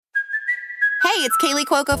Hey, it's Kaylee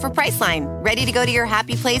Cuoco for Priceline. Ready to go to your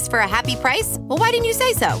happy place for a happy price? Well, why didn't you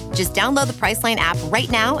say so? Just download the Priceline app right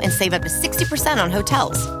now and save up to 60% on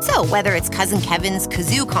hotels. So whether it's Cousin Kevin's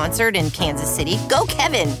Kazoo Concert in Kansas City, go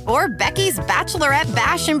Kevin, or Becky's Bachelorette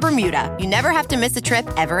Bash in Bermuda, you never have to miss a trip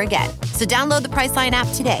ever again. So download the Priceline app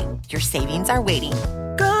today. Your savings are waiting.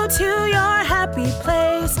 Go to your happy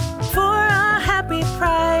place for a happy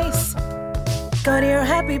price. Go to your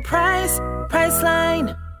happy price,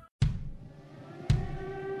 Priceline.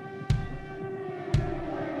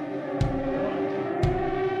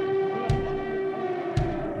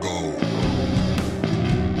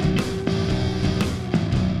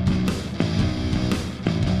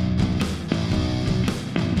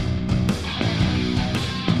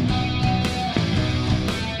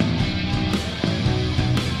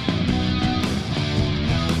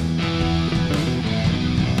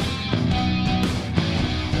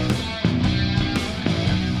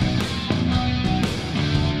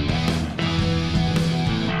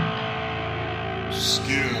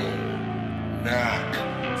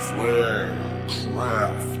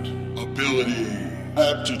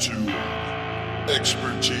 Aptitude,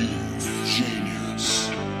 expertise, genius,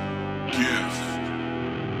 gift.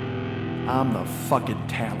 I'm the fucking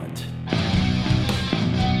talent.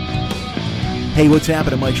 Hey, what's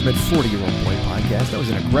happening, Mike Schmidt, 40-Year-Old Boy Podcast. That was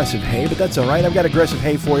an aggressive hey, but that's all right. I've got aggressive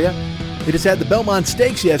hey for you. They just had the Belmont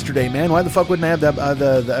Stakes yesterday, man. Why the fuck wouldn't I have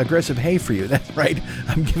the aggressive hay for you? That's right.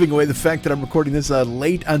 I'm giving away the fact that I'm recording this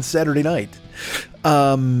late on Saturday night.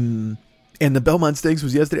 And the Belmont Stakes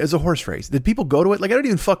was yesterday as a horse race. Did people go to it? Like, I don't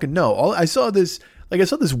even fucking know. I saw this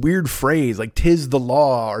weird phrase, like, 'tis the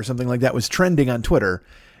law or something like that was trending on Twitter.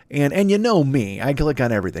 And you know me, I click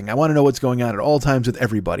on everything. I want to know what's going on at all times with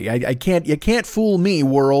everybody. You can't fool me,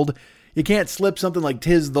 world. You can't slip something like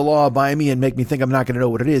 'tis the law by me and make me think I'm not going to know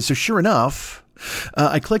what it is. So sure enough,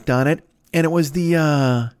 I clicked on it, and it was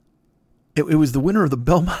the winner of the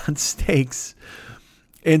Belmont Stakes.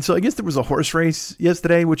 And so I guess there was a horse race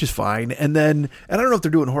yesterday, which is fine. And I don't know if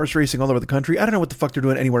they're doing horse racing all over the country. I don't know what the fuck they're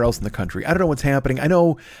doing anywhere else in the country. I don't know what's happening. I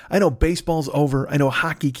know baseball's over. I know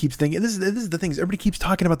hockey keeps thinking, this is the things everybody keeps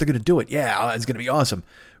talking about. They're going to do it. Yeah, it's going to be awesome.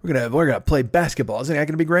 We're going to play basketball. Isn't that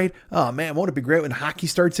going to be great? Oh man, won't it be great when hockey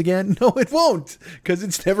starts again? No, it won't, because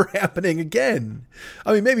it's never happening again.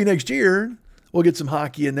 I mean, maybe next year we'll get some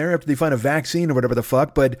hockey in there after they find a vaccine or whatever the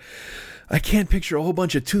fuck, but I can't picture a whole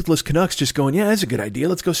bunch of toothless Canucks just going, yeah, that's a good idea.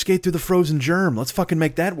 Let's go skate through the frozen germ. Let's fucking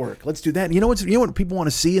make that work. Let's do that. And you know what people want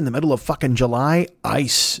to see in the middle of fucking July?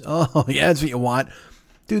 Ice. Oh, yeah, that's what you want.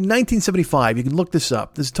 Dude, 1975, you can look this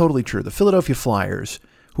up. This is totally true. The Philadelphia Flyers,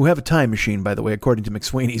 who have a time machine, by the way, according to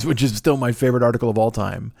McSweeney's, which is still my favorite article of all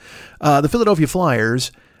time. The Philadelphia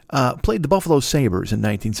Flyers played the Buffalo Sabres in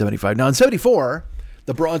 1975. Now, in 74,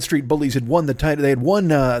 the Broad Street Bullies had won the title. They had won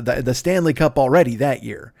the Stanley Cup already that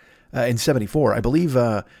year. In 74, I believe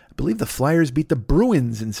the Flyers beat the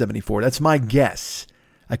Bruins in 74. That's my guess.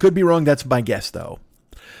 I could be wrong. That's my guess, though.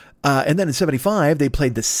 And then in 75, they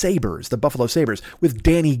played the Sabres, the Buffalo Sabres, with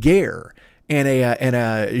Danny Gare and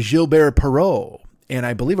a Gilbert Perreault, and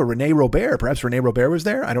I believe a Rene Robert. Perhaps Rene Robert was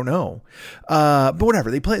there. I don't know. But whatever.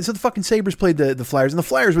 They played. So the fucking Sabres played the Flyers, and the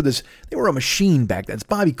Flyers were they were a machine back then. It's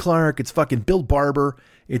Bobby Clark. It's fucking Bill Barber.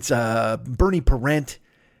 It's Bernie Parent.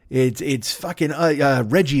 It's fucking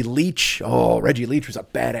Reggie Leach. Oh, Reggie Leach was a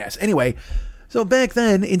badass. Anyway, so back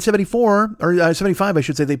then in 74 or 75, I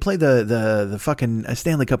should say, they played the fucking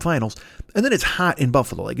Stanley Cup Finals, and then it's hot in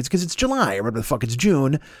Buffalo. Like, it's because it's July or whatever the fuck. It's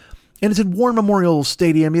June. And it's at War Memorial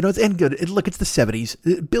Stadium, it's good. Look, it's the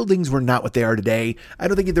 70s. Buildings were not what they are today. I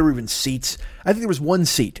don't think there were even seats. I think there was one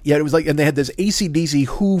seat. Yeah, it was like, and they had this AC/DC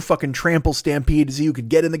Who fucking trample stampede to see who could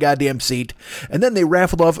get in the goddamn seat. And then they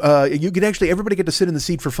raffled off, everybody get to sit in the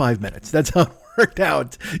seat for 5 minutes. That's how it worked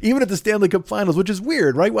out. Even at the Stanley Cup Finals, which is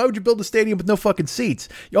weird, right? Why would you build a stadium with no fucking seats?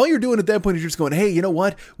 All you're doing at that point is you're just going, hey, you know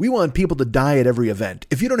what? We want people to die at every event.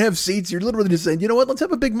 If you don't have seats, you're literally just saying, you know what? Let's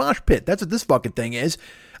have a big mosh pit. That's what this fucking thing is.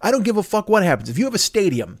 I don't give a fuck what happens. If you have a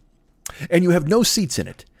stadium and you have no seats in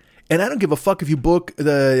it, and I don't give a fuck if you book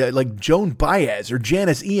like Joan Baez or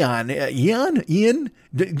Janice Ian, you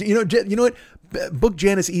know what? Book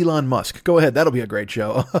Janice Elon Musk. Go ahead. That'll be a great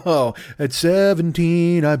show. Oh, at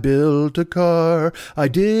 17, I built a car. I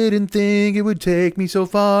didn't think it would take me so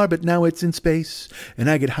far, but now it's in space, and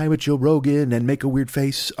I get high with Joe Rogan and make a weird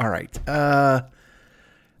face. All right.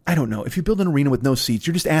 I don't know. If you build an arena with no seats,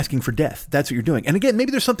 you're just asking for death. That's what you're doing. And again, maybe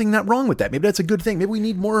there's something not wrong with that. Maybe that's a good thing. Maybe we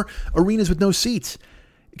need more arenas with no seats.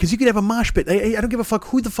 Because you could have a mosh pit. I don't give a fuck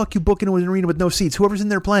who the fuck you book into an arena with no seats. Whoever's in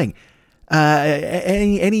there playing.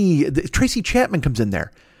 Tracy Chapman comes in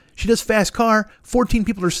there. She does Fast Car. 14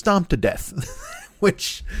 people are stomped to death.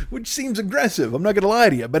 which seems aggressive. I'm not going to lie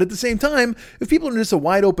to you. But at the same time, if people are in just a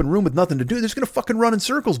wide open room with nothing to do, they're just going to fucking run in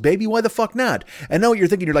circles, baby. Why the fuck not? And now what you're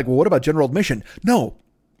thinking, you're like, well, what about general admission? No,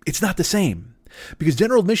 it's not the same. Because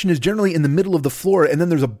general admission is generally in the middle of the floor, and then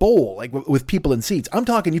there's a bowl, like with people in seats. I'm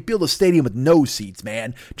talking, you build a stadium with no seats,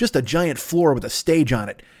 man. Just a giant floor with a stage on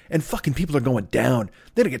it. And fucking people are going down.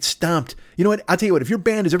 They're going to get stomped. You know what? I'll tell you what, if your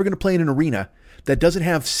band is ever going to play in an arena that doesn't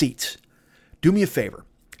have seats, do me a favor.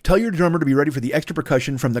 Tell your drummer to be ready for the extra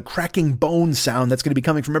percussion from the cracking bone sound that's going to be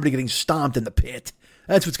coming from everybody getting stomped in the pit.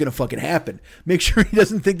 That's what's going to fucking happen. Make sure he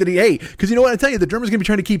doesn't think that because you know what I tell you, the drummer's going to be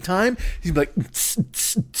trying to keep time. He's going to be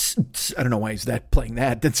like, I don't know why he's playing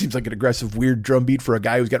that. That seems like an aggressive, weird drum beat for a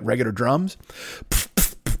guy who's got regular drums.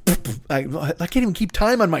 I can't even keep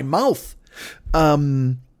time on my mouth.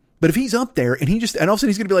 But if he's up there and all of a sudden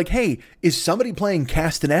he's going to be like, hey, is somebody playing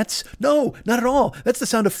castanets? No, not at all. That's the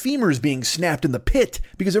sound of femurs being snapped in the pit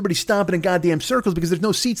because everybody's stomping in goddamn circles because there's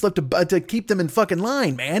no seats left to keep them in fucking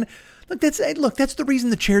line, man. That's the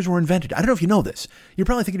reason the chairs were invented. I don't know if you know this. You're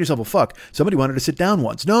probably thinking to yourself, well, fuck, somebody wanted to sit down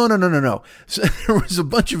once. No. So there was a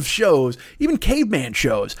bunch of shows, even caveman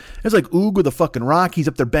shows. There's like Oog with a fucking rock. He's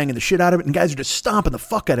up there banging the shit out of it, and guys are just stomping the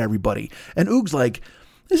fuck out of everybody. And Oog's like,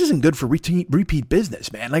 this isn't good for repeat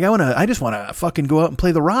business, man. Like, I just want to fucking go out and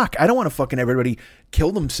play the rock. I don't want to fucking everybody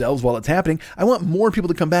kill themselves while it's happening. I want more people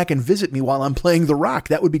to come back and visit me while I'm playing the rock.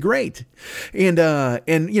 That would be great. And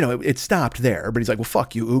you know, it stopped there. Everybody's like, well,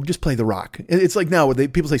 fuck you, Oog, just play the rock. It's like now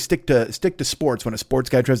people say stick to sports when a sports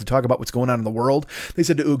guy tries to talk about what's going on in the world. They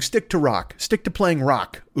said to Oog, stick to rock, stick to playing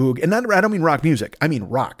rock, Oog. And I don't mean rock music. I mean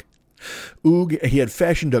rock. Oog, he had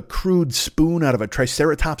fashioned a crude spoon out of a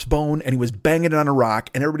triceratops bone, and he was banging it on a rock,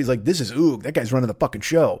 and everybody's like, this is Oog. That guy's running the fucking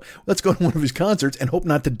show. Let's go to one of his concerts and hope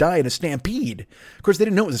not to die in a stampede. Of course, they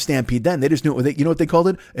didn't know it was a stampede then. They just knew you know what they called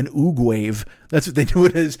it? An Oog wave. That's what they knew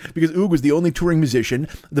it as, because Oog was the only touring musician.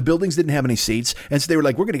 The buildings didn't have any seats, and so they were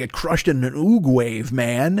like, we're going to get crushed in an Oog wave,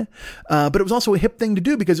 man. But it was also a hip thing to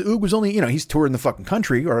do, because Oog was only, he's touring the fucking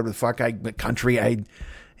country, or the fuck,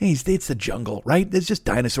 it's the jungle, right? There's just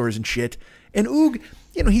dinosaurs and shit. And Oog,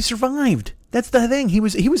 he survived. That's the thing. He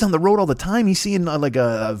was on the road all the time. He's seeing like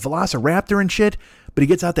a velociraptor and shit, but he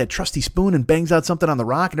gets out that trusty spoon and bangs out something on the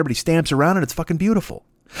rock, and everybody stamps around, and it's fucking beautiful.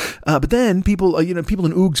 But then people in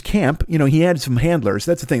Oog's camp, he had some handlers.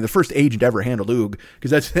 That's the thing. The first agent ever handled Oog,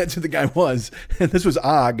 because that's who the guy was. And this was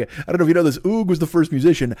Og. I don't know if you know this. Oog was the first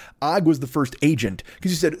musician. Og was the first agent,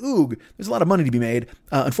 because he said, Oog, there's a lot of money to be made.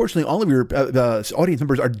 Unfortunately, all of your audience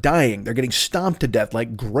members are dying. They're getting stomped to death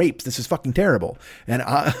like grapes. This is fucking terrible. And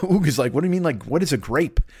Oog is like, what do you mean? Like, what is a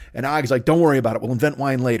grape? And Og is like, don't worry about it. We'll invent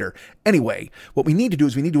wine later. Anyway, what we need to do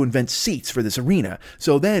is we need to invent seats for this arena.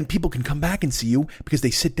 So then people can come back and see you, because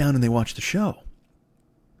they sit down and they watch the show.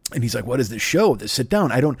 And he's like, what is this show? This sit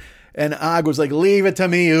down. And Og was like, leave it to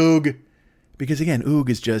me, Oog. Because again, Oog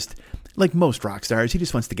is just like most rock stars. He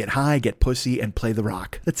just wants to get high, get pussy, and play the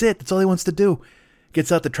rock. That's it. That's all he wants to do.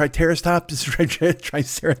 Gets out the triceratops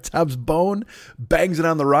bone, bangs it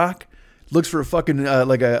on the rock, looks for a fucking,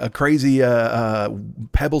 like a crazy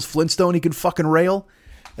Pebbles Flintstone he can fucking rail.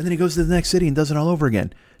 And then he goes to the next city and does it all over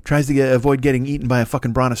again. Tries to avoid getting eaten by a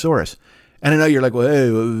fucking brontosaurus. And I know you're like, well, hey,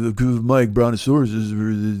 Mike,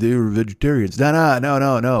 brontosauruses, they were vegetarians. No.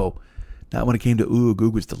 Not when it came to Oog.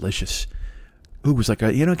 Oog was delicious. Oog was like,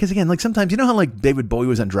 because again, like sometimes, how like David Bowie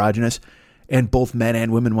was androgynous and both men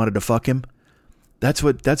and women wanted to fuck him? That's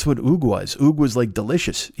what Oog was. Oog was like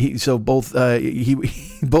delicious. Both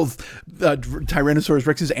Tyrannosaurus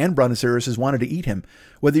Rexes and Brontosauruses wanted to eat him.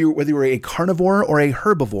 Whether you were a carnivore or a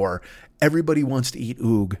herbivore, everybody wants to eat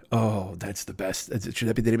Oog. Oh, that's the best. Should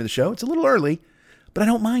that be the name of the show? It's a little early, but I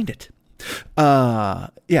don't mind it.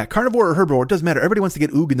 Yeah, carnivore or herbivore, it doesn't matter. Everybody wants to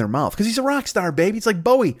get Oog in their mouth because he's a rock star, baby. It's like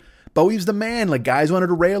Bowie. Bowie's the man. Like, guys wanted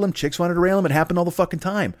to rail him, chicks wanted to rail him. It happened all the fucking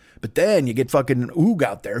time. But then you get fucking Oog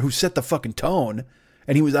out there who set the fucking tone.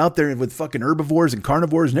 And he was out there with fucking herbivores and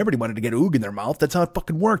carnivores, and everybody wanted to get Oog in their mouth. That's how it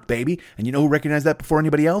fucking worked, baby. And you know who recognized that before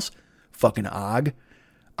anybody else? Fucking Og.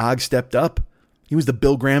 Og stepped up. He was the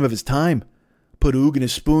Bill Graham of his time. Put Oog and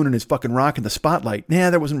his spoon and his fucking rock in the spotlight. Nah,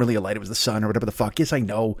 there wasn't really a light. It was the sun or whatever the fuck. Yes, I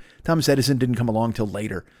know. Thomas Edison didn't come along till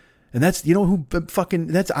later. And that's,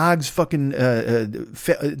 that's Og's fucking,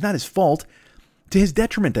 not his fault. To his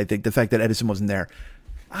detriment, I think, the fact that Edison wasn't there.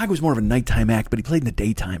 Og was more of a nighttime act, but he played in the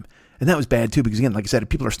daytime. And that was bad, too, because, again, like I said,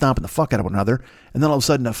 people are stomping the fuck out of one another. And then all of a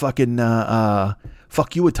sudden, a fucking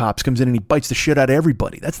fuck you a Tops comes in and he bites the shit out of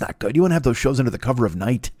everybody. That's not good. You want to have those shows under the cover of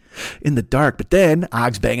night in the dark. But then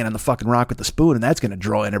Og's banging on the fucking rock with the spoon, and that's going to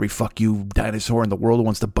draw in every fuck you dinosaur in the world who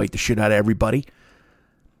wants to bite the shit out of everybody.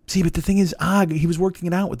 See, but the thing is, Og, he was working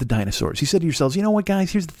it out with the dinosaurs. He said to yourselves, you know what,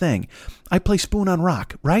 guys, here's the thing. I play Spoon on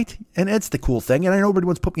Rock, right? And that's the cool thing. And I know everybody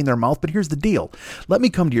wants to put me in their mouth, but here's the deal. Let me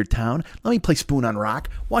come to your town. Let me play Spoon on Rock.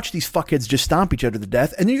 Watch these fuckheads just stomp each other to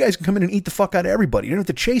death. And then you guys can come in and eat the fuck out of everybody. You don't have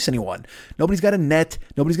to chase anyone. Nobody's got a net.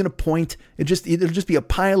 Nobody's going to point. It'll just be a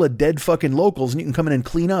pile of dead fucking locals, and you can come in and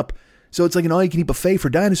clean up. So it's like an all-you-can-eat buffet for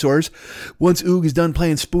dinosaurs once Oog is done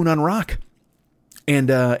playing Spoon on Rock. And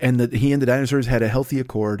he and the dinosaurs had a healthy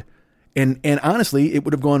accord. And honestly, it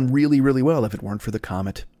would have gone really, really well if it weren't for the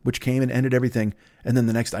comet, which came and ended everything. And then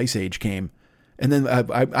the next ice age came. And then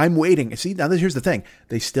I'm waiting. See, now here's the thing.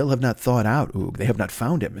 They still have not thawed out Oog. They have not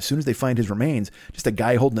found him. As soon as they find his remains, just a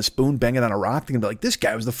guy holding a spoon, banging on a rock, they're going to be like, this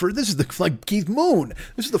guy was the first. This is like Keith Moon.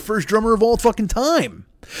 This is the first drummer of all fucking time.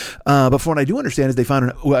 But from what I do understand is they found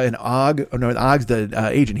an Og. Oh no, Og's the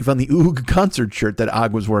agent. He found the Oog concert shirt that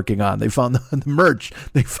Og was working on. They found the merch.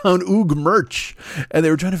 They found Oog merch, and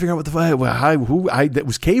they were trying to figure out what the that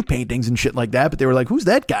was cave paintings and shit like that. But they were like, who's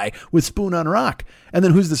that guy with Spoon on Rock? And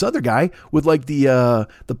then who's this other guy with like the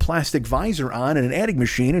plastic visor on and an adding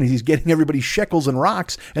machine, and he's getting everybody's shekels and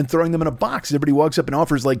rocks and throwing them in a box. Everybody walks up and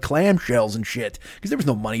offers like clamshells and shit because there was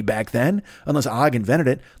no money back then unless Og invented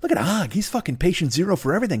it. Look at Og. He's fucking patient zero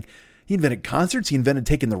for everything. He invented concerts. He invented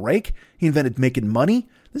taking the rake. He invented making money.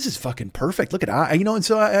 This is fucking perfect. Look at Og. And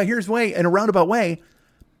so here's way, in a roundabout way,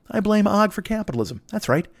 I blame Og for capitalism. That's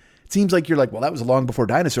right. It seems like you're like, well, that was long before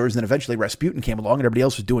dinosaurs, and then eventually Rasputin came along and everybody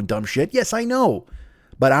else was doing dumb shit. Yes, I know.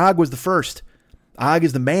 But Og was the first. Og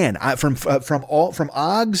is the man. From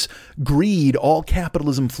Og's greed, all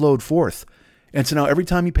capitalism flowed forth. And so now every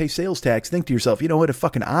time you pay sales tax, think to yourself, you know what, if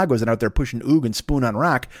fucking Og wasn't out there pushing Oog and Spoon on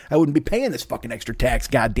Rock, I wouldn't be paying this fucking extra tax,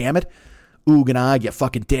 God damn it. Oog and Og, you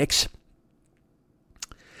fucking dicks.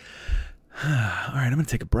 All right, I'm going to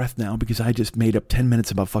take a breath now because I just made up 10 minutes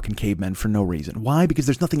about fucking cavemen for no reason. Why? Because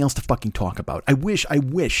there's nothing else to fucking talk about. I wish.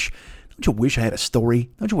 Don't you wish I had a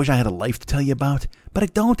story? Don't you wish I had a life to tell you about? But I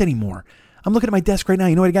don't anymore. I'm looking at my desk right now.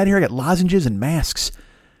 You know what I got here? I got lozenges and masks.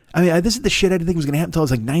 I mean, this is the shit I didn't think was going to happen until I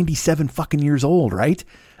was like 97 fucking years old, right?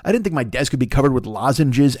 I didn't think my desk would be covered with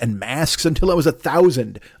lozenges and masks until I was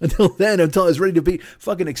 1,000. Until I was ready to be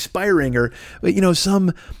fucking expiring or,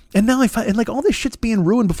 and now I find, and like all this shit's being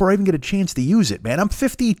ruined before I even get a chance to use it, man. I'm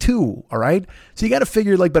 52, all right? So you got to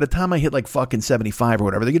figure like by the time I hit like fucking 75 or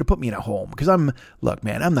whatever, they're going to put me in a home because look,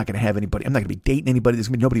 man, I'm not going to have anybody. I'm not going to be dating anybody. There's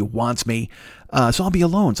going to be nobody who wants me. So I'll be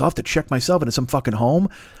alone. So I'll have to check myself into some fucking home.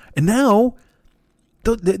 And now,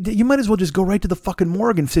 you might as well just go right to the fucking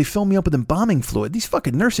morgue and say, fill me up with embalming fluid. These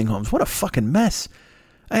fucking nursing homes, what a fucking mess.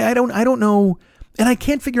 I don't know. And I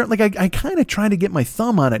can't figure out, like, I kind of try to get my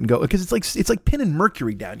thumb on it and go, because it's like pinning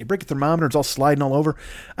mercury down. You break a thermometer, it's all sliding all over.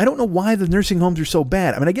 I don't know why the nursing homes are so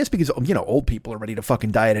bad. I mean, I guess because, old people are ready to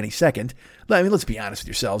fucking die at any second. I mean, let's be honest with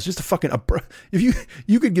yourselves. Just if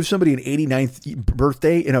you could give somebody an 89th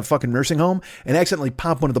birthday in a fucking nursing home and accidentally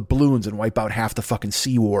pop one of the balloons and wipe out half the fucking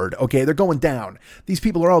C ward, okay? They're going down. These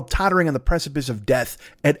people are all tottering on the precipice of death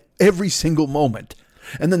at every single moment.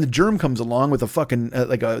 And then the germ comes along with a fucking,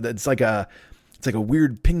 it's like a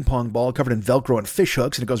weird ping pong ball covered in Velcro and fish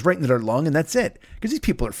hooks, and it goes right into their lung, and that's it. Because these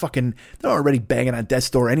people are they're already banging on death's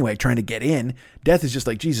door anyway, trying to get in. Death is just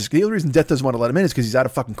like, Jesus. The only reason Death doesn't want to let him in is because he's out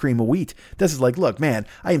of fucking cream of wheat. Death is like, look, man,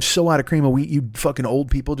 I am so out of cream of wheat, you fucking old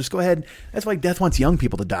people. Just go ahead. That's why Death wants young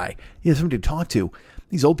people to die. He has somebody to talk to.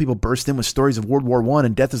 These old people burst in with stories of World War I,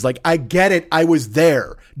 and Death is like, I get it. I was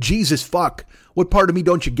there. Jesus fuck. What part of me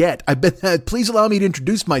don't you get? Please allow me to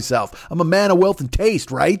introduce myself. I'm a man of wealth and taste,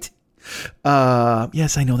 right?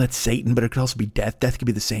 Yes, I know that's Satan, but it could also be Death. Death could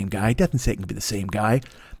be the same guy. Death and Satan could be the same guy.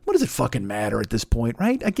 What does it fucking matter at this point,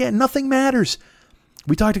 right? Again, nothing matters.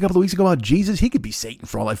 We talked a couple of weeks ago about Jesus. He could be Satan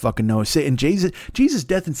for all I fucking know. Satan, Jesus,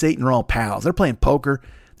 Death, and Satan are all pals. They're playing poker.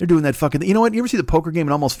 They're doing that fucking. You know what? You ever see the poker game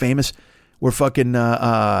in Almost Famous, where fucking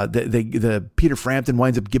the Peter Frampton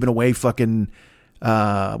winds up giving away fucking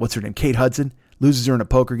what's her name? Kate Hudson loses her in a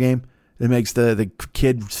poker game. It makes the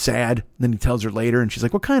kid sad. And then he tells her later, and she's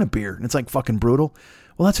like, what kind of beer? And it's like fucking brutal.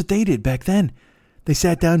 Well, that's what they did back then. They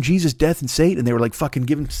sat down, Jesus, Death, and Satan, and they were like fucking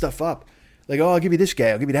giving stuff up. Like, oh, I'll give you this guy.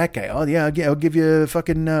 I'll give you that guy. Oh, yeah, I'll give you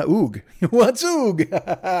fucking Oog. What's Oog?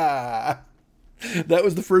 That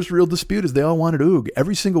was the first real dispute, is they all wanted Oog.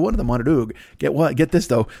 Every single one of them wanted Oog. Get what? Get this,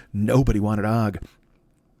 though. Nobody wanted Og.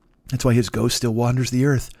 That's why his ghost still wanders the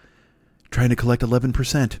earth, trying to collect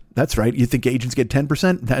 11%. That's right. You think agents get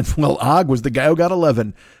 10%? Well, Og was the guy who got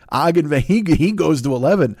 11. Og, he goes to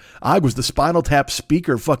 11. Og was the Spinal Tap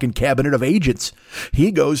speaker fucking cabinet of agents.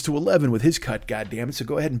 He goes to 11 with his cut, goddammit. So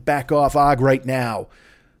go ahead and back off Og right now.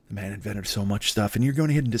 The man invented so much stuff, and you're going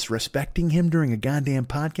ahead and disrespecting him during a goddamn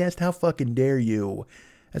podcast? How fucking dare you?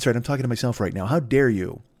 That's right. I'm talking to myself right now. How dare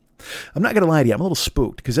you? I'm not going to lie to you. I'm a little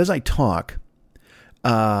spooked because as I talk,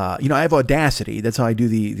 I have Audacity. That's how I do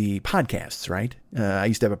the podcasts, right? I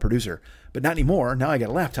used to have a producer, but not anymore. Now I got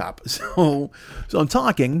a laptop. So I'm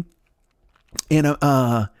talking and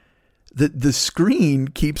the screen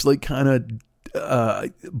keeps like kind of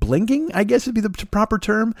blinking, I guess would be the proper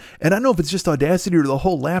term. And I don't know if it's just Audacity or the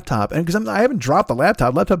whole laptop. And because I haven't dropped the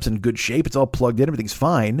laptop. Laptop's in good shape. It's all plugged in. Everything's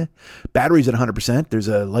fine. Battery's at 100%. There's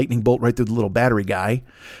a lightning bolt right through the little battery guy.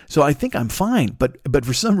 So I think I'm fine. But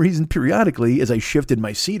for some reason, periodically, as I shifted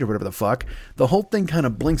my seat or whatever the fuck, the whole thing kind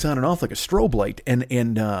of blinks on and off like a strobe light.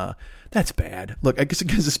 And that's bad. Look, I guess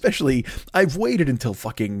because especially I've waited until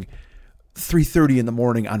fucking 3:30 in the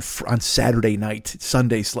morning on Saturday night,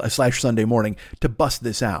 Sunday/Sunday morning to bust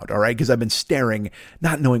this out, all right? Because I've been staring,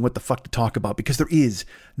 not knowing what the fuck to talk about because there is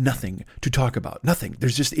nothing to talk about. Nothing.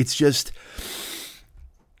 It's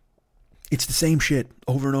the same shit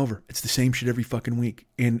over and over. It's the same shit every fucking week.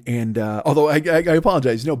 And although I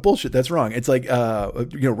apologize, bullshit. That's wrong. It's like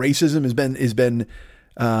racism has been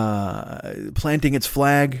planting its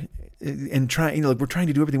flag and trying. We're trying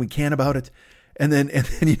to do everything we can about it. And then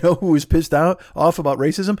you know who was pissed off about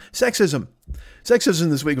racism? Sexism. Sexism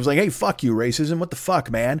this week was like, hey, fuck you, racism. What the fuck,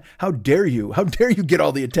 man? How dare you? How dare you get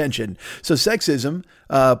all the attention? So sexism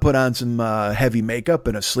put on some heavy makeup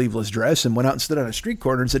and a sleeveless dress and went out and stood on a street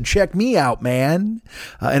corner and said, check me out, man.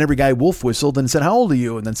 And every guy wolf whistled and said, how old are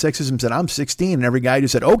you? And then sexism said, I'm 16. And every guy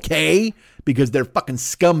just said, okay, because they're fucking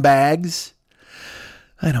scumbags.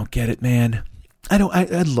 I don't get it, man. I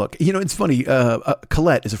look, it's funny.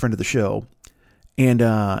 Colette is a friend of the show.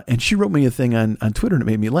 And she wrote me a thing on Twitter and it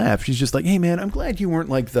made me laugh. She's just like, hey man, I'm glad you weren't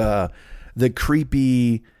like the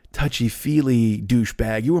creepy, touchy-feely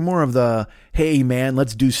douchebag. You were more of the, hey man,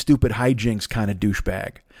 let's do stupid hijinks kind of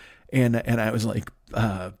douchebag. And I was like,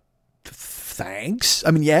 thanks.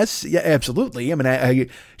 I mean, yes, yeah, absolutely. I mean,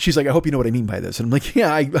 she's like, I hope you know what I mean by this. And I'm like,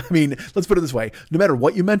 yeah, I mean, let's put it this way. No matter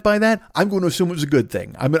what you meant by that, I'm going to assume it was a good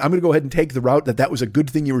thing. I'm going to go ahead and take the route that was a good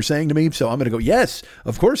thing you were saying to me. So I'm going to go, yes,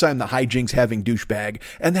 of course I'm the hijinks having douchebag.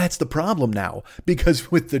 And that's the problem now,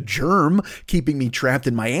 because with the germ keeping me trapped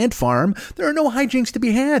in my ant farm, there are no hijinks to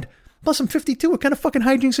be had. Plus, I'm 52. What kind of fucking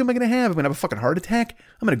hijinks am I going to have? I'm going to have a fucking heart attack?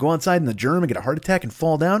 I'm going to go outside in the germ and get a heart attack and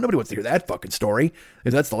fall down? Nobody wants to hear that fucking story.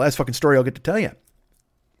 If that's the last fucking story I'll get to tell you.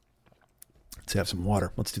 Let's have some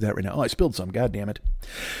water. Let's do that right now. Oh, I spilled some. God damn it.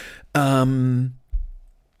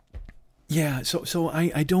 Yeah, so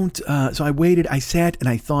I don't, so I waited. I sat and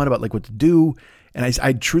I thought about like what to do. And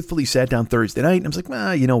I truthfully sat down Thursday night and I was like,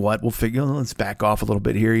 well, you know what? We'll figure, let's back off a little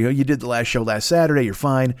bit here. You did the last show last Saturday. You're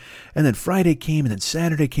fine. And then Friday came and then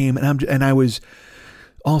Saturday came and I was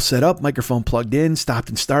all set up, microphone plugged in, stopped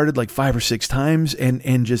and started like 5 or 6 times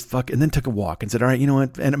and just and then took a walk and said, all right, you know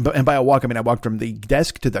what? And by a walk, I mean, I walked from the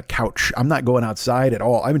desk to the couch. I'm not going outside at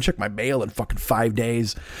all. I haven't checked my mail in fucking 5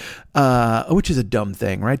 days, which is a dumb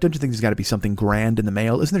thing, right? Don't you think there's got to be something grand in the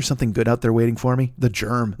mail? Isn't there something good out there waiting for me? The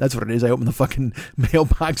germ. That's what it is. I open the fucking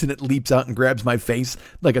mailbox and it leaps out and grabs my face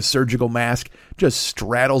like a surgical mask, just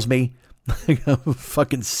straddles me like a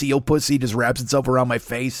fucking seal pussy, just wraps itself around my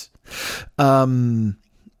face.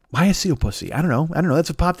 Why a seal pussy? I don't know. That's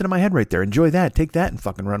what popped into my head right there. Enjoy that. Take that and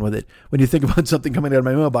fucking run with it. When you think about something coming out of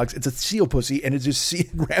my mailbox, it's a seal pussy and it just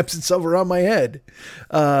wraps itself around my head.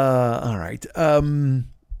 All right. So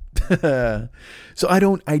I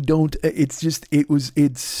don't, I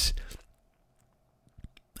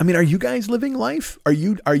mean, are you guys living life? Are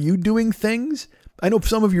you doing things? I know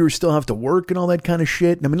some of you still have to work and all that kind of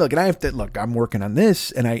shit. I mean, look, I'm working on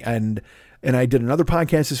this and I did another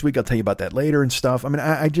podcast this week. I'll tell you about that later and stuff. I mean,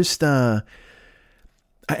 I just, and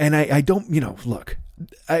I don't, look,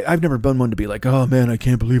 I've never been one to be like, oh man, I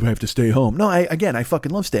can't believe I have to stay home. No, I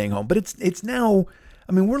fucking love staying home, but it's now,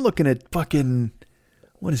 I mean, we're looking at fucking,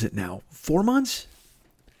 what is it now? 4 months?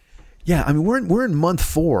 Yeah. I mean, we're in month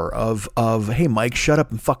 4 of, hey, Mike, shut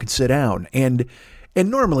up and fucking sit down. And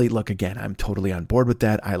normally, look, again, I'm totally on board with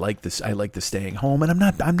that. I like this. I like the staying home and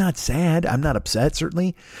I'm not sad. I'm not upset,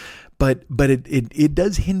 certainly. But it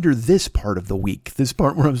does hinder this part of the week, this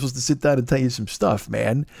part where I'm supposed to sit down and tell you some stuff,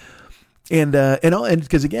 man. And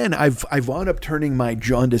because again, I've wound up turning my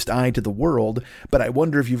jaundiced eye to the world, but I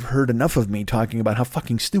wonder if you've heard enough of me talking about how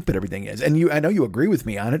fucking stupid everything is. And I know you agree with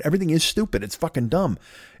me on it. Everything is stupid. It's fucking dumb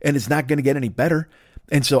and it's not going to get any better.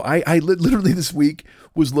 And so I literally this week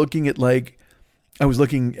was looking at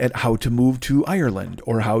how to move to Ireland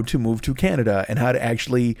or how to move to Canada and how to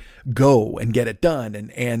actually go and get it done.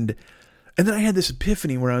 And then I had this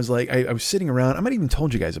epiphany where I was like, I was sitting around. I might have even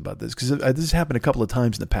told you guys about this because this has happened a couple of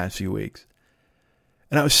times in the past few weeks.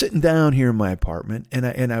 And I was sitting down here in my apartment,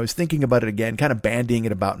 and I was thinking about it again, kind of bandying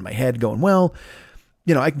it about in my head, going, well,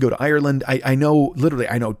 you know, I can go to Ireland. I know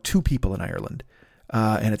 2 people in Ireland.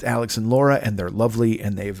 And it's Alex and Laura, and they're lovely,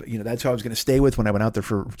 and they've, you know, that's who I was going to stay with when I went out there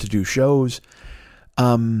to do shows.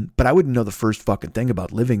 But I wouldn't know the first fucking thing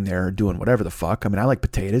about living there or doing whatever the fuck. I mean, I like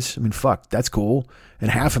potatoes. I mean, fuck, that's cool. And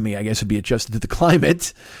half of me, I guess, would be adjusted to the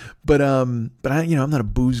climate. But I, you know, I'm not a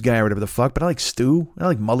booze guy or whatever the fuck, but I like stew. I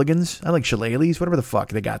like mulligans. I like shillelaghs, whatever the fuck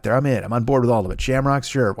they got there. I'm in. I'm on board with all of it. Shamrocks,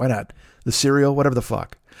 sure. Why not? The cereal, whatever the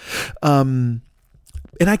fuck.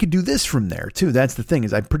 And I could do this from there too. That's the thing,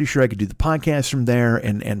 is I'm pretty sure I could do the podcast from there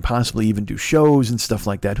and possibly even do shows and stuff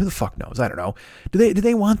like that. Who the fuck knows? I don't know. Do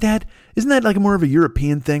they want that? Isn't that like more of a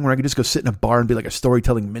European thing where I could just go sit in a bar and be like a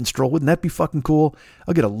storytelling minstrel? Wouldn't that be fucking cool?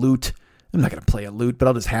 I'll get a lute. I'm not going to play a lute, but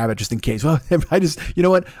I'll just have it just in case. Well, I just, you know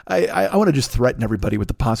what? I want to just threaten everybody with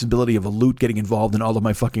the possibility of a lute getting involved in all of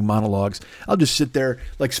my fucking monologues. I'll just sit there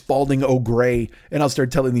like Spalding O'Grey and I'll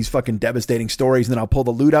start telling these fucking devastating stories, and then I'll pull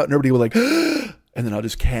the lute out and everybody will like, and then I'll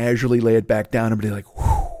just casually lay it back down and be like,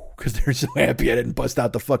 whew, because they're so happy I didn't bust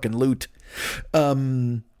out the fucking lute.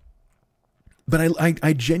 But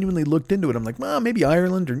I genuinely looked into it. I'm like, well, maybe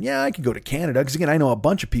Ireland, or yeah, I could go to Canada. Because again, I know a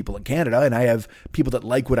bunch of people in Canada, and I have people that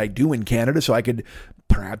like what I do in Canada, so I could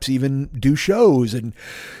perhaps even do shows and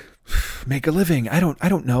make a living. I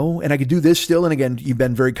don't know. And I could do this still. And again, you've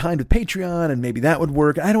been very kind with Patreon, and maybe that would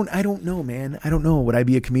work. I don't know, man. I don't know. Would I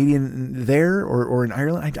be a comedian there or in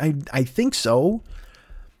Ireland? I think so,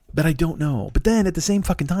 but I don't know. But then at the same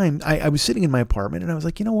fucking time, I was sitting in my apartment and I was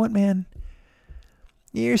like, you know what, man?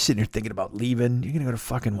 You're sitting here thinking about leaving. You're going to go to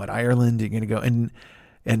fucking Ireland. You're going to go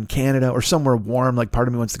and Canada or somewhere warm. Like part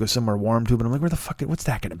of me wants to go somewhere warm too, but I'm like, where the fuck, what's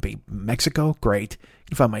that going to be? Mexico? Great. You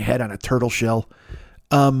can find my head on a turtle shell.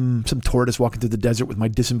 Some tortoise walking through the desert with my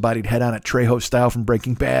disembodied head on it, Trejo style from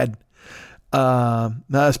Breaking Bad.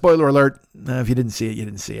 Spoiler alert. If you didn't see it, you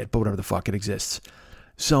didn't see it, but whatever the fuck, it exists.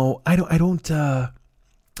 So I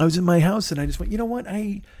was in my house and I just went, you know what?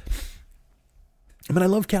 I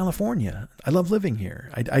love California. I love living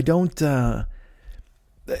here. I don't, and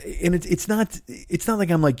it's not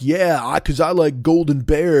like I'm like, yeah, cause I like golden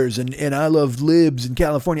bears and I love libs in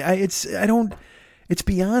California. It's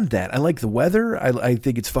beyond that. I like the weather. I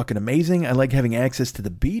think it's fucking amazing. I like having access to the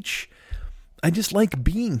beach. I just like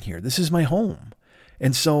being here. This is my home.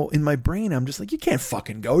 And so in my brain, I'm just like, you can't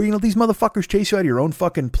fucking go. You know, these motherfuckers chase you out of your own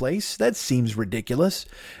fucking place. That seems ridiculous.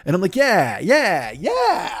 And I'm like, yeah,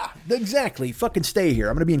 exactly. Fucking stay here.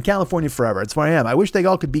 I'm going to be in California forever. That's where I am. I wish they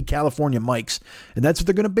all could be California Mikes. And that's what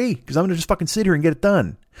they're going to be, because I'm going to just fucking sit here and get it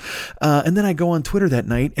done. And then I go on Twitter that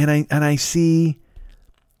night and I see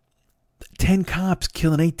 10 cops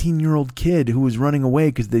kill an 18-year-old kid who was running away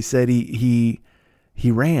because they said he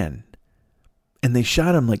ran. And they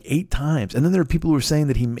shot him like 8 times. And then there are people who were saying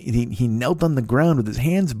that he knelt on the ground with his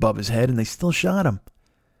hands above his head and they still shot him.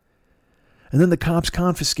 And then the cops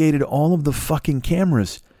confiscated all of the fucking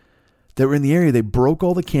cameras that were in the area. They broke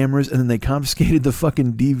all the cameras and then they confiscated the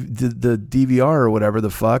fucking the DVR or whatever the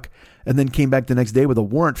fuck. And then came back the next day with a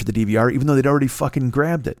warrant for the DVR, even though they'd already fucking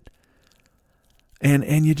grabbed it.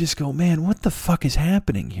 And you just go, man, what the fuck is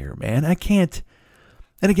happening here, man? I can't.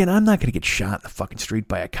 And again, I'm not going to get shot in the fucking street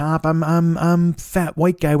by a cop. I'm fat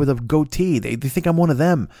white guy with a goatee. They think I'm one of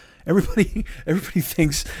them. Everybody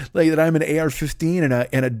thinks like that I'm an AR-15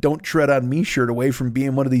 and a "Don't Tread on Me" shirt away from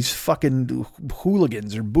being one of these fucking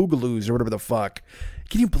hooligans or boogaloos or whatever the fuck.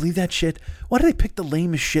 Can you believe that shit? Why do they pick the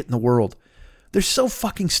lamest shit in the world? They're so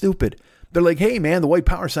fucking stupid. They're like, hey man, the white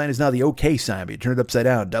power sign is now the OK sign, but you turn it upside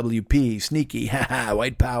down. WP, sneaky, haha,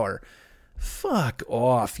 white power. Fuck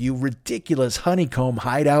off, you ridiculous honeycomb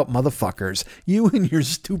hideout motherfuckers. You and your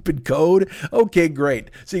stupid code. Okay, great.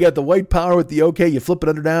 So you got the white power with the OK. You flip it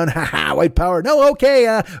under down. Haha, white power. No, OK.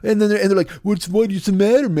 And they're like, what's the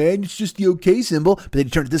matter, man? It's just the OK symbol. But then you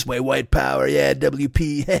turn it this way. White power. Yeah,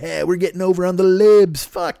 WP. We're getting over on the libs.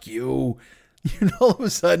 Fuck you. You know, all of a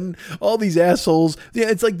sudden, all these assholes, yeah,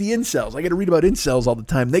 it's like the incels. I got to read about incels all the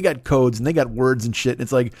time. They got codes and they got words and shit. And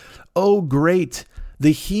it's like, oh, great.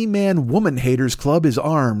 The He-Man Woman Haters Club is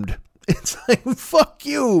armed. It's like, fuck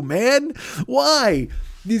you, man. Why?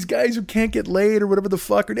 These guys who can't get laid or whatever the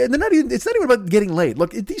fuck. And it's not even about getting laid.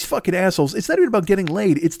 Look, these fucking assholes, it's not even about getting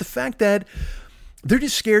laid. It's the fact that they're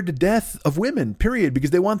just scared to death of women, period,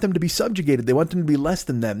 because they want them to be subjugated. They want them to be less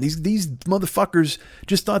than them. These motherfuckers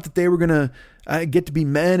just thought that they were going to get to be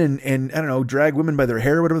men and I don't know, drag women by their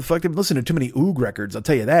hair or whatever the fuck. They've listened to too many Oog records, I'll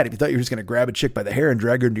tell you that. If you thought you were just going to grab a chick by the hair and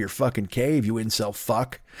drag her into your fucking cave, you incel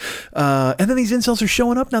fuck. And then these incels are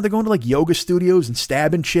showing up now. They're going to like yoga studios and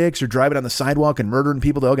stabbing chicks or driving on the sidewalk and murdering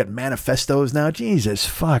people. They all got manifestos now. Jesus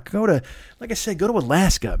fuck. Like I said, go to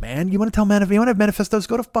Alaska, man. You want to have manifestos?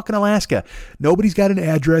 Go to fucking Alaska. Nobody's got an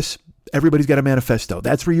address. Everybody's got a manifesto.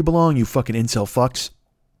 That's where you belong, you fucking incel fucks.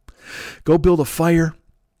 Go build a fire.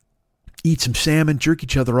 Eat some salmon, jerk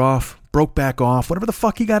each other off, broke back off, whatever the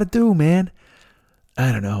fuck you got to do, man.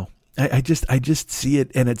 I don't know. I just see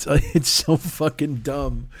it, and it's so fucking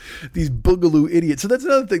dumb. These boogaloo idiots. So that's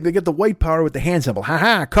another thing. They get the white power with the hand symbol.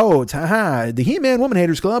 Ha codes. The He-Man Woman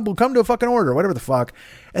Haters Club will come to a fucking order, whatever the fuck.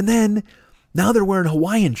 And then now they're wearing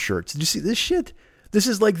Hawaiian shirts. Did you see this shit? This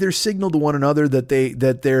is like their signal to one another that they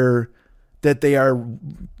are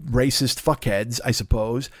racist fuckheads, I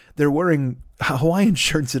suppose. They're wearing Hawaiian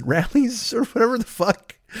shirts at rallies or whatever the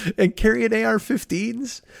fuck and carrying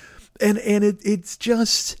AR-15s. And it's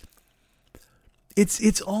just,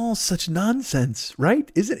 it's all such nonsense,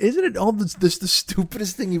 right? Isn't it all this the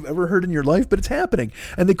stupidest thing you've ever heard in your life? But it's happening.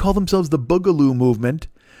 And they call themselves the Boogaloo Movement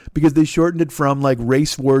because they shortened it from like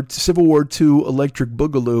Civil War II Electric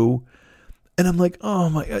Boogaloo. And I'm like, oh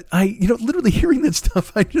my God, literally hearing that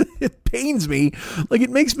stuff, it pains me. Like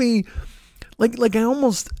it makes me like I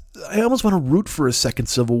almost want to root for a second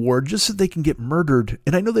Civil War just so they can get murdered.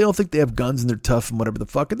 And I know they all think they have guns and they're tough and whatever the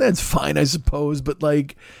fuck, and that's fine, I suppose. But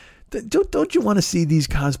like, don't you want to see these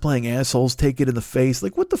cosplaying assholes take it in the face?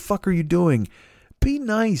 Like, what the fuck are you doing? Be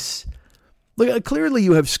nice. Like, clearly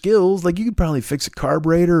you have skills. Like, you could probably fix a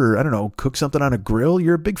carburetor or, I don't know, cook something on a grill.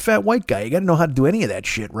 You're a big fat white guy. You got to know how to do any of that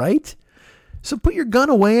shit, right? So put your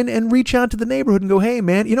gun away and reach out to the neighborhood and go, hey,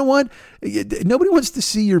 man, you know what? Nobody wants to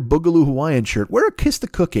see your Boogaloo Hawaiian shirt. Wear a Kiss the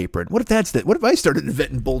Cook apron. What if I started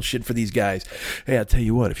inventing bullshit for these guys? Hey, I'll tell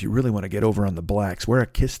you what, if you really want to get over on the blacks, wear a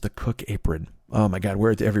Kiss the Cook apron. Oh, my God,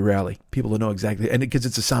 wear it to every rally. People will know exactly. And because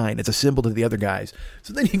it's a sign. It's a symbol to the other guys.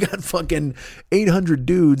 So then you got fucking 800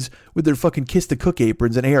 dudes with their fucking Kiss the Cook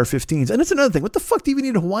aprons and AR-15s. And that's another thing. What the fuck do you even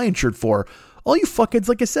need a Hawaiian shirt for? All you fuckheads,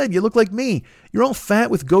 like I said, you look like me. You're all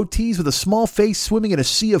fat with goatees with a small face swimming in a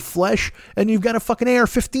sea of flesh, and you've got a fucking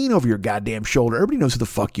AR-15 over your goddamn shoulder. Everybody knows who the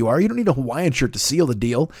fuck you are. You don't need a Hawaiian shirt to seal the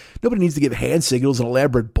deal. Nobody needs to give hand signals and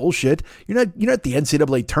elaborate bullshit. You're not at the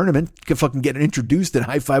NCAA tournament. You can fucking get introduced and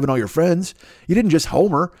high-fiving all your friends. You didn't just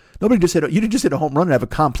homer. You didn't just hit a home run and have a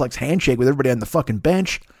complex handshake with everybody on the fucking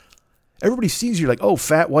bench. Everybody sees you like, oh,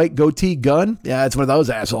 fat, white, goatee, gun. Yeah, it's one of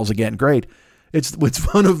those assholes again. Great. It's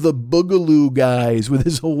one of the Boogaloo guys with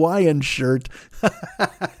his Hawaiian shirt.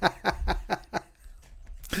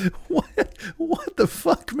 What the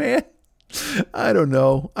fuck, man? I don't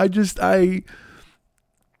know. I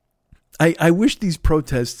wish these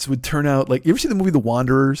protests would turn out like, you ever see the movie The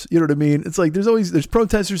Wanderers? You know what I mean? It's like there's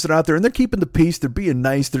protesters that are out there and they're keeping the peace. They're being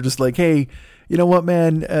nice. They're just like, hey, you know what,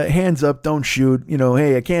 man? Hands up, don't shoot. You know,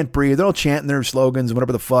 hey, I can't breathe. They're all chanting their slogans and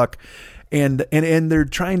whatever the fuck. And they're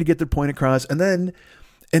trying to get their point across. And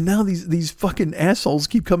now these fucking assholes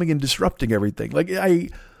keep coming and disrupting everything. Like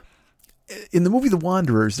in the movie The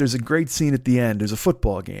Wanderers, there's a great scene at the end. There's a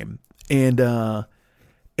football game and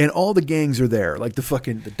all the gangs are there. Like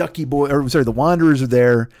the Ducky Boy, the Wanderers are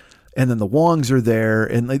there. And then the Wongs are there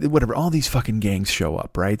and like whatever, all these fucking gangs show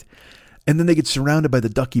up. Right. And then they get surrounded by the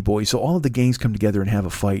Ducky Boys. So all of the gangs come together and have a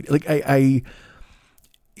fight. Like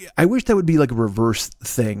I wish that would be like a reverse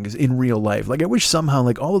thing in real life. Like I wish somehow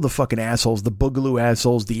like all of the fucking assholes, the Boogaloo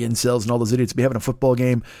assholes, the incels and all those idiots be having a football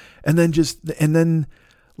game. And then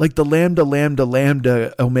like the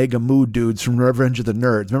Lambda Omega Mu dudes from Revenge of the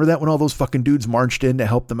Nerds. Remember that when all those fucking dudes marched in to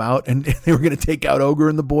help them out and they were going to take out Ogre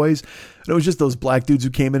and the boys? And it was just those black dudes who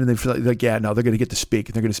came in and they feel like, yeah, no, they're going to get to speak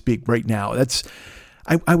and they're going to speak right now.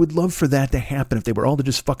 I would love for that to happen if they were all to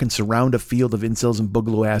just fucking surround a field of incels and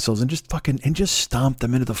Boogaloo assholes and just stomp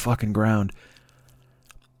them into the fucking ground.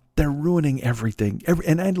 They're ruining everything.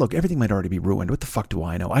 And look, everything might already be ruined. What the fuck do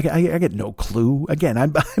I know? I get no clue. Again,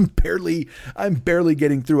 I'm barely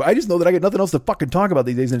getting through. I just know that I got nothing else to fucking talk about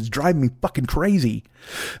these days, and it's driving me fucking crazy.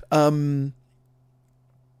 You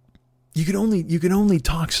can only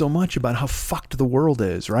talk so much about how fucked the world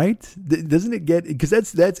is, right? Doesn't it get? Because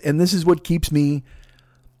that's and this is what keeps me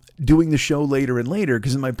doing the show later and later,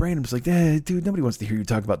 because in my brain I'm just like, dude, nobody wants to hear you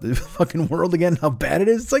talk about the fucking world again, how bad it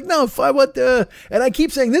is. It's like, no, and I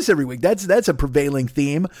keep saying this every week. That's a prevailing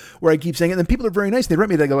theme where I keep saying it, and then people are very nice and they write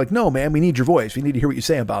me, they go like, no, man, we need your voice. We need to hear what you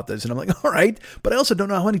say about this. And I'm like, all right, but I also don't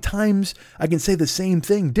know how many times I can say the same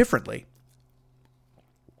thing differently.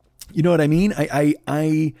 You know what I mean?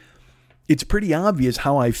 I it's pretty obvious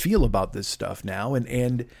how I feel about this stuff now,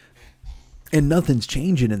 and nothing's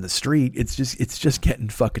changing in the street. It's just getting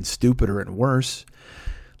fucking stupider and worse.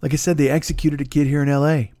 Like I said, they executed a kid here in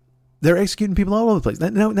LA. They're executing people all over the place.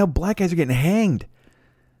 Now black guys are getting hanged.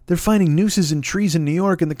 They're finding nooses in trees in New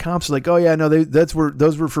York, and the cops are like, "Oh yeah, no, those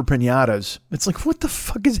were for piñatas." It's like, what the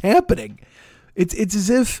fuck is happening? It's as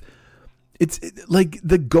if it's like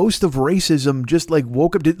the ghost of racism just like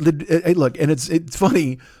woke up. Look, and it's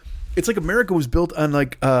funny. It's like America was built on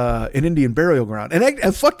like an Indian burial ground,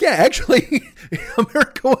 and fuck yeah, actually,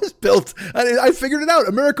 America was built. I figured it out.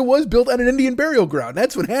 America was built on an Indian burial ground.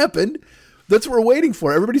 That's what happened. That's what we're waiting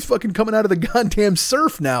for. Everybody's fucking coming out of the goddamn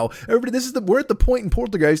surf now. We're at the point in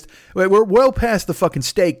Poltergeist. We're well past the fucking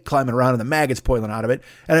steak climbing around and the maggots boiling out of it.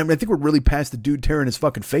 And I think we're really past the dude tearing his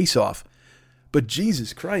fucking face off. But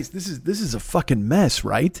Jesus Christ, this is a fucking mess,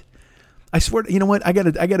 right? I swear, you know what? I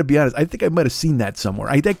gotta be honest. I think I might have seen that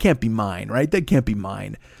somewhere. That can't be mine, right? That can't be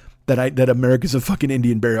mine. That America's a fucking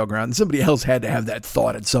Indian burial ground. And somebody else had to have that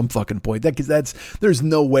thought at some fucking point. There's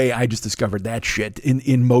no way I just discovered that shit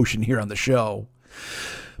in motion here on the show.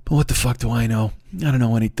 But what the fuck do I know? I don't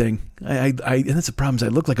know anything. And that's the problem is I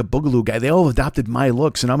look like a boogaloo guy. They all adopted my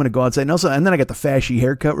looks, and I'm going to go outside. And then I got the fashy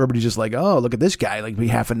haircut where everybody's just like, oh, look at this guy, like be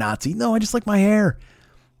half a Nazi. No, I just like my hair.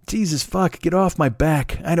 Jesus fuck, get off my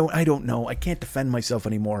back. I don't know. I can't defend myself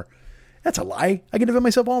anymore. That's a lie. I can defend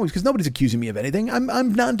myself always because nobody's accusing me of anything.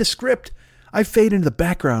 I'm nondescript. I fade into the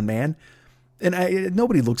background, man. And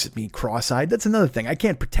nobody looks at me cross-eyed. That's another thing. I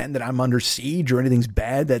can't pretend that I'm under siege or anything's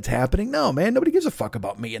bad that's happening. No, man, nobody gives a fuck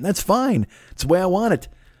about me, and that's fine. It's the way I want it.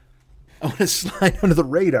 I want to slide under the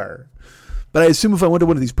radar. But I assume if I went to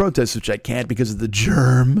one of these protests, which I can't because of the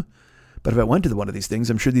germ, but if I went to one of these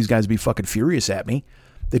things, I'm sure these guys would be fucking furious at me.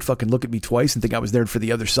 They'd fucking look at me twice and think I was there for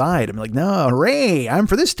the other side. I'm like, no, hooray, I'm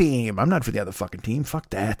for this team. I'm not for the other fucking team.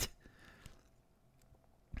 Fuck that.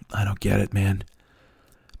 I don't get it, man.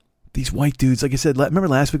 These white dudes, like I said, remember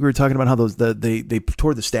last week we were talking about how they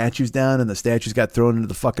tore the statues down and the statues got thrown into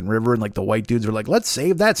the fucking river and like the white dudes were like, let's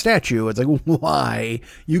save that statue. It's like, why?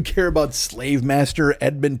 You care about slave master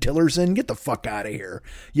Edmund Tillerson? Get the fuck out of here.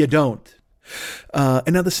 You don't.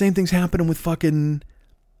 And now the same thing's happening with fucking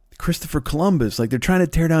Christopher Columbus. Like they're trying to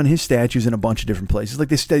tear down his statues in a bunch of different places. Like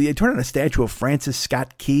they tore down a statue of Francis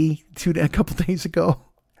Scott Key a couple days ago.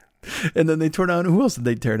 And then they tore down, who else did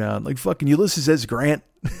they tear down? Like fucking Ulysses S. Grant.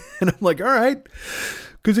 And I'm like, all right.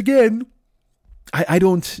 Because again,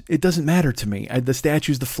 it doesn't matter to me. The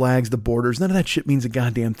statues, the flags, the borders, none of that shit means a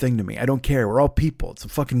goddamn thing to me. I don't care. We're all people. It's a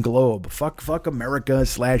fucking globe. Fuck America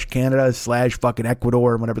 / Canada / fucking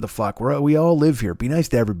Ecuador and whatever the fuck. We all live here. Be nice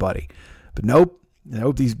to everybody. But nope.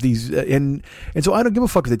 And so I don't give a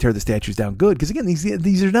fuck if they tear the statues down. Good. Because again,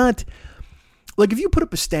 these are not, like if you put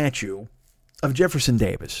up a statue of Jefferson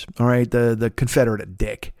Davis, all right, the Confederate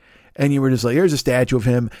dick, and you were just like, here's a statue of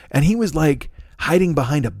him, and he was like hiding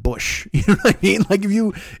behind a bush. You know what I mean? Like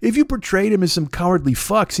if you portrayed him as some cowardly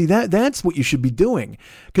fuck, see that's what you should be doing.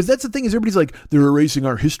 Because that's the thing is everybody's like, they're erasing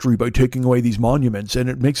our history by taking away these monuments and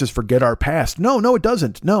it makes us forget our past. No, it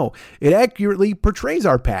doesn't. No, it accurately portrays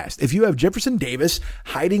our past. If you have Jefferson Davis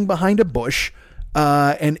hiding behind a bush,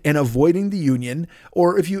 and avoiding the Union,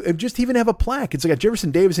 or if you just even have a plaque, it's like a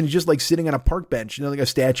Jefferson Davis and he's just like sitting on a park bench, like a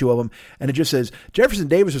statue of him, and it just says Jefferson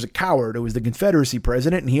Davis was a coward who was the Confederacy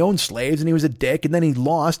president and he owned slaves and he was a dick and then he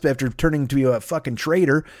lost after turning to be a fucking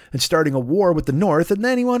traitor and starting a war with the North, and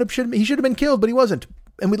then he should have been killed, but he wasn't,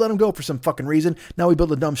 and we let him go for some fucking reason. Now we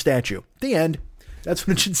built a dumb statue. The end. That's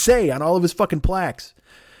what it should say on all of his fucking plaques.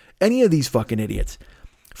 Any of these fucking idiots.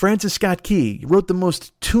 Francis Scott Key wrote the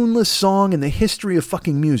most tuneless song in the history of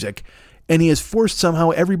fucking music, and he has forced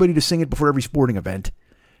somehow everybody to sing it before every sporting event.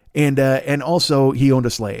 And also he owned a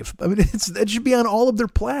slave. I mean, that should be on all of their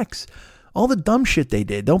plaques. All the dumb shit they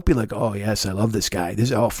did. Don't be like, oh yes, I love this guy.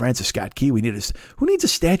 Francis Scott Key. Who needs a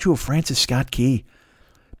statue of Francis Scott Key?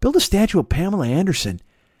 Build a statue of Pamela Anderson.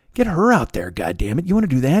 Get her out there, goddammit. You want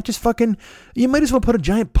to do that? Just fucking, you might as well put a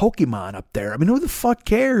giant Pokemon up there. I mean, who the fuck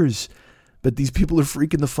cares? But these people are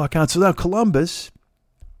freaking the fuck out. So now Columbus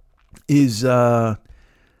is,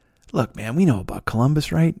 look, man, we know about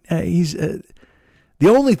Columbus, right? He's the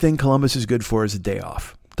only thing Columbus is good for is a day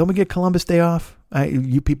off. Don't we get Columbus Day off?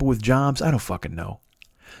 You people with jobs, I don't fucking know.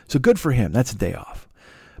 So good for him. That's a day off.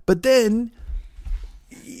 But then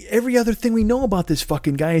every other thing we know about this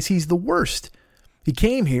fucking guy is he's the worst. He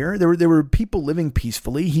came here. There were people living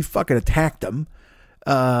peacefully. He fucking attacked them.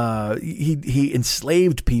 He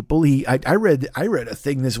enslaved people. I read a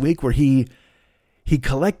thing this week where he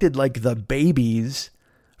collected like the babies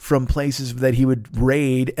from places that he would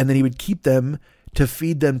raid, and then he would keep them to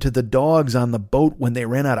feed them to the dogs on the boat when they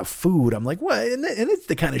ran out of food. I'm like, what? And it's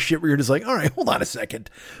the kind of shit where you're just like, all right, hold on a second.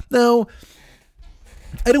 Now,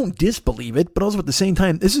 I don't disbelieve it, but also at the same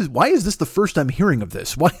time, why is this the first I'm hearing of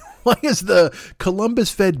this? Why is the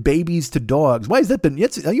Columbus fed babies to dogs? Why has that been? You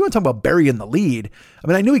want to talk about burying the lead? I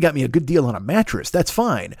mean, I knew he got me a good deal on a mattress. That's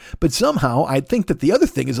fine. But somehow I think that the other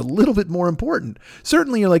thing is a little bit more important.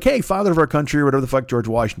 Certainly you're like, hey, father of our country or whatever the fuck, George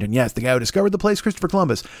Washington. Yes, the guy who discovered the place, Christopher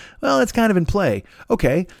Columbus. Well, that's kind of in play.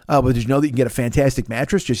 Okay. But did you know that you can get a fantastic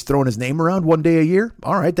mattress just throwing his name around one day a year?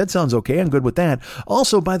 All right. That sounds okay. I'm good with that.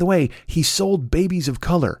 Also, by the way, he sold babies of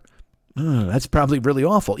color. That's probably really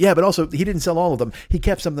awful. Yeah, but also he didn't sell all of them. He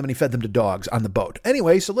kept some of them and he fed them to dogs on the boat.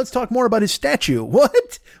 Anyway, so let's talk more about his statue.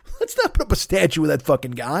 What? Let's not put up a statue of that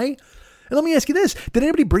fucking guy. And let me ask you this. Did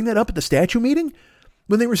anybody bring that up at the statue meeting?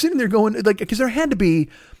 When they were sitting there going, like, because there had to be,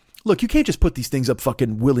 look, you can't just put these things up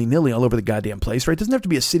fucking willy-nilly all over the goddamn place, right? It doesn't have to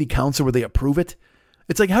be a city council where they approve it.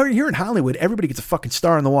 It's like how here in Hollywood, everybody gets a fucking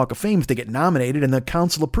star on the Walk of Fame if they get nominated and the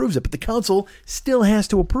council approves it, but the council still has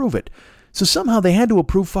to approve it. So somehow they had to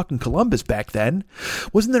approve fucking Columbus back then.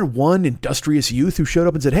 Wasn't there one industrious youth who showed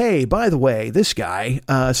up and said, hey, by the way, this guy,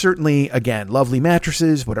 certainly, again, lovely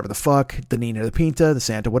mattresses, whatever the fuck, the Nina, the Pinta, the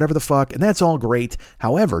Santa, whatever the fuck, and that's all great.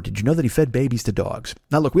 However, did you know that he fed babies to dogs?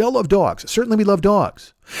 Now, look, we all love dogs. Certainly we love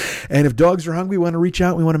dogs. And if dogs are hungry, we want to reach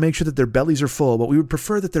out. We want to make sure that their bellies are full, but we would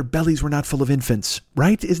prefer that their bellies were not full of infants,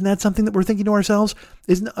 right? Isn't that something that we're thinking to ourselves?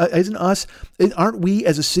 Aren't we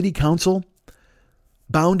as a city council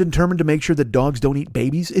bound and determined to make sure that dogs don't eat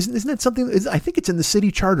babies? Isn't that something? I think it's in the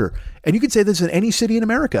city charter. And you could say this in any city in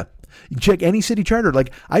America. You check any city charter.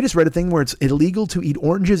 Like, I just read a thing where it's illegal to eat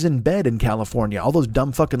oranges in bed in California. All those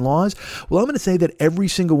dumb fucking laws. Well, I'm going to say that every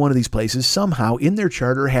single one of these places somehow in their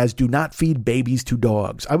charter has do not feed babies to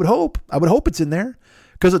dogs. I would hope it's in there.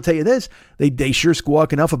 Because I'll tell you this, they sure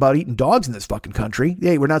squawk enough about eating dogs in this fucking country.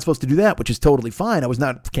 Hey, we're not supposed to do that, which is totally fine. I was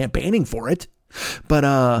not campaigning for it.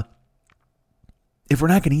 But, if we're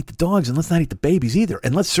not going to eat the dogs, then let's not eat the babies either.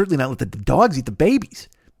 And let's certainly not let the dogs eat the babies.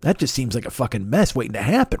 That just seems like a fucking mess waiting to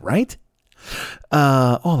happen, right?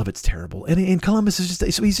 All of it's terrible. And Columbus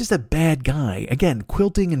is he's just a bad guy. Again,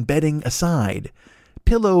 quilting and bedding aside,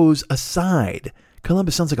 pillows aside,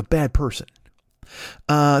 Columbus sounds like a bad person.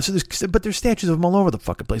 But there's statues of him all over the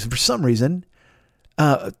fucking place. And for some reason,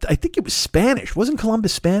 I think it was Spanish. Wasn't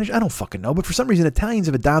Columbus Spanish? I don't fucking know. But for some reason, Italians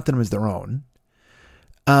have adopted him as their own.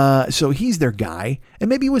 So he's their guy, and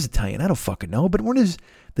maybe he was Italian. I don't fucking know. But when is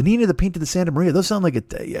the Nina, the Pinta, the Santa Maria? Those sound like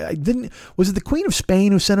was it the Queen of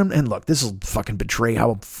Spain who sent him? And look, this will fucking betray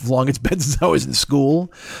how long it's been since I was in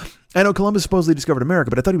school. I know Columbus supposedly discovered America,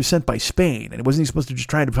 but I thought he was sent by Spain. And wasn't he supposed to just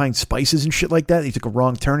try to find spices and shit like that? He took a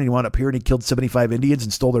wrong turn and he wound up here and he killed 75 Indians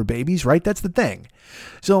and stole their babies, right? That's the thing.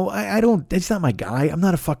 So it's not my guy. I'm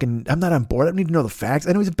not on board. I don't need to know the facts.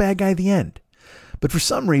 I know he's a bad guy at the end. But for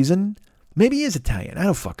some reason, maybe he is Italian. I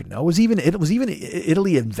don't fucking know. Was even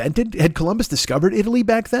Italy invented? Had Columbus discovered Italy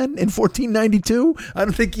back then in 1492? I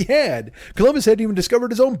don't think he had. Columbus hadn't even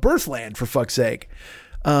discovered his own birthland, for fuck's sake.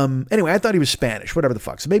 Anyway, I thought he was Spanish, whatever the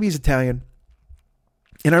fuck. So maybe he's Italian.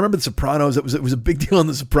 And I remember The Sopranos. It was a big deal on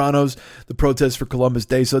The Sopranos, the protests for Columbus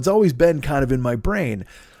Day. So it's always been kind of in my brain.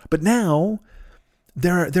 But now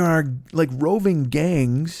there are like roving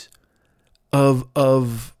gangs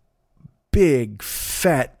of big,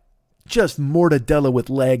 fat, just mortadella with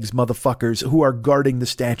legs motherfuckers who are guarding the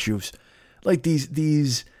statues. Like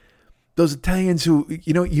those Italians who,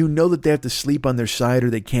 you know that they have to sleep on their side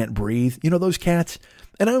or they can't breathe. You know those cats?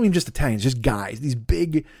 And I don't mean just Italians, just guys. These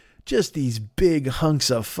big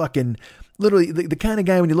hunks of fucking, literally the kind of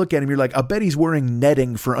guy when you look at him, you're like, I bet he's wearing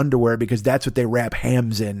netting for underwear because that's what they wrap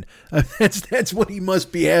hams in. That's what he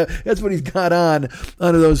must be. That's what he's got on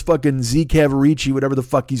under those fucking Z Cavarici, whatever the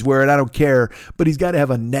fuck he's wearing. I don't care. But he's got to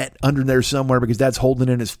have a net under there somewhere because that's holding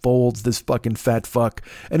in his folds, this fucking fat fuck.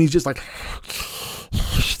 And he's just like,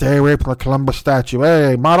 stay away from the Columbus statue.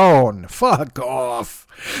 Hey, Maron, fuck off.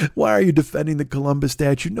 Why are you defending the Columbus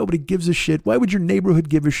statue? Nobody gives a shit. Why would your neighborhood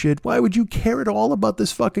give a shit? Why would you care at all about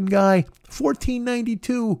this fucking guy?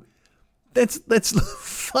 1492. That's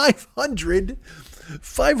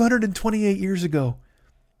 528 years ago.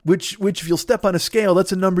 Which if you'll step on a scale,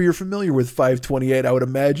 that's a number you're familiar with, 528. I would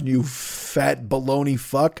imagine, you fat baloney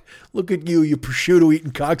fuck. Look at you prosciutto eating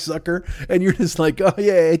cocksucker. And you're just like, oh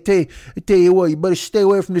yeah, I tell you what, you better stay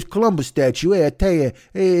away from this Columbus statue. Hey, I tell you,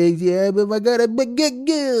 hey, yeah, but I got a big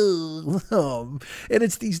girl. And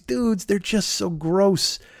it's these dudes, they're just so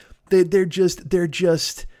gross. They're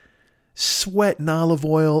just sweat and olive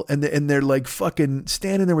oil, and they're like fucking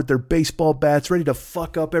standing there with their baseball bats ready to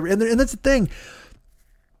fuck up and that's the thing.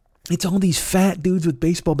 it's all these fat dudes with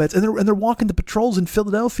baseball bats, and they're walking the patrols in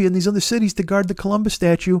Philadelphia and these other cities to guard the Columbus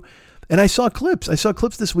statue. And I saw clips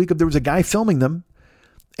this week of there was a guy filming them,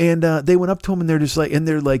 and they went up to him and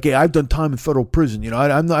they're like, hey, I've done time in federal prison. You know,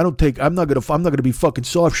 I'm not gonna be fucking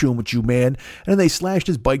soft shoeing with you, man. And they slashed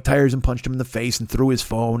his bike tires and punched him in the face and threw his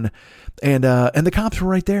phone, and the cops were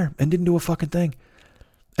right there and didn't do a fucking thing.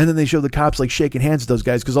 And then they show the cops like shaking hands with those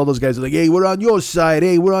guys because all those guys are like, hey, we're on your side.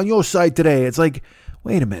 Hey, we're on your side today. It's like,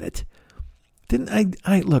 wait a minute. Didn't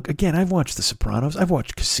I look, again, I've watched The Sopranos. I've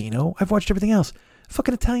watched Casino. I've watched everything else.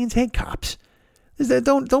 Fucking Italians hate cops.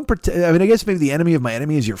 Don't pretend. I mean, I guess maybe the enemy of my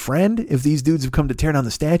enemy is your friend. If these dudes have come to tear down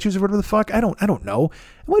the statues or whatever the fuck, I don't know.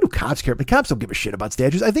 Why do cops care? The cops don't give a shit about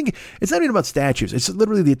statues. I think it's not even about statues. It's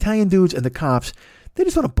literally the Italian dudes and the cops. They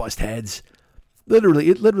just want to bust heads. Literally,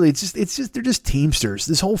 it's just they're just Teamsters.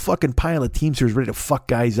 This whole fucking pile of Teamsters ready to fuck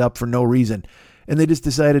guys up for no reason, and they just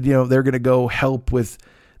decided, you know, they're gonna go help with.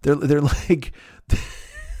 They're like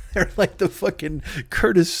the fucking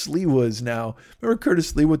Curtis Sliwas now. Remember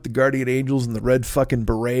Curtis Sliwa with the Guardian Angels and the red fucking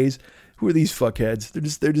berets? Who are these fuckheads?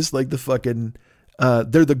 They're just like the fucking.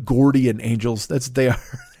 They're the Gordian Angels. That's what they are.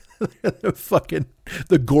 They're fucking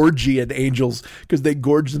the Gorgian Angels because they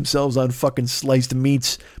gorge themselves on fucking sliced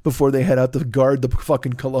meats before they head out to guard the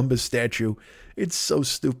fucking Columbus statue. It's so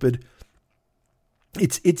stupid.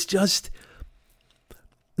 It's just.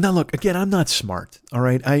 Now look, again, I'm not smart. All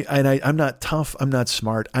right, I'm not tough. I'm not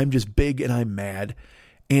smart. I'm just big and I'm mad,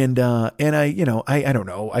 and I don't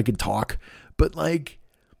know. I can talk, but like,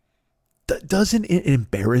 doesn't it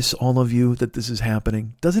embarrass all of you that this is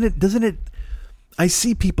happening? Doesn't it? I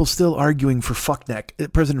see people still arguing for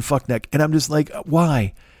President Fuckneck, and I'm just like,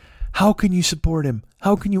 why? How can you support him?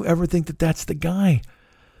 How can you ever think that that's the guy?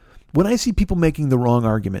 When I see people making the wrong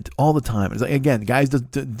argument all the time, it's like, again, guys,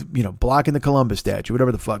 blocking the Columbus statue,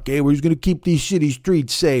 whatever the fuck. Hey, we're just going to keep these shitty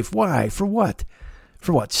streets safe. Why? For what?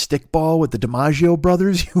 For what? Stickball with the DiMaggio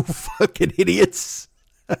brothers? You fucking idiots.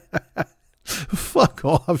 Fuck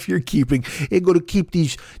off. You're going to keep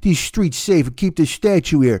these streets safe and keep this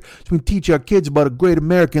statue here so we can teach our kids about a great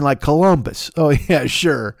American like Columbus. Oh, yeah,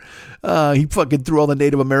 sure. He fucking threw all the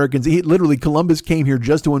Native Americans. Columbus came here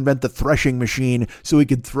just to invent the threshing machine so he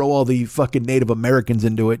could throw all the fucking Native Americans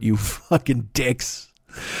into it, you fucking dicks.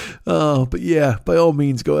 Oh, but yeah, by all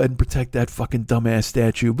means, go ahead and protect that fucking dumbass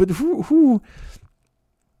statue. But who?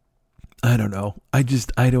 I don't know.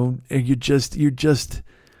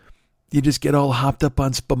 You just get all hopped up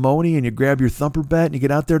on Spumoni and you grab your thumper bat and you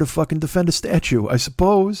get out there to fucking defend a statue. I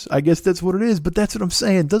suppose. I guess that's what it is. But that's what I'm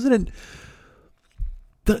saying. Doesn't it?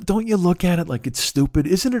 Don't you look at it like it's stupid?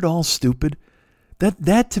 Isn't it all stupid?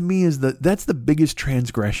 That to me that's the biggest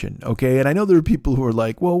transgression. Okay, and I know there are people who are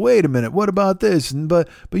like, well, wait a minute, what about this? But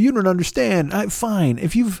you don't understand. Fine,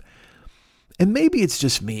 and maybe it's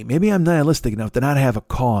just me. Maybe I'm nihilistic enough to not have a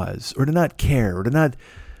cause or to not care or to not.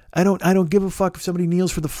 I don't give a fuck if somebody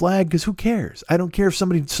kneels for the flag because who cares? I don't care if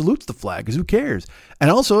somebody salutes the flag because who cares?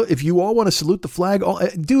 And also, if you all want to salute the flag,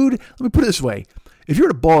 dude, let me put it this way. If you're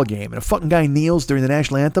at a ball game and a fucking guy kneels during the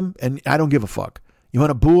national anthem, and I don't give a fuck. You want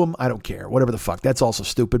to boo him? I don't care. Whatever the fuck. That's also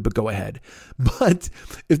stupid, but go ahead. But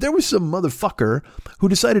if there was some motherfucker who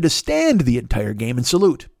decided to stand the entire game and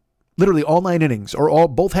salute, literally all 9 innings or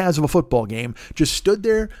both halves of a football game, just stood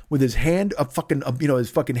there with his hand up his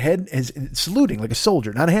fucking head and saluting like a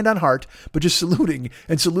soldier, not a hand on heart, but just saluting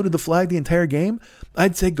and saluted the flag the entire game,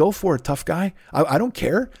 I'd say go for it, tough guy. I don't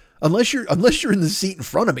care unless you're in the seat in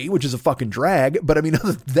front of me, which is a fucking drag. But I mean,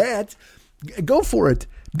 other than that, go for it.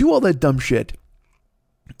 Do all that dumb shit.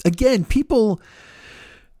 Again, people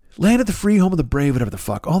land of the free, home of the brave, whatever the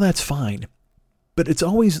fuck, all that's fine. But it's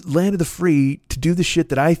always land of the free to do the shit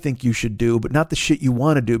that I think you should do, but not the shit you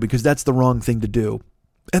want to do because that's the wrong thing to do.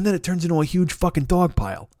 And then it turns into a huge fucking dog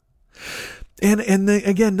pile. And then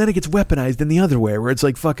it gets weaponized in the other way where it's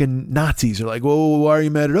like fucking Nazis are like, well, why are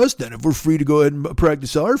you mad at us then if we're free to go ahead and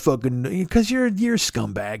practice our fucking... Because you're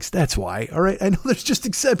scumbags. That's why. All right. I know there's just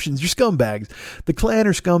exceptions. You're scumbags. The Klan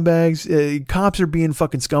are scumbags. Cops are being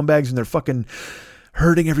fucking scumbags and they're fucking...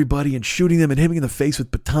 hurting everybody and shooting them and hitting in the face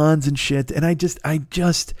with batons and shit. And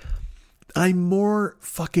I'm more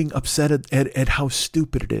fucking upset at how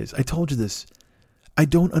stupid it is. I told you this. I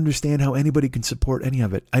don't understand how anybody can support any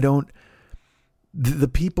of it. The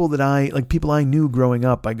people people I knew growing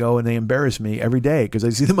up, I go and they embarrass me every day because I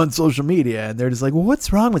see them on social media and they're just like, well,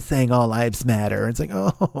 what's wrong with saying all lives matter? And it's like,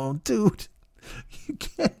 oh, dude, you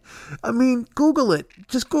can't. I mean, Google it.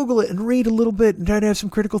 Just Google it and read a little bit and try to have some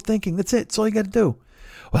critical thinking. That's it. That's all you got to do.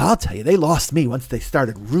 Well, I'll tell you, they lost me once they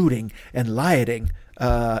started rooting and rioting.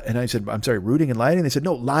 And I said, I'm sorry, rooting and rioting? They said,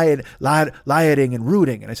 no, rioting and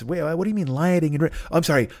rooting. And I said, wait, what do you mean rioting and I'm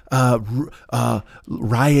sorry,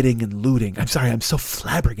 rioting and looting. I'm sorry, I'm so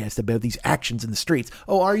flabbergasted about these actions in the streets.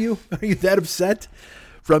 Oh, are you? Are you that upset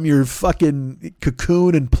from your fucking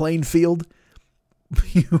cocoon in Plainfield?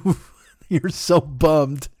 You're so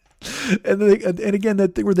bummed. And again,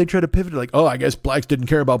 that thing where they try to pivot, like, oh, I guess blacks didn't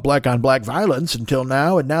care about black on black violence until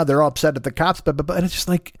now, and now they're all upset at the cops. But and it's just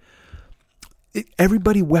like,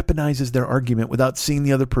 everybody weaponizes their argument without seeing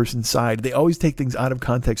the other person's side. They always take things out of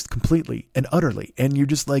context completely and utterly. And you're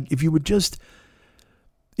just like, if you just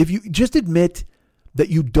admit that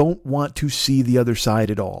you don't want to see the other side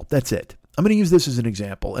at all, that's it. I'm going to use this as an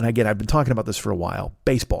example. And again, I've been talking about this for a while.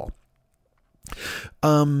 Baseball.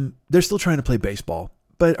 They're still trying to play baseball,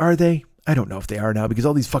 but are they? I don't know if they are now, because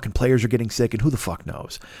all these fucking players are getting sick and who the fuck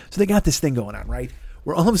knows. So they got this thing going on, right?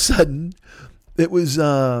 Where all of a sudden it was,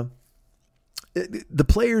 the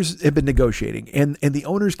players have been negotiating and the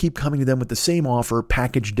owners keep coming to them with the same offer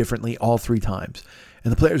packaged differently all 3 times.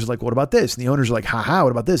 And the players are like, what about this? And the owners are like, ha,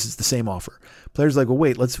 what about this? It's the same offer. Players are like, well,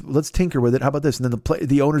 wait, let's tinker with it. How about this? And then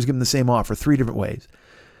the owners give them the same offer 3 different ways.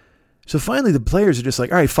 So finally the players are just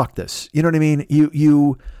like, all right, fuck this. You know what I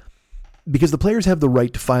mean? Because the players have the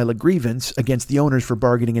right to file a grievance against the owners for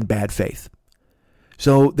bargaining in bad faith.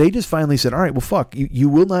 So they just finally said, all right, well, fuck, you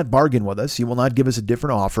will not bargain with us. You will not give us a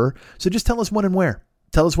different offer. So just tell us when and where.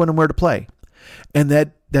 Tell us when and where to play. And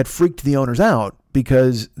that freaked the owners out,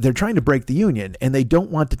 because they're trying to break the union and they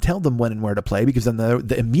don't want to tell them when and where to play, because then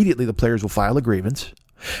immediately the players will file a grievance,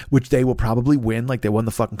 which they will probably win, like they won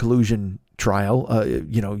the fucking collusion trial,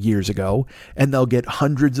 years ago. And they'll get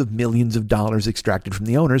hundreds of millions of dollars extracted from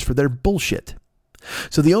the owners for their bullshit.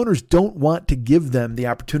 So the owners don't want to give them the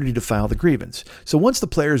opportunity to file the grievance. So once the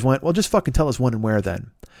players went, well, just fucking tell us when and where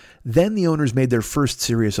then. Then the owners made their first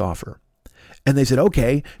serious offer. And they said,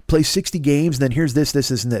 okay, play 60 games, and then here's this,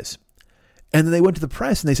 and this. And then they went to the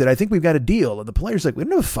press and they said, I think we've got a deal. And the players like, we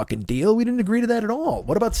didn't have a fucking deal. We didn't agree to that at all.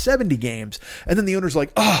 What about 70 games? And then the owner's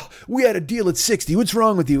like, we had a deal at 60. What's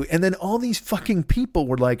wrong with you? And then all these fucking people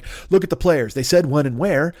were like, look at the players. They said when and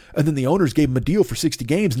where. And then the owners gave them a deal for 60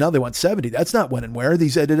 games. Now they want 70. That's not when and where. They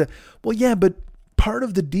said, well, yeah, but part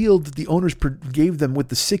of the deal that the owners gave them with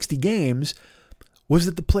the 60 games was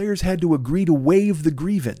that the players had to agree to waive the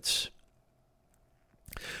grievance.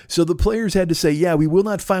 So the players had to say, yeah, we will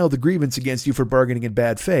not file the grievance against you for bargaining in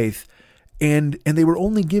bad faith. And they were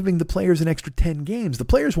only giving the players an extra 10 games. The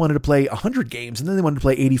players wanted to play 100 games, and then they wanted to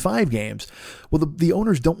play 85 games. Well, the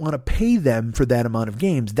owners don't want to pay them for that amount of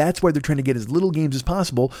games. That's why they're trying to get as little games as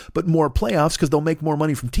possible, but more playoffs, because they'll make more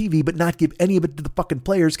money from TV, but not give any of it to the fucking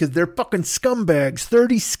players, because they're fucking scumbags,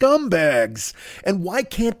 30 scumbags. And why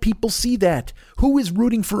can't people see that? Who is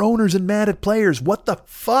rooting for owners and mad at players? What the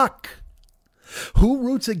fuck? Who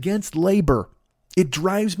roots against labor? It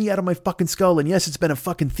drives me out of my fucking skull. And yes, it's been a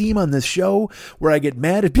fucking theme on this show where I get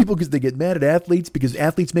mad at people because they get mad at athletes because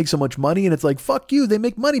athletes make so much money. And it's like, fuck you. They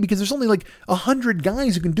make money because there's only like 100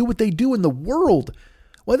 guys who can do what they do in the world.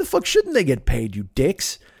 Why the fuck shouldn't they get paid, you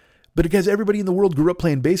dicks? But because everybody in the world grew up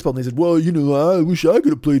playing baseball and they said, well, I wish I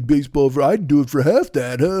could have played baseball. I'd do it for half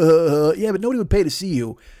that. Yeah, but nobody would pay to see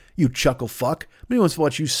you. You chuckle fuck. Nobody wants to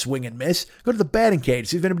watch you swing and miss. Go to the batting cage.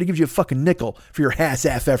 See if anybody gives you a fucking nickel for your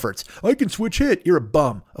ass-ass efforts. I can switch hit. You're a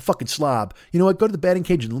bum. A fucking slob. You know what? Go to the batting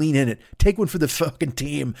cage and lean in it. Take one for the fucking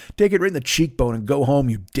team. Take it right in the cheekbone and go home,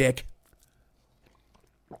 you dick.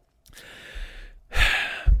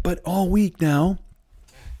 But all week now,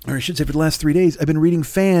 or I should say for the last 3 days, I've been reading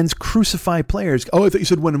fans crucify players. Oh, I thought you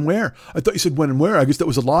said when and where. I guess that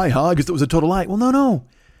was a lie, huh? I guess that was a total lie. Well, no.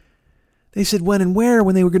 They said when and where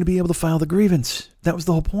when they were going to be able to file the grievance. That was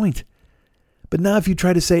the whole point. But now if you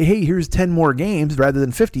try to say, hey, here's 10 more games, rather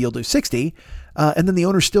than 50, you'll do 60. And then the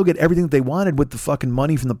owners still get everything that they wanted with the fucking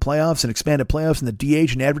money from the playoffs and expanded playoffs and the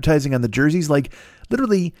DH and advertising on the jerseys. Like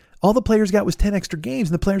literally all the players got was 10 extra games.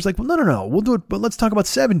 And the players like, well, no. We'll do it. But let's talk about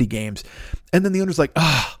 70 games. And then the owner's like,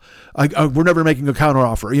 we're never making a counter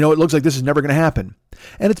offer. It looks like this is never going to happen.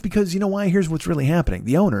 And it's because, you know why? Here's what's really happening.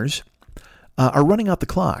 The owners are running out the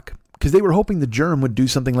clock. Because they were hoping the germ would do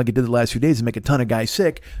something like it did the last few days and make a ton of guys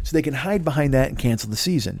sick so they can hide behind that and cancel the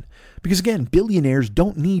season. Because again, billionaires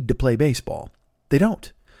don't need to play baseball. They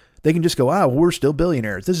don't. They can just go, we're still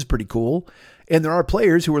billionaires. This is pretty cool. And there are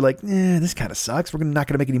players who are like, this kind of sucks. We're not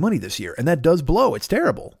going to make any money this year. And that does blow. It's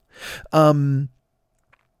terrible. But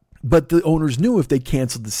the owners knew if they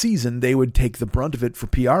canceled the season, they would take the brunt of it for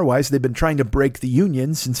PR-wise. They've been trying to break the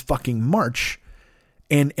union since fucking March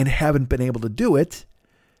and haven't been able to do it.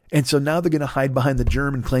 And so now they're going to hide behind the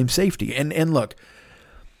germ and claim safety. And look,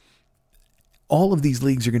 all of these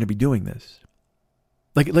leagues are going to be doing this.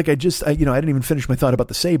 I didn't even finish my thought about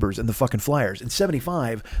the Sabres and the fucking Flyers. In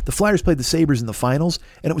 75, the Flyers played the Sabres in the finals,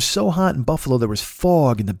 and it was so hot in Buffalo there was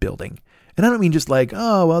fog in the building. And I don't mean just like,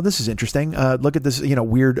 oh, well, this is interesting. Look at this,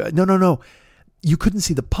 weird. No. You couldn't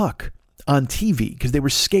see the puck on TV because they were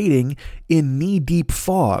skating in knee-deep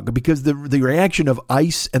fog because the reaction of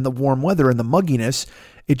ice and the warm weather and the mugginess,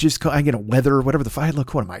 it just, weather, whatever the fuck.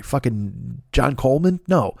 Look, what am I, fucking John Coleman?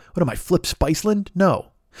 No. What am I, Flip Spiceland? No.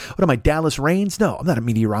 What am I, Dallas Raines? No, I'm not a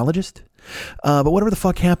meteorologist. But whatever the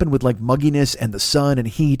fuck happened with like mugginess and the sun and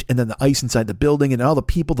heat and then the ice inside the building and all the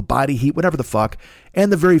people, the body heat, whatever the fuck. And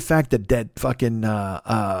the very fact that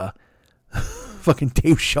fucking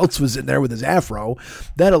Dave Schultz was in there with his afro,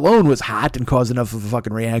 that alone was hot and caused enough of a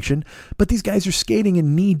fucking reaction. But these guys are skating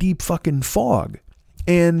in knee-deep fucking fog.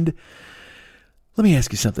 And let me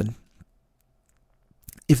ask you something.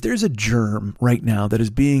 If there's a germ right now that is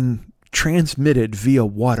being transmitted via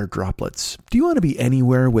water droplets, do you want to be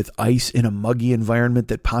anywhere with ice in a muggy environment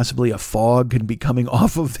that possibly a fog can be coming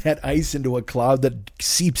off of that ice into a cloud that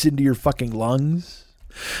seeps into your fucking lungs?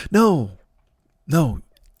 No,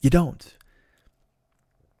 you don't.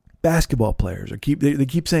 Basketball players they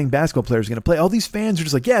keep saying basketball players are going to play. All these fans are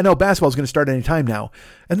just like, yeah, no, basketball's going to start any time now.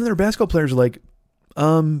 And then their basketball players are like,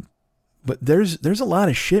 but there's a lot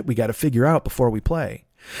of shit we got to figure out before we play.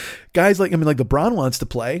 Guys like LeBron wants to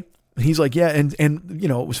play. He's like, yeah, and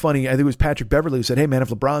it was funny. I think it was Patrick Beverley who said, hey, man, if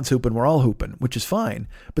LeBron's hooping, we're all hooping, which is fine.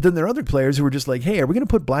 But then there are other players who were just like, hey, are we going to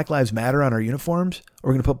put Black Lives Matter on our uniforms? Or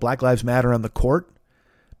are we going to put Black Lives Matter on the court?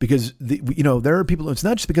 Because, there are people, it's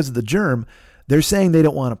not just because of the germ. They're saying they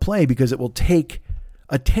don't want to play because it will take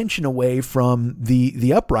attention away from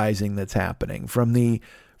the uprising that's happening, from the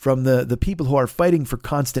people who are fighting for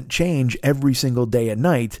constant change every single day and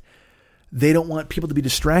night. They don't want people to be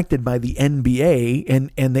distracted by the NBA,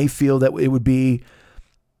 and they feel that it would be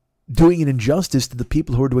doing an injustice to the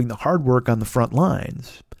people who are doing the hard work on the front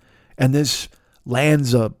lines. And this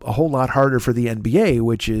lands a whole lot harder for the NBA,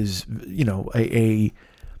 which is,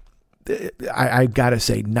 I gotta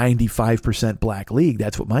say 95% black league.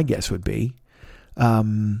 That's what my guess would be.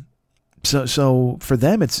 So for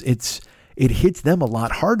them, it hits them a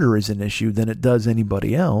lot harder as an issue than it does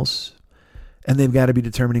anybody else. And they've got to be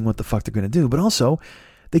determining what the fuck they're going to do. But also,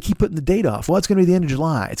 they keep putting the date off. Well, it's going to be the end of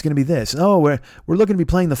July. It's going to be this. Oh, we're looking to be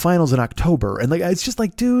playing the finals in October. And it's just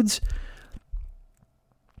like, dudes,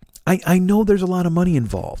 I know there's a lot of money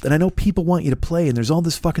involved. And I know people want you to play. And there's all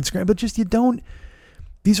this fucking scram. But just you don't.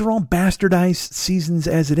 These are all bastardized seasons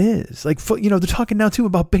as it is. Like, they're talking now too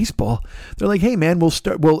about baseball. They're like, hey man,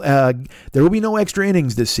 there will be no extra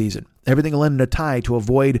innings this season. Everything will end in a tie to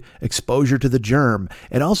avoid exposure to the germ.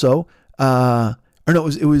 And also, they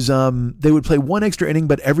would play one extra inning,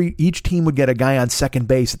 but each team would get a guy on second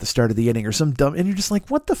base at the start of the inning or some dumb, and you're just like,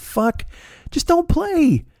 what the fuck? Just don't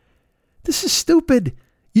play. This is stupid.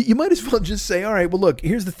 You might as well just say, all right, well, look,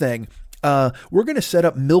 here's the thing. We're going to set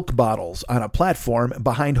up milk bottles on a platform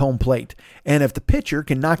behind home plate. And if the pitcher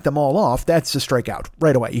can knock them all off, that's a strikeout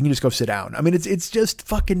right away. You can just go sit down. I mean, it's just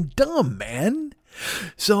fucking dumb, man.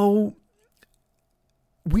 So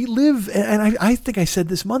we live, and I think I said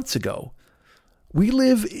this months ago, we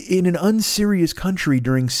live in an unserious country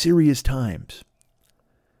during serious times.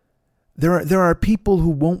 There are people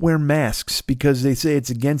who won't wear masks because they say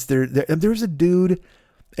it's against there's a dude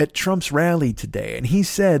at Trump's rally today, and he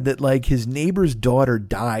said that like his neighbor's daughter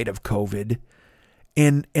died of COVID,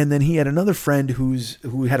 and then he had another friend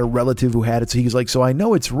who had a relative who had it. So he was like, so I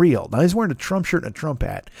know it's real. Now he's wearing a Trump shirt and a Trump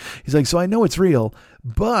hat. He's like, so I know it's real,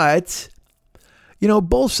 but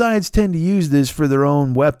both sides tend to use this for their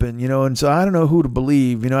own weapon, and so I don't know who to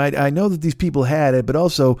believe. I know that these people had it, but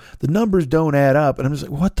also the numbers don't add up. And I'm just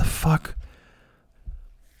like, what the fuck?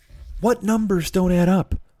 What numbers don't add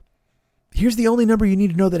up? Here's the only number you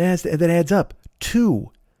need to know that adds up.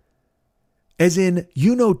 2. As in,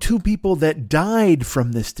 2 people that died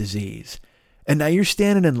from this disease. And now you're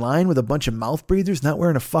standing in line with a bunch of mouth breathers not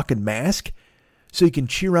wearing a fucking mask so you can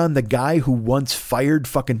cheer on the guy who once fired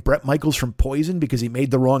fucking Bret Michaels from Poison because he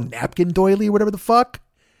made the wrong napkin doily or whatever the fuck.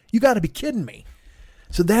 You got to be kidding me.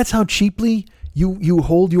 So that's how cheaply you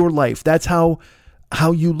hold your life. That's how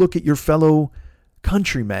you look at your fellow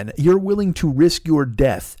countrymen. You're willing to risk your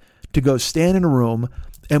death to go stand in a room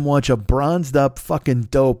and watch a bronzed up fucking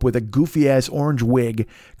dope with a goofy ass orange wig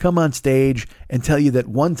come on stage and tell you that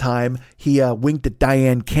one time he winked at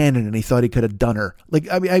Diane Cannon and he thought he could have done her. Like,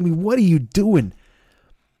 I mean, what are you doing?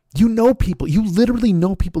 You literally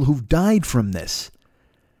know people who've died from this.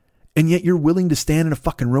 And yet you're willing to stand in a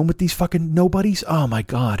fucking room with these fucking nobodies? Oh my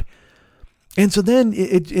God. And so then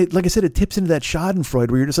it like I said, it tips into that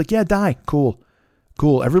schadenfreude where you're just like, yeah, die. Cool.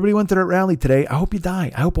 Cool. Everybody went to that rally today. I hope you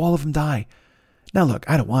die. I hope all of them die. Now, look,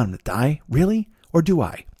 I don't want them to die. Really? Or do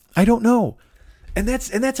I? I don't know. And that's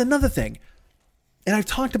another thing. And I've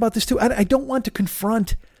talked about this too. I don't want to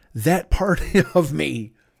confront that part of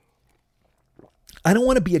me. I don't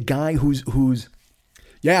want to be a guy who's,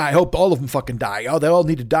 yeah, I hope all of them fucking die. Oh, they all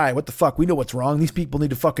need to die. What the fuck? We know what's wrong. These people need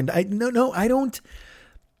to fucking die. No, I don't.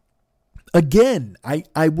 Again,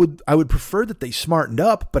 I would prefer that they smartened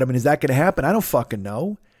up, but I mean, is that going to happen? I don't fucking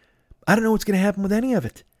know. I don't know what's going to happen with any of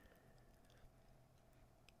it.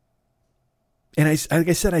 And like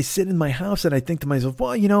I said, I sit in my house and I think to myself,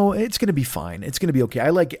 well, you know, it's going to be fine. It's going to be okay.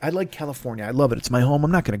 I like California. I love it. It's my home.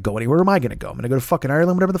 I'm not going to go anywhere. Where am I going to go? I'm going to go to fucking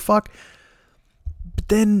Ireland, whatever the fuck. But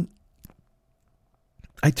then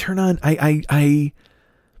I turn on,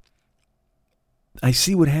 I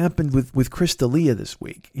see what happened with Chris D'Elia this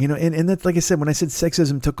week, you know, and that's, like I said, when I said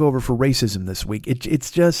sexism took over for racism this week,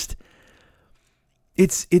 it's just,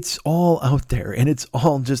 it's all out there, and it's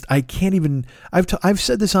all just, I can't even, I've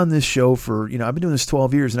said this on this show for, you know, I've been doing this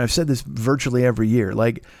 12 years, and I've said this virtually every year.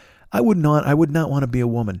 Like, I would not want to be a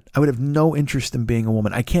woman. I would have no interest in being a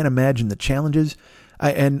woman. I can't imagine the challenges.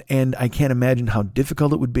 And I can't imagine how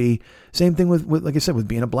difficult it would be. Same thing with, like I said, with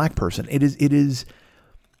being a black person. It is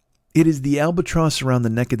the albatross around the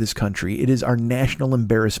neck of this country. It is our national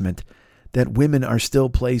embarrassment that women are still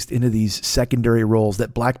placed into these secondary roles,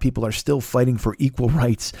 that black people are still fighting for equal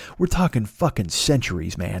rights. We're talking fucking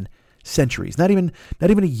centuries, man. Centuries. Not even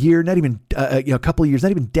a year, not even a couple of years,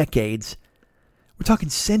 not even decades. We're talking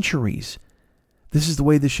centuries. This is the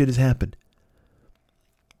way this shit has happened.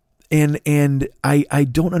 And I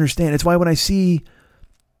don't understand. It's why when I see,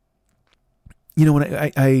 you know, when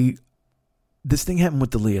I this thing happened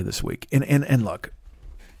with D'Elia this week. And look,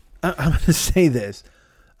 I'm going to say this.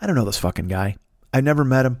 I don't know this fucking guy. I've never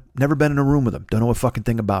met him, never been in a room with him. Don't know a fucking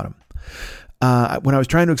thing about him. When I was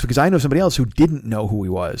trying to, because I know somebody else who didn't know who he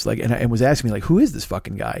was, like, and was asking me, like, who is this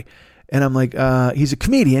fucking guy? And I'm like, he's a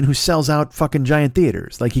comedian who sells out fucking giant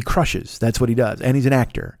theaters. Like, he crushes. That's what he does. And he's an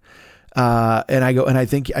actor. And I go, and I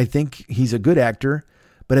think he's a good actor,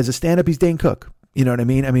 but as a stand-up, he's Dane Cook. You know what I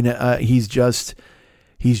mean? I mean, he's just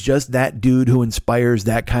that dude who inspires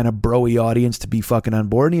that kind of broy audience to be fucking on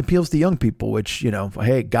board. And he appeals to young people, which, you know,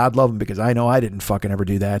 hey, God love him, because I know I didn't fucking ever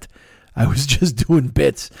do that. I was just doing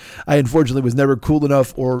bits. I unfortunately was never cool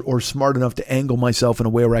enough or smart enough to angle myself in a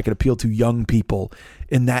way where I could appeal to young people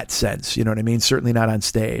in that sense. You know what I mean? Certainly not on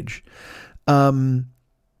stage. And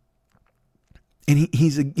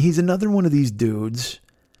he's another one of these dudes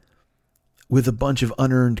with a bunch of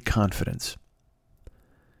unearned confidence.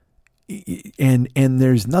 And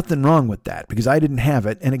there's nothing wrong with that, because I didn't have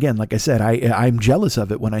it. And again, like I said, I'm jealous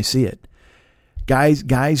of it when I see it.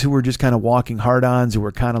 Guys who were just kind of walking hard-ons, who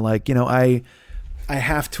were kind of like, you know, I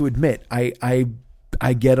have to admit, I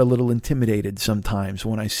get a little intimidated sometimes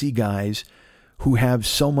when I see guys who have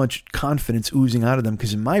so much confidence oozing out of them.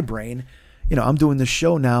 Because in my brain, you know, I'm doing this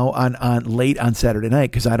show now on late on Saturday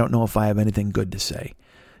night because I don't know if I have anything good to say.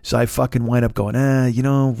 So I fucking wind up going, you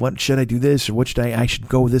know, what should I do this, or what should I should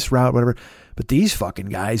go this route, whatever. But these fucking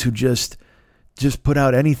guys who just put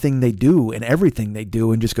out anything they do and everything they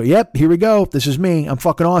do and just go, yep, here we go. This is me. I'm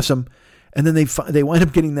fucking awesome. And then they wind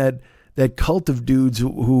up getting that cult of dudes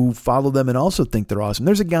who follow them and also think they're awesome.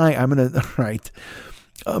 There's a guy, I'm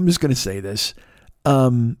just going to say this. You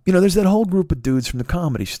know, there's that whole group of dudes from the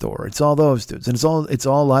Comedy Store. It's all those dudes, and it's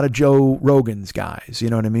all a lot of Joe Rogan's guys. You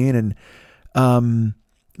know what I mean? And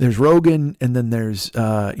there's Rogan, and then there's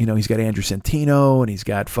you know, he's got Andrew Santino, and he's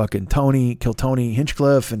got fucking Tony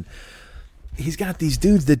Hinchcliffe, and he's got these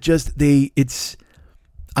dudes that just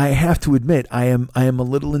I have to admit, I am a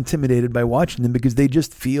little intimidated by watching them, because they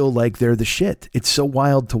just feel like they're the shit. It's so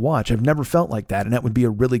wild to watch. I've never felt like that, and that would be a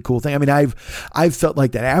really cool thing. I mean, I've felt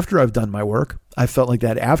like that after I've done my work. I felt like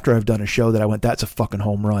that after I've done a show that I went, that's a fucking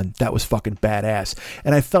home run. That was fucking badass.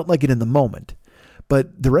 And I felt like it in the moment.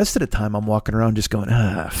 But the rest of the time, I'm walking around just going,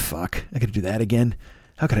 fuck, I gotta do that again.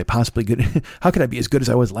 How could I be as good as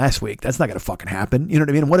I was last week? That's not going to fucking happen. You know what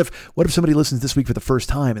I mean? And what if somebody listens this week for the first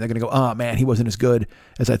time and they're going to go, oh man, he wasn't as good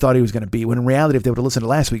as I thought he was going to be. When in reality, if they would have listened to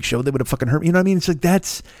last week's show, they would have fucking hurt me. You know what I mean? It's like,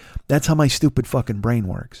 that's how my stupid fucking brain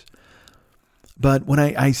works. But when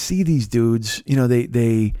I see these dudes, you know,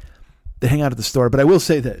 they hang out at the store, but I will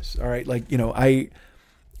say this. All right. Like, you know, a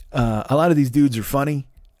lot of these dudes are funny.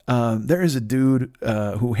 There is a dude,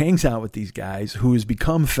 who hangs out with these guys who has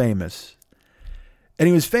become famous. And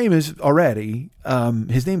he was famous already.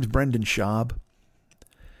 His name's Brendan Schaub.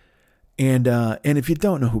 And if you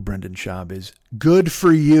don't know who Brendan Schaub is, good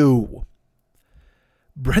for you.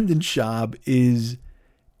 Brendan Schaub is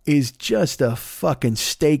is just a fucking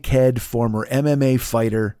steakhead, former MMA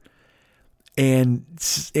fighter, and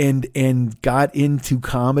got into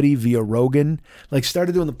comedy via Rogan. Like,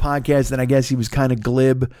 started doing the podcast, then I guess he was kind of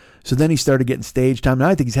glib, so then he started getting stage time. Now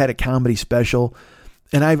I think he's had a comedy special,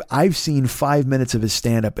 and I've seen 5 minutes of his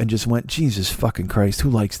stand-up and just went, Jesus fucking Christ, who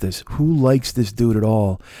likes this? Who likes this dude at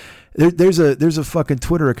all? There's a fucking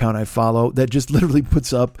Twitter account I follow that just literally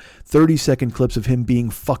puts up 30-second clips of him being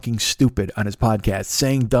fucking stupid on his podcast,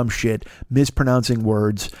 saying dumb shit, mispronouncing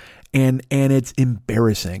words, and it's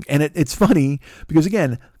embarrassing. And it's funny because,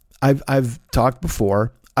 again, I've talked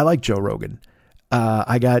before. I like Joe Rogan.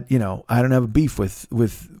 I got, I don't have a beef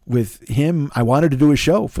with him. I wanted to do a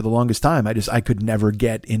show for the longest time. I could never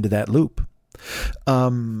get into that loop.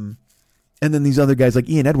 And then these other guys, like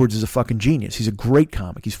Ian Edwards, is a fucking genius. He's a great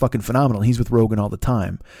comic. He's fucking phenomenal. He's with Rogan all the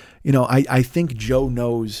time. I think Joe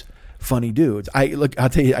knows funny dudes. I'll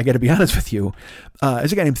tell you, I got to be honest with you.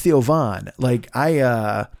 There's a guy named Theo Von. Like,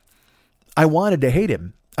 I wanted to hate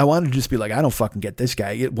him. I wanted to just be like, I don't fucking get this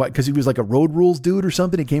guy. Because he was like a Road Rules dude or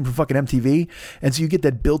something. He came from fucking MTV. And so you get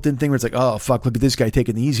that built-in thing where it's like, oh, fuck, look at this guy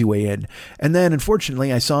taking the easy way in. And then,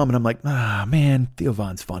 unfortunately, I saw him and I'm like, man, Theo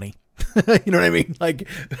Von's funny. You know what I mean? Like,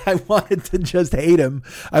 I wanted to just hate him.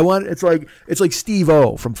 It's like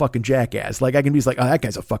Steve-O from fucking Jackass. Like, I can be like, oh, that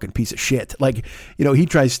guy's a fucking piece of shit. Like, he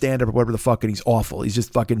tries stand up or whatever the fuck, and he's awful. He's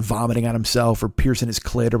just fucking vomiting on himself or piercing his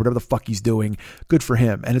clit or whatever the fuck he's doing. Good for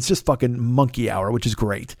him. And it's just fucking monkey hour, which is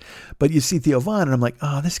great. But you see Theo Von and I'm like,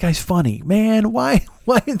 oh, this guy's funny, man. Why?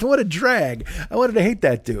 What a drag. I wanted to hate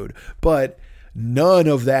that dude, but none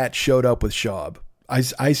of that showed up with Schaub.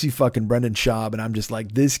 I see fucking Brendan Schaub and I'm just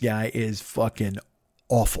like, this guy is fucking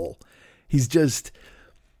awful. He's just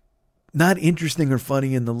not interesting or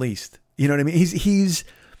funny in the least. You know what I mean? He's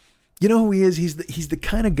you know who he is? He's the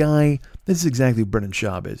kind of guy, this is exactly what Brendan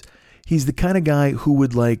Schaub is. He's the kind of guy who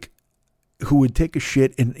would take a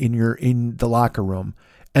shit in the locker room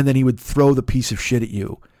and then he would throw the piece of shit at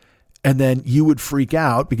you. And then you would freak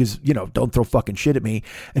out because, don't throw fucking shit at me.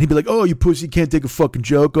 And he'd be like, oh, you pussy, can't take a fucking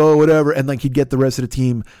joke. Oh, whatever. And like, he'd get the rest of the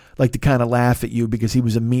team like to kind of laugh at you because he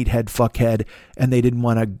was a meathead fuckhead and they didn't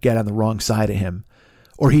want to get on the wrong side of him.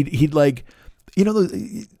 Or he'd like,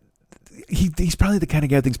 he's probably the kind of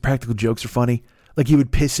guy who thinks practical jokes are funny. Like, he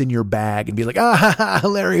would piss in your bag and be like,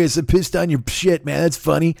 hilarious. I pissed on your shit, man. That's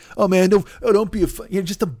funny. Oh man, don't be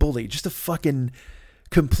just a bully, just a fucking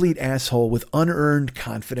complete asshole with unearned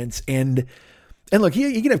confidence. And look,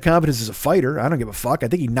 he can have confidence as a fighter. I don't give a fuck. I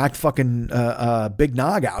think he knocked fucking Big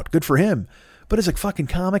Nog out. Good for him. But as a fucking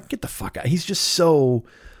comic, get the fuck out. He's just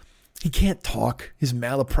he can't talk. His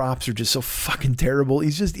malaprops are just so fucking terrible.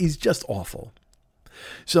 He's just awful.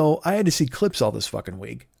 So I had to see clips all this fucking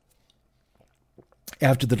week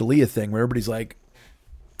after the D'Elia thing where everybody's like,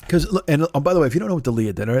 and by the way, if you don't know what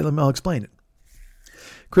D'Elia did, all right, I'll explain it.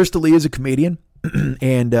 Chris D'Elia is a comedian.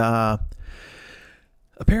 And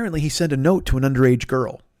apparently he sent a note to an underage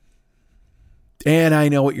girl. And I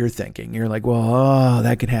know what you're thinking. You're like, well,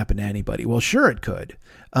 that could happen to anybody. Well, sure it could.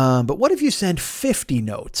 But what if you sent 50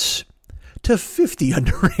 notes to 50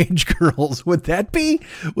 underage girls? Would that be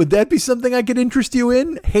something I could interest you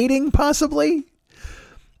in? Hating, possibly?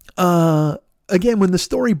 Again, when the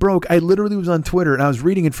story broke, I literally was on Twitter and I was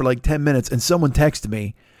reading it for like 10 minutes and someone texted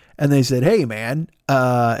me. And they said, hey, man,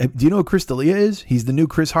 do you know who Chris D'Elia is? He's the new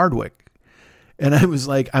Chris Hardwick. And I was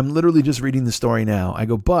like, I'm literally just reading the story now. I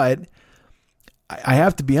go, but I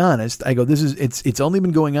have to be honest. I go, it's only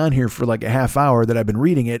been going on here for like a half hour that I've been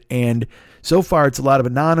reading it. And so far, it's a lot of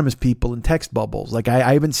anonymous people in text bubbles. Like,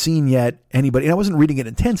 I haven't seen yet anybody, and I wasn't reading it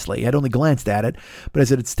intensely. I'd only glanced at it, but I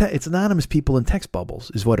said, it's anonymous people in text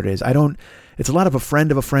bubbles is what it is. It's a lot of a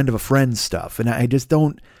friend of a friend of a friend stuff. And I just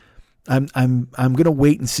don't. I'm going to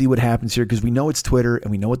wait and see what happens here because we know it's Twitter and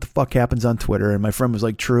we know what the fuck happens on Twitter. And my friend was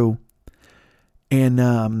like, true. And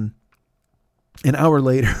an hour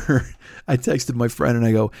later, I texted my friend and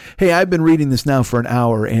I go, hey, I've been reading this now for an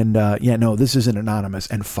hour and no, this isn't anonymous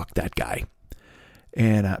and fuck that guy.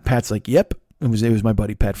 And Pat's like, yep. It was my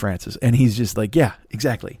buddy Pat Francis. And he's just like, yeah,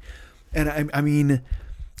 exactly. And I mean,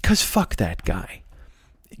 cause fuck that guy.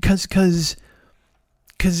 Cause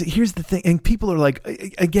here's the thing, and people are like,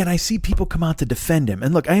 again, I see people come out to defend him.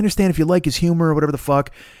 And look, I understand if you like his humor or whatever the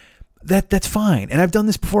fuck, that's fine. And I've done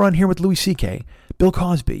this before on here with Louis C.K., Bill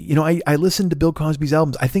Cosby. I listened to Bill Cosby's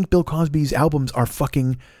albums. I think Bill Cosby's albums are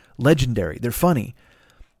fucking legendary. They're funny.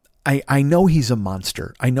 I know he's a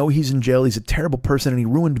monster. I know he's in jail. He's a terrible person and he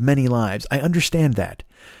ruined many lives. I understand that.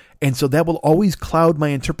 And so that will always cloud my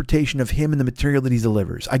interpretation of him and the material that he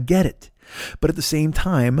delivers. I get it. But at the same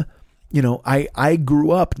time, you know, I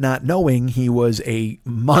grew up not knowing he was a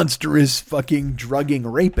monstrous fucking drugging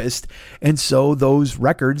rapist. And so those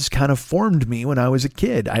records kind of formed me when I was a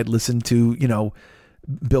kid. I'd listened to, you know,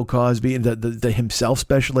 Bill Cosby and the Himself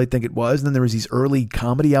special, I think it was. And then there was these early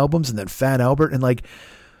comedy albums and then Fat Albert. And like,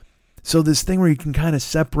 so this thing where you can kind of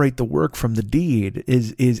separate the work from the deed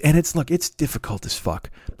is, and it's difficult as fuck.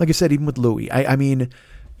 Like I said, even with Louis, I mean,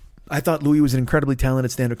 I thought Louis was an incredibly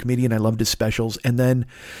talented stand-up comedian. I loved his specials. And then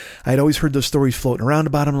I'd always heard those stories floating around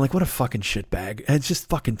about him. I'm like, what a fucking shitbag. And it's just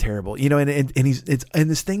fucking terrible. You know, and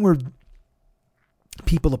this thing where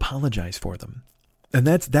people apologize for them. And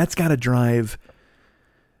that's got to drive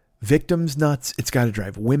victims nuts. It's got to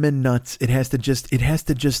drive women nuts. It has to just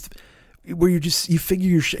where you figure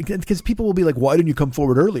your shit, because people will be like, why didn't you come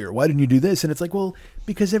forward earlier? Why didn't you do this? And it's like, well,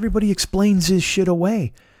 because everybody explains his shit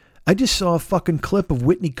away. I just saw a fucking clip of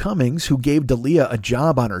Whitney Cummings, who gave D'Elia a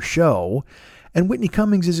job on her show. And Whitney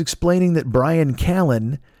Cummings is explaining that Brian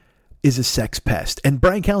Callen is a sex pest. And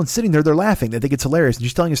Brian Callen's sitting there, they're laughing. They think it's hilarious. And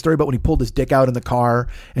she's telling a story about when he pulled his dick out in the car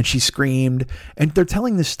and she screamed. And they're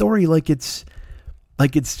telling the story like it's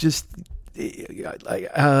just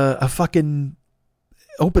a fucking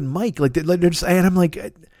open mic. Like they're just, and I'm like,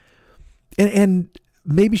 and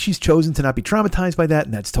maybe she's chosen to not be traumatized by that,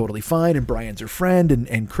 and that's totally fine. And Brian's her friend,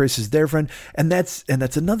 and Chris is their friend, and that's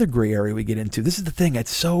another gray area we get into. This is the thing. It's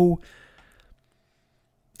so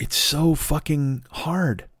fucking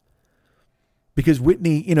hard, because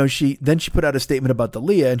Whitney, you know, she put out a statement about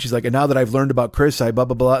D'Elia, and she's like, and now that I've learned about Chris, I blah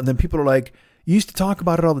blah blah, and then people are like, you used to talk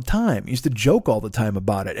about it all the time, you used to joke all the time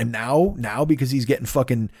about it, and now because he's getting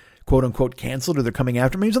fucking quote unquote canceled, or they're coming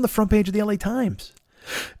after him, he's on the front page of the LA Times,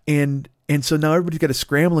 and so now everybody's got to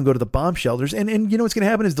scramble and go to the bomb shelters. And you know what's going to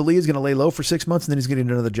happen is D'Elia's going to lay low for 6 months, and then he's going to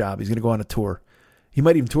get another job. He's going to go on a tour. He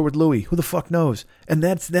might even tour with Louis. Who the fuck knows? And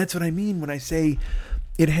that's what I mean when I say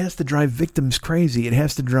it has to drive victims crazy. It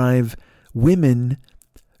has to drive women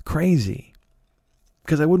crazy.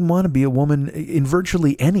 Because I wouldn't want to be a woman in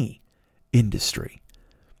virtually any industry.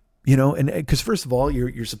 You know, and because first of all,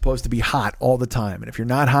 you're supposed to be hot all the time. And if you're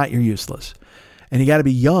not hot, you're useless. And you got to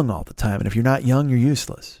be young all the time. And if you're not young, you're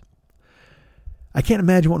useless. I can't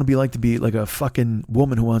imagine what it would be like to be like a fucking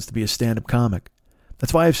woman who wants to be a stand-up comic.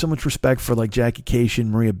 That's why I have so much respect for like Jackie Kashian,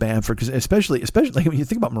 Maria Bamford, because especially like when you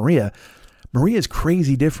think about Maria is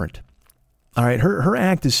crazy different. All right, her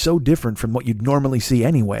act is so different from what you'd normally see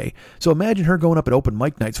anyway. So imagine her going up at open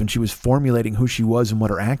mic nights when she was formulating who she was and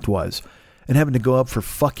what her act was, and having to go up for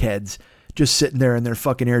fuckheads just sitting there in their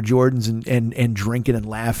fucking Air Jordans and drinking and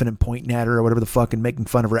laughing and pointing at her or whatever the fuck and making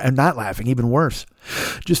fun of her and not laughing, even worse,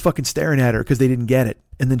 just fucking staring at her because they didn't get it.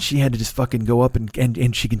 And then she had to just fucking go up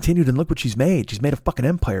and she continued, and look what she's made. She's made a fucking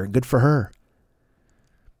empire, and good for her.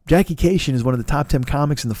 Jackie Kashian is one of the top 10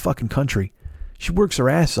 comics in the fucking country. She works her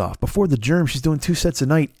ass off. Before the Germ, she's doing 2 sets a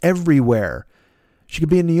night everywhere. She could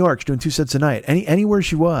be in New York, she's doing 2 sets a night, anywhere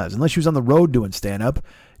she was, unless she was on the road doing stand-up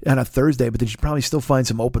on a Thursday, but then she'd probably still find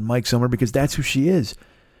some open mic somewhere because that's who she is.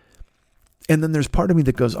 And then there's part of me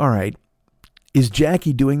that goes, all right, is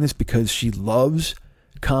Jackie doing this because she loves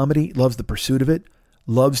comedy, loves the pursuit of it,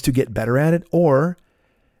 loves to get better at it? Or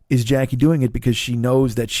is Jackie doing it because she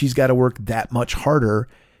knows that she's got to work that much harder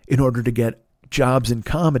in order to get jobs in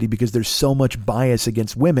comedy because there's so much bias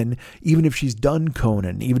against women, even if she's done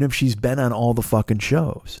Conan, even if she's been on all the fucking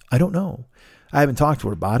shows? I don't know. I haven't talked to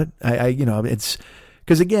her about it. It's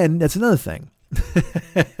because, again, that's another thing.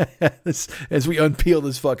 As we unpeel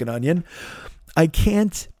this fucking onion, I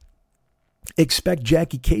can't expect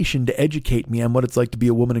Jackie Kashian to educate me on what it's like to be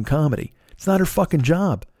a woman in comedy. It's not her fucking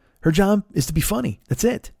job. Her job is to be funny. That's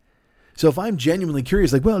it. So if I'm genuinely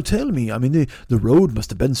curious, like, well, tell me, I mean, the road must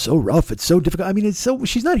have been so rough. It's so difficult. I mean,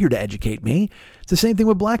 she's not here to educate me. It's the same thing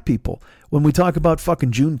with black people. When we talk about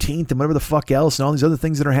fucking Juneteenth and whatever the fuck else and all these other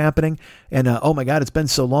things that are happening and, oh my God, it's been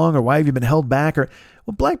so long, or why have you been held back? Or,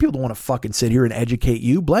 well, black people don't want to fucking sit here and educate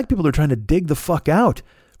you. Black people are trying to dig the fuck out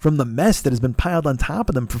from the mess that has been piled on top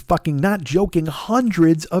of them for fucking, not joking,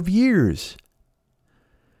 hundreds of years.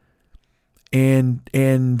 And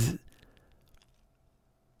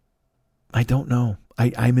I don't know.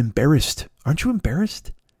 I'm embarrassed. Aren't you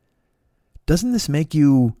embarrassed? Doesn't this make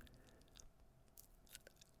you...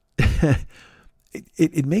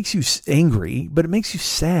 it makes you angry, but it makes you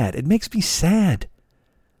sad. It makes me sad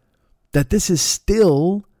that this is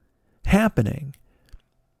still happening.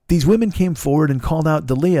 These women came forward and called out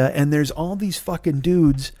D'Elia, and there's all these fucking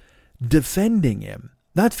dudes defending him.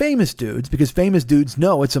 Not famous dudes, because famous dudes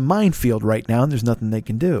know it's a minefield right now and there's nothing they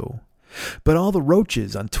can do. But all the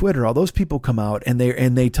roaches on Twitter, all those people come out and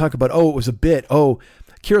they talk about, oh, it was a bit. Oh,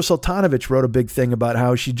 Kira Sultanovich wrote a big thing about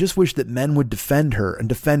how she just wished that men would defend her and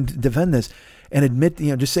defend this and admit,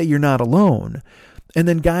 just say you're not alone. And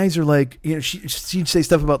then guys are like, she'd say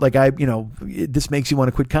stuff about like, this makes you want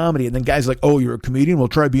to quit comedy. And then guys are like, oh, you're a comedian? Well,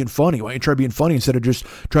 try being funny. Why don't you try being funny instead of just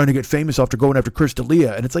trying to get famous after going after Chris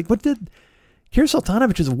D'Elia? And it's like, Kira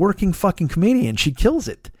Sultanovich is a working fucking comedian. She kills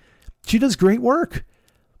it. She does great work.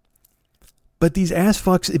 But these ass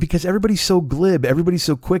fucks, because everybody's so glib, everybody's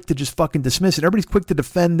so quick to just fucking dismiss it. Everybody's quick to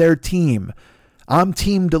defend their team. I'm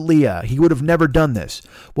Team D'Elia. He would have never done this.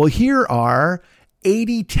 Well, here are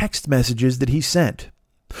 80 text messages that he sent.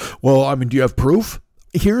 Well, do you have proof?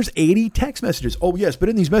 Here's 80 text messages. Oh, yes. But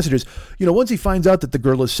in these messages, once he finds out that the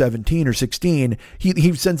girl is 17 or 16,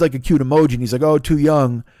 he sends like a cute emoji and he's like, oh, too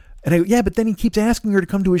young. And I go, yeah, but then he keeps asking her to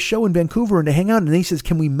come to his show in Vancouver and to hang out. And then he says,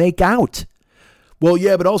 can we make out? Well,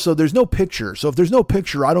 yeah, but also there's no picture. So if there's no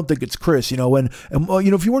picture, I don't think it's Chris, and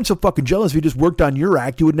if you weren't so fucking jealous, if you just worked on your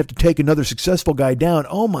act, you wouldn't have to take another successful guy down.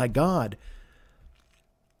 Oh my God.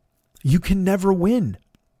 You can never win.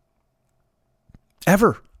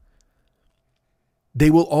 Ever.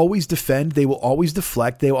 They will always defend. They will always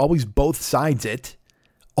deflect. They will always both sides it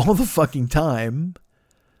all the fucking time.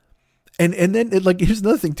 And then here's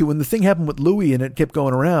another thing too. When the thing happened with Louis and it kept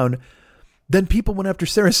going around, then people went after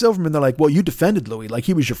Sarah Silverman. They're like, well, you defended Louis. Like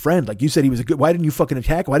he was your friend. Like you said he was a good, why didn't you fucking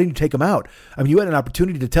attack him? Why didn't you take him out? You had an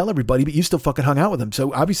opportunity to tell everybody, but you still fucking hung out with him.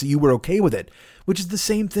 So obviously you were okay with it, which is the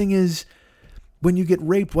same thing as when you get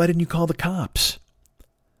raped. Why didn't you call the cops?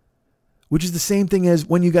 Which is the same thing as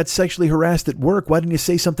when you got sexually harassed at work. Why didn't you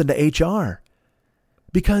say something to HR?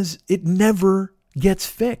 Because it never gets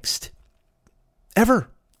fixed. Ever.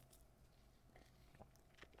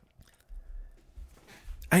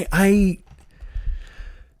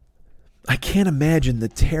 I can't imagine the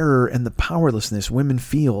terror and the powerlessness women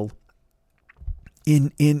feel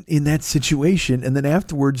in that situation. And then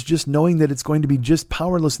afterwards, just knowing that it's going to be just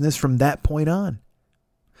powerlessness from that point on.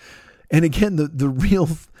 And again, the real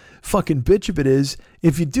fucking bitch of it is,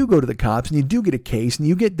 if you do go to the cops and you do get a case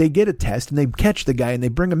and they get a test and they catch the guy and they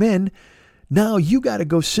bring him in, now you got to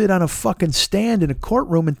go sit on a fucking stand in a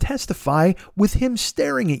courtroom and testify with him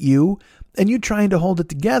staring at you and you trying to hold it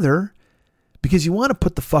together because you want to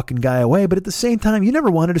put the fucking guy away. But at the same time, you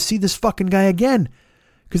never wanted to see this fucking guy again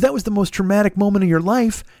because that was the most traumatic moment of your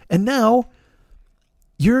life. And now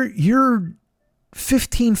you're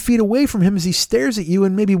 15 feet away from him as he stares at you,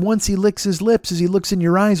 and maybe once he licks his lips as he looks in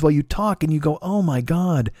your eyes while you talk, and you go, oh my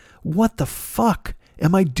God, what the fuck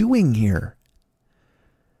am I doing here?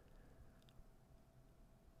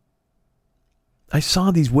 I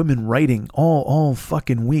saw these women writing all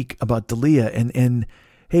fucking week about D'Elia and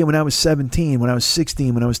hey, when I was 17, when I was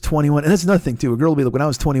 16, when I was 21, and that's another thing too. A girl will be like, when I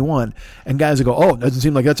was 21, and guys will go, oh, it doesn't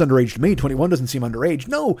seem like that's underage to me. 21 doesn't seem underage.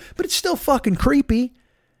 No, but it's still fucking creepy.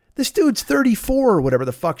 This dude's 34 or whatever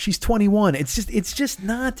the fuck. She's 21. It's just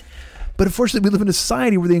not. But unfortunately, we live in a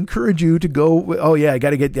society where they encourage you to go, oh yeah, I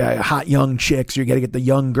got to get hot young chicks, or you got to get the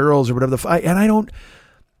young girls or whatever the fuck. And I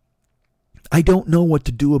don't know what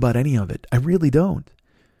to do about any of it. I really don't.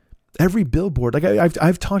 Every billboard, like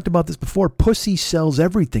I've talked about this before, pussy sells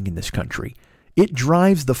everything in this country. It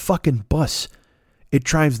drives the fucking bus. It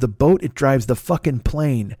drives the boat. It drives the fucking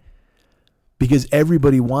plane. Because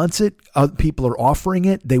everybody wants it. People are offering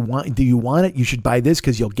it. Do you want it? You should buy this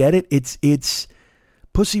because you'll get it. It's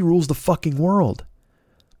pussy rules the fucking world.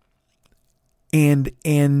 And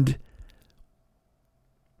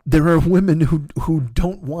there are women who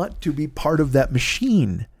don't want to be part of that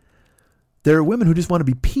machine. There are women who just want to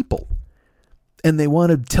be people. And they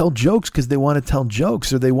want to tell jokes because they want to tell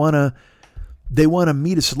jokes, or they want to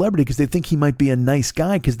meet a celebrity because they think he might be a nice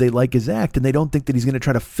guy because they like his act, and they don't think that he's going to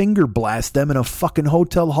try to finger blast them in a fucking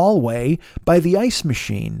hotel hallway by the ice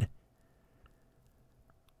machine.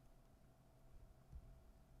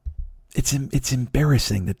 It's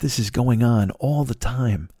embarrassing that this is going on all the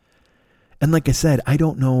time. And like I said, I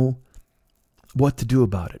don't know what to do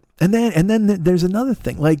about it. And then there's another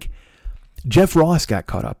thing, like Jeff Ross got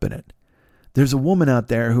caught up in it. There's a woman out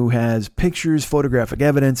there who has pictures, photographic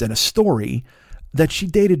evidence, and a story that she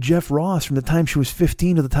dated Jeff Ross from the time she was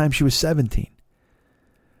 15 to the time she was 17.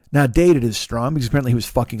 Now, dated is strong because apparently he was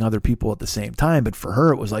fucking other people at the same time. But for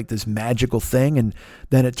her, it was like this magical thing. And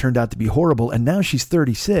then it turned out to be horrible. And now she's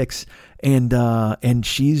 36 and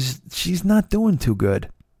she's not doing too good.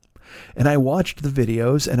 And I watched the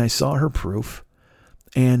videos and I saw her proof.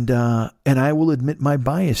 And I will admit my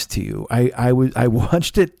bias to you. I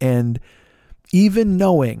watched it, and even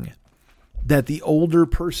knowing that the older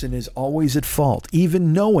person is always at fault,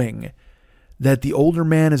 even knowing that the older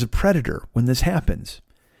man is a predator when this happens,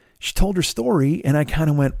 she told her story, and I kind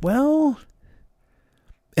of went, well,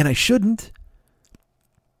 And I shouldn't.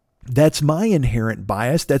 That's my inherent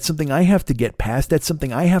bias. That's something I have to get past. That's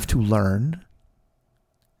something I have to learn.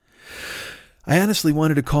 I honestly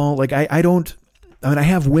wanted to call, like, I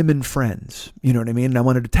have women friends, you know what I mean? And I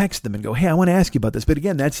wanted to text them and go, hey, I want to ask you about this. But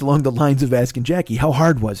again, that's along the lines of asking Jackie, how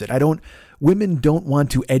hard was it? Women don't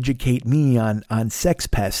want to educate me on sex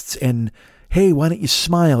pests and, hey, why don't you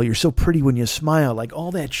smile? You're so pretty when you smile. Like,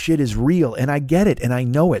 all that shit is real. And I get it. And I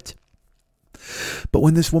know it. But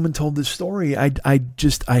when this woman told this story, I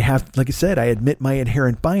have, like I said, I admit my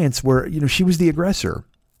inherent bias where, you know, she was the aggressor.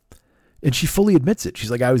 And she fully admits it.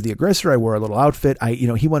 She's like, I was the aggressor. I wore a little outfit.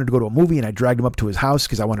 He wanted to go to a movie and I dragged him up to his house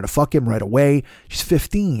because I wanted to fuck him right away. She's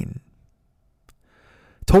 15.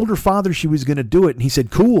 Told her father she was going to do it. And he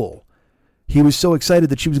said, cool. He was so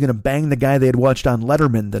excited that she was going to bang the guy they had watched on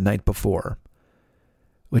Letterman the night before,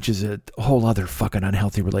 which is a whole other fucking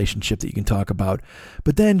unhealthy relationship that you can talk about.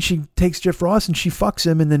 But then she takes Jeff Ross and she fucks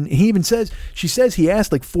him. And then he even she says he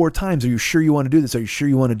asked like 4 times, are you sure you want to do this? Are you sure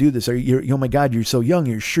you want to do this? Oh my God, you're so young.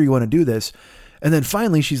 Are you sure you want to do this? And then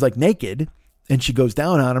finally she's like naked and she goes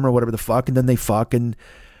down on him or whatever the fuck. And then they fuck. And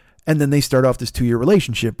then they start off this 2-year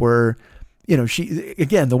relationship where, you know, she,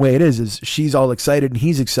 again, the way it is she's all excited and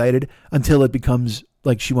he's excited until it becomes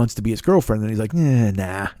like she wants to be his girlfriend. And he's like,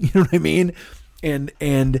 nah, you know what I mean?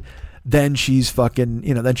 And then she's fucking,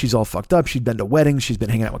 you know, then she's all fucked up. She'd been to weddings. She's been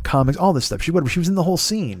hanging out with comics, all this stuff. She was in the whole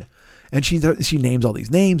scene. And she names all these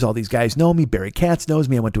names. All these guys know me. Barry Katz knows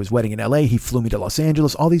me. I went to his wedding in LA. He flew me to Los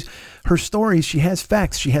Angeles. All these, her stories, she has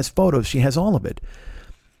facts. She has photos. She has all of it.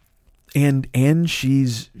 And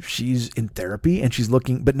she's in therapy and she's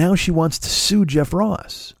looking, but now she wants to sue Jeff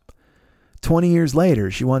Ross. 20 years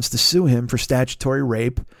later, she wants to sue him for statutory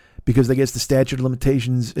rape because I guess the statute of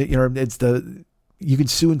limitations, you know, you can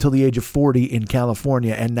sue until the age of 40 in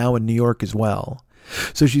California and now in New York as well.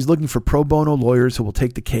 So she's looking for pro bono lawyers who will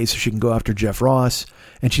take the case so she can go after Jeff Ross.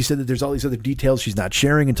 And she said that there's all these other details she's not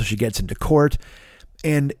sharing until she gets into court.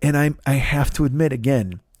 And I have to admit,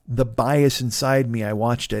 again, the bias inside me, I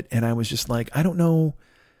watched it and I was just like, I don't know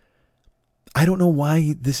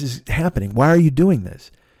why this is happening. Why are you doing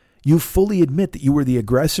this? You fully admit that you were the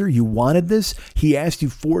aggressor. You wanted this. He asked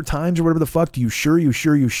you 4 times or whatever the fuck. You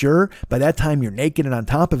sure? By that time, you're naked and on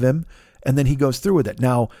top of him. And then he goes through with it.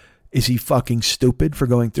 Now, is he fucking stupid for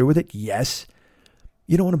going through with it? Yes.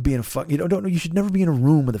 You don't want to be in a you should never be in a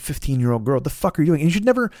room with a 15-year-old girl. What the fuck are you doing? And you should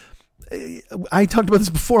never, I talked about this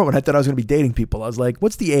before when I thought I was going to be dating people. I was like,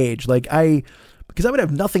 what's the age? Because I would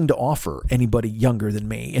have nothing to offer anybody younger than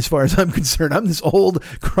me, as far as I'm concerned. I'm this old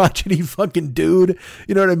crotchety fucking dude.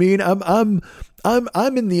 You know what I mean?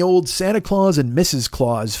 I'm in the old Santa Claus and Mrs.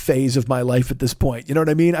 Claus phase of my life at this point. You know what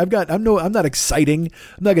I mean? I'm not exciting.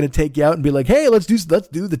 I'm not going to take you out and be like, hey, let's do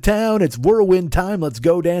the town. It's whirlwind time. Let's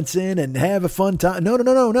go dance in and have a fun time.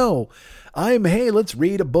 No. Hey, let's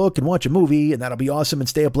read a book and watch a movie and that'll be awesome and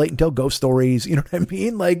stay up late and tell ghost stories. You know what I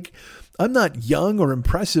mean? Like, I'm not young or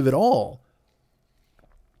impressive at all.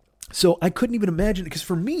 So I couldn't even imagine it because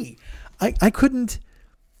for me, I couldn't,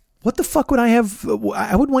 what the fuck would I have?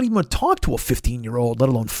 I wouldn't want even to talk to a 15-year-old, let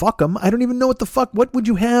alone fuck them. I don't even know what would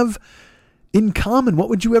you have in common? What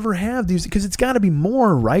would you ever have? Because it's got to be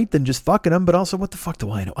more, right, than just fucking them. But also, what the fuck do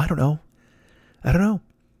I know? I don't know.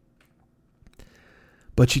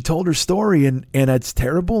 But she told her story and it's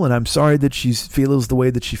terrible. And I'm sorry that she feels the way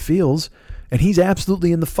that she feels. And he's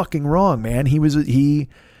absolutely in the fucking wrong, man.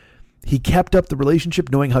 He kept up the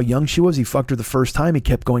relationship knowing how young she was. He fucked her the first time. He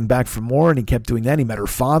kept going back for more and he kept doing that. He met her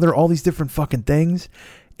father, all these different fucking things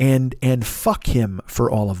and fuck him for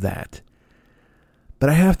all of that. But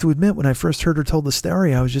I have to admit, when I first heard her tell the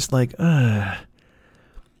story, I was just like, yeah,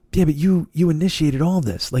 but you initiated all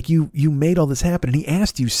this. Like you made all this happen. And he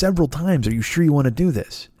asked you several times, are you sure you want to do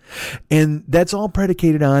this? And that's all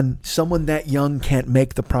predicated on someone that young can't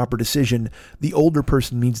make the proper decision. The older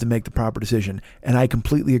person needs to make the proper decision. And I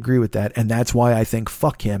completely agree with that. And that's why I think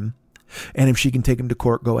fuck him. And if she can take him to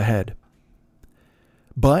court, go ahead.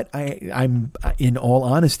 But I'm in all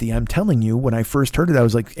honesty, I'm telling you, when I first heard it, I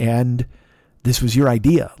was like, and this was your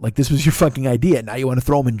idea. Like, this was your fucking idea. Now you want to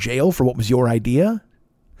throw him in jail for what was your idea?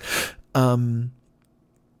 And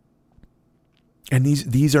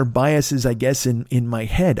these are biases, I guess, in my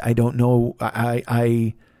head. I don't know.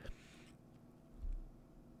 I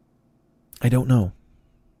don't know.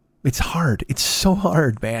 It's hard. It's so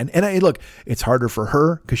hard, man. And look, it's harder for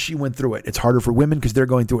her because she went through it. It's harder for women because they're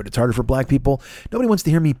going through it. It's harder for black people. Nobody wants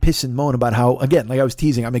to hear me piss and moan about how, again, like I was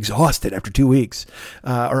teasing, I'm exhausted after 2 weeks.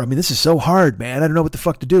 This is so hard, man. I don't know what the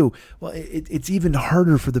fuck to do. Well, it's even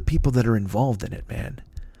harder for the people that are involved in it, man.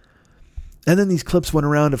 And then these clips went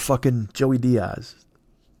around of fucking Joey Diaz.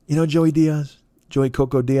 You know Joey Diaz? Joey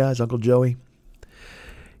Coco Diaz, Uncle Joey.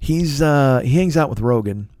 He hangs out with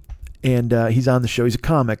Rogan, and he's on the show. He's a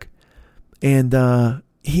comic, and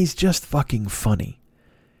he's just fucking funny.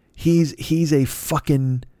 He's a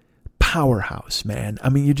fucking powerhouse, man. I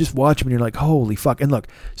mean, you just watch him and you're like, holy fuck. And look,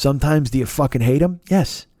 sometimes do you fucking hate him?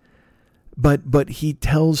 Yes. But he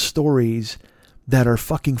tells stories that are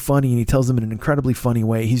fucking funny, and he tells them in an incredibly funny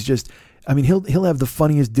way. He's just, I mean, he'll have the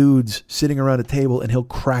funniest dudes sitting around a table and he'll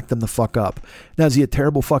crack them the fuck up. Now, is he a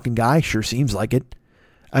terrible fucking guy? Sure seems like it.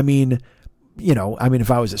 I mean,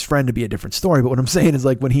 if I was his friend, it'd be a different story. But what I'm saying is,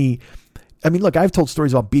 like, look, I've told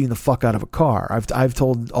stories about beating the fuck out of a car. I've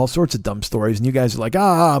told all sorts of dumb stories, and you guys are like,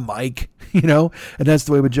 Mike, and that's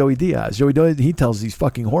the way with Joey Diaz. Joey Diaz, he tells these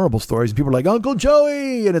fucking horrible stories, and people are like, Uncle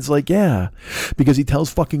Joey, and it's like, yeah, because he tells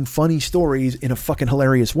fucking funny stories in a fucking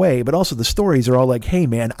hilarious way, but also the stories are all like, hey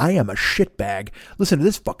man, I am a shitbag. Listen to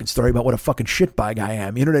this fucking story about what a fucking shitbag I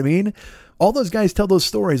am. You know what I mean? All those guys tell those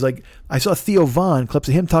stories. Like, I saw Theo Von, clips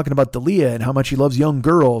of him talking about D'Elia and how much he loves young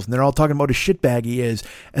girls, and they're all talking about what a shitbag he is.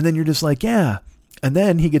 And then you're just like, yeah. And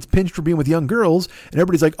then he gets pinched for being with young girls, and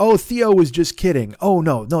everybody's like, oh, Theo was just kidding. Oh,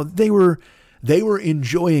 no, they were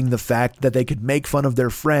enjoying the fact that they could make fun of their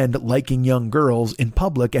friend liking young girls in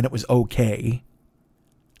public, and it was okay.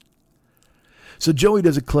 So Joey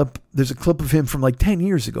does a clip. There's a clip of him from like 10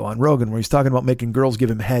 years ago on Rogan where he's talking about making girls give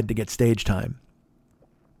him head to get stage time.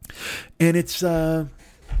 And it's,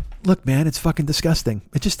 look, man, it's fucking disgusting.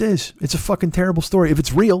 It just is. It's a fucking terrible story. If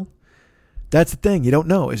it's real, that's the thing. You don't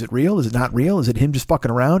know. Is it real? Is it not real? Is it him just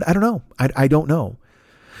fucking around? I don't know. I don't know.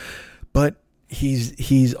 But he's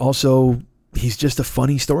just a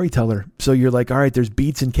funny storyteller. So you're like, all right, there's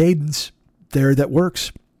beats and cadence there that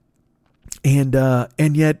works. And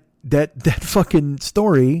yet that fucking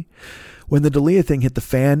story, when the D'Elia thing hit the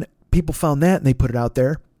fan, people found that and they put it out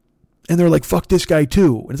there. And they're like, fuck this guy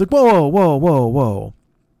too. And it's like, whoa.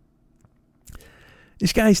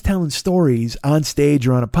 This guy's telling stories on stage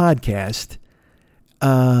or on a podcast.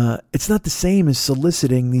 It's not the same as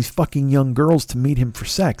soliciting these fucking young girls to meet him for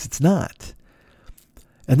sex. It's not.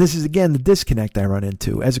 And this is, again, the disconnect I run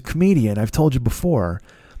into. As a comedian, I've told you before,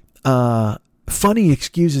 funny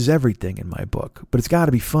excuses everything in my book, but it's got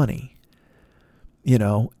to be funny.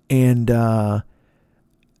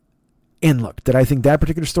 And look, did I think that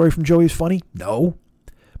particular story from Joey is funny? No.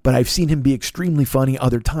 But I've seen him be extremely funny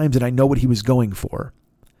other times, and I know what he was going for.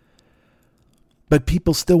 But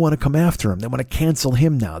people still want to come after him. They want to cancel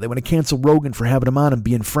him now. They want to cancel Rogan for having him on and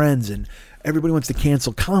being friends. And everybody wants to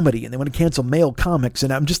cancel comedy, and they want to cancel male comics.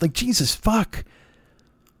 And I'm just like, Jesus, fuck.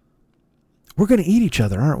 We're going to eat each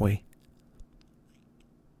other, aren't we?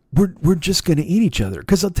 We're just going to eat each other.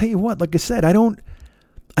 Because I'll tell you what, like I said, I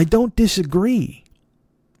don't disagree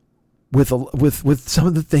with some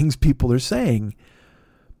of the things people are saying,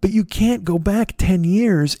 but you can't go back 10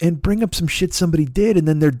 years and bring up some shit somebody did and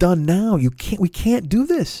then they're done now. We can't do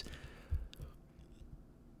this.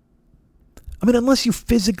 I mean, unless you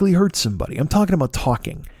physically hurt somebody. I'm talking about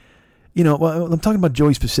talking. I'm talking about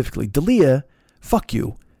Joey specifically. D'Elia, fuck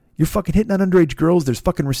you. You're fucking hitting on underage girls. There's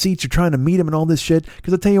fucking receipts. You're trying to meet him and all this shit.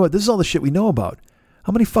 Because I'll tell you what, this is all the shit we know about.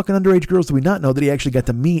 How many fucking underage girls do we not know that he actually got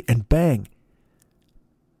to meet and bang?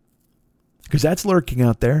 Because that's lurking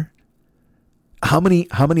out there. How many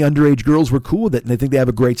underage girls were cool with it and they think they have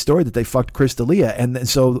a great story that they fucked Chris D'Elia, and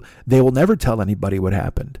so they will never tell anybody what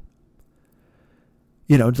happened.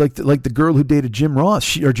 Like the girl who dated Jim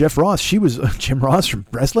Ross or Jeff Ross. She was Jim Ross from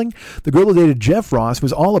wrestling. The girl who dated Jeff Ross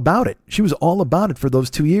was all about it. She was all about it for those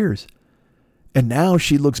 2 years, and now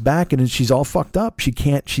she looks back and she's all fucked up. She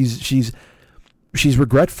can't. She's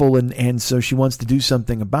regretful and so she wants to do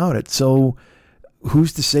something about it. So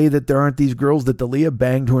who's to say that there aren't these girls that D'Elia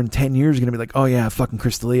banged who in 10 years are going to be like, oh yeah, fucking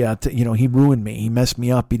Chris D'Elia, he ruined me. He messed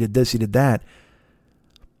me up. He did this, he did that.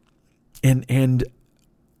 And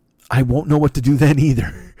I won't know what to do then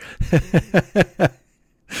either.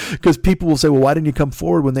 Because people will say, well, why didn't you come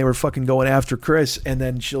forward when they were fucking going after Chris? And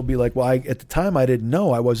then she'll be like, well, at the time I didn't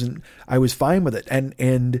know. I was fine with it.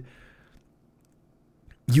 And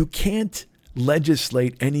you can't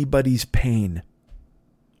legislate anybody's pain.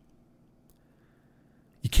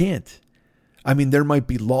 You can't. I mean, there might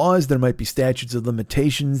be laws, there might be statutes of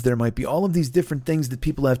limitations, there might be all of these different things that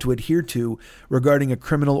people have to adhere to regarding a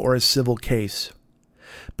criminal or a civil case.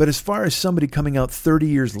 But as far as somebody coming out 30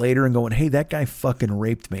 years later and going, hey, that guy fucking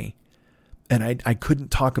raped me, and I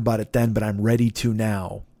couldn't talk about it then, but I'm ready to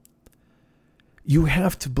now. You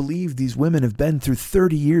have to believe these women have been through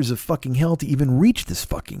 30 years of fucking hell to even reach this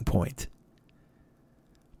fucking point.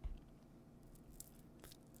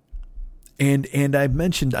 And I've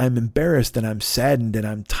mentioned I'm embarrassed and I'm saddened and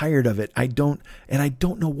I'm tired of it. I don't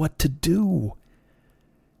know what to do.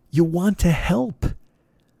 you want to help.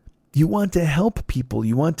 You want to help people.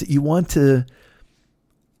 You want to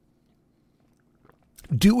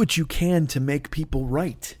do what you can to make people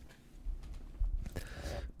right.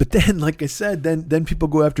 But then, like I said, then people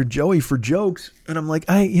go after Joey for jokes. And I'm like,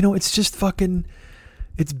 it's just fucking,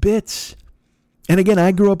 it's bits. And again,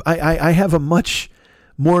 I grew up, I have a much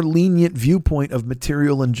more lenient viewpoint of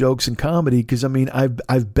material and jokes and comedy. Because I mean,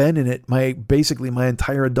 I've been in it basically my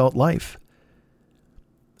entire adult life.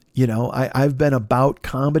 You know, I've been about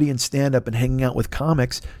comedy and stand-up and hanging out with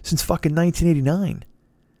comics since fucking 1989.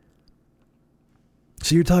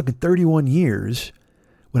 So you're talking 31 years.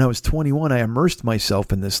 When I was 21, I immersed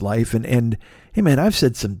myself in this life. And hey, man, I've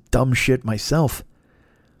said some dumb shit myself.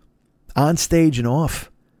 On stage and off.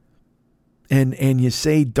 And you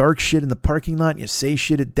say dark shit in the parking lot. And you say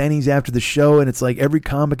shit at Denny's after the show. And it's like every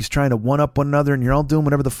comic is trying to one-up one another. And you're all doing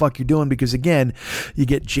whatever the fuck you're doing. Because, again, you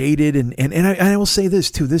get jaded. And I will say this,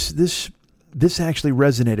 too. This actually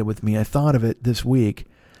resonated with me. I thought of it this week.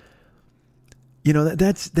 You know,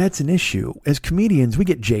 that's an issue. As comedians, we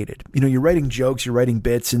get jaded. You know, you're writing jokes, you're writing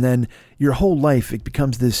bits, and then your whole life, it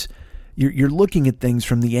becomes this, you're looking at things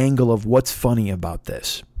from the angle of what's funny about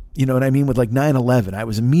this. You know what I mean? With like 9/11, I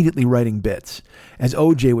was immediately writing bits. As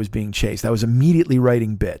OJ was being chased, I was immediately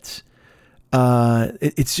writing bits.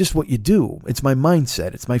 It's just what you do. It's my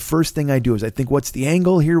mindset. It's my first thing I do is I think, what's the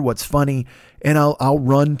angle here? What's funny? And I'll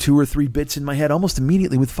run 2 or 3 bits in my head almost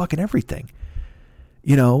immediately with fucking everything.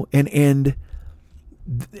 You know, and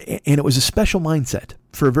it was a special mindset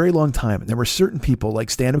for a very long time. And there were certain people like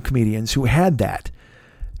stand-up comedians who had that,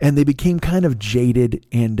 and they became kind of jaded.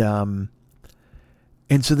 And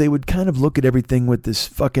so they would kind of look at everything with this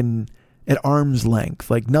fucking at arm's length,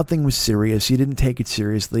 like nothing was serious. You didn't take it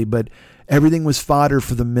seriously, but everything was fodder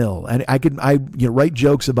for the mill. And I write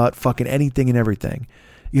jokes about fucking anything and everything.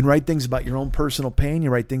 You can write things about your own personal pain. You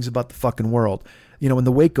write things about the fucking world. You know, when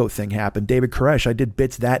the Waco thing happened, David Koresh, I did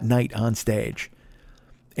bits that night on stage.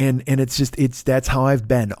 And that's how I've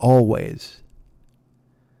been always.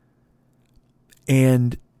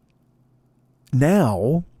 And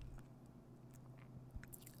now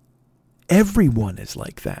everyone is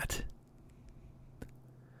like that.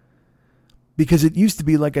 Because it used to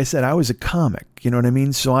be, like I said, I was a comic, you know what I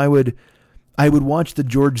mean? So I would watch the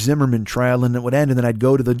George Zimmerman trial and it would end, and then I'd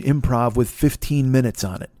go to the Improv with 15 minutes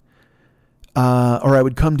on it. Or I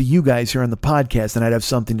would come to you guys here on the podcast and I'd have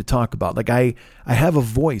something to talk about. Like I have a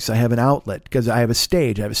voice, I have an outlet because I have a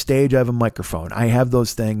stage, I have a microphone. I have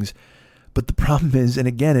those things. But the problem is, and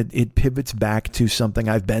again, it pivots back to something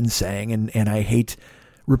I've been saying and I hate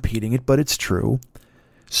repeating it, but it's true.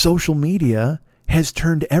 Social media has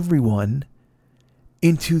turned everyone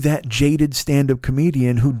into that jaded stand-up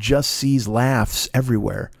comedian who just sees laughs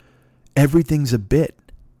everywhere. Everything's a bit.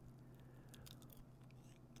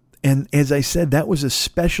 And as I said, that was a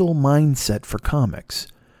special mindset for comics.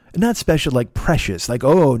 Not special like precious, like,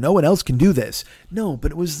 oh, no one else can do this. No,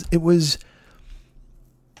 but it was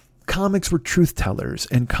comics were truth tellers,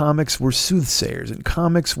 and comics were soothsayers, and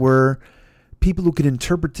comics were people who could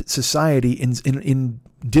interpret society in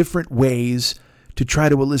different ways to try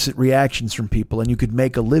to elicit reactions from people, and you could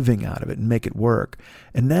make a living out of it and make it work.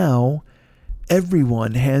 And now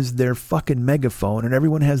everyone has their fucking megaphone, and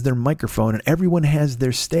everyone has their microphone, and everyone has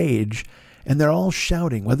their stage, and they're all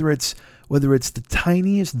shouting, whether it's the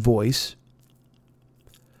tiniest voice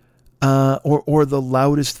or the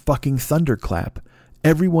loudest fucking thunderclap.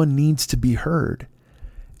 Everyone needs to be heard,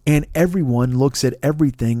 and everyone looks at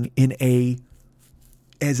everything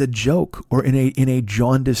as a joke or in a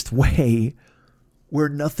jaundiced way where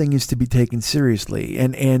nothing is to be taken seriously,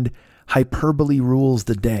 and hyperbole rules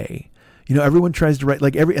the day. You know, everyone tries to write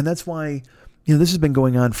and that's why, you know, this has been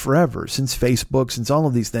going on forever, since Facebook, since all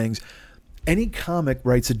of these things. Any comic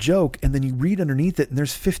writes a joke and then you read underneath it and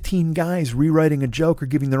there's 15 guys rewriting a joke or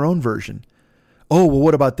giving their own version. Oh, well,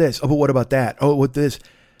 what about this? Oh, but what about that? Oh, what this?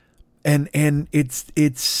 And it's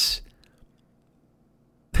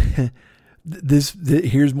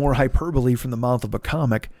here's more hyperbole from the mouth of a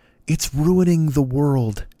comic. It's ruining the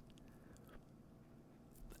world.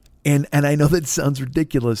 And I know that sounds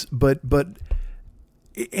ridiculous, but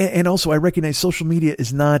also I recognize social media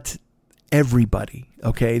is not everybody.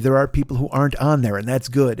 Okay. There are people who aren't on there, and that's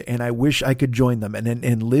good. And I wish I could join them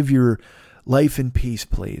and live your life in peace,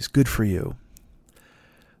 please. Good for you.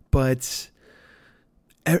 But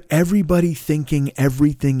everybody thinking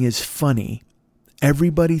everything is funny,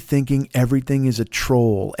 everybody thinking everything is a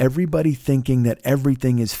troll, everybody thinking that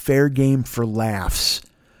everything is fair game for laughs,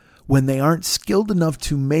 when they aren't skilled enough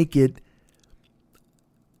to make it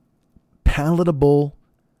palatable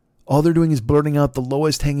All they're doing is blurting out the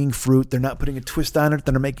lowest hanging fruit. They're not putting a twist on it.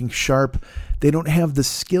 They're not making sharp. They don't have the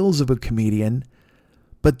skills of a comedian,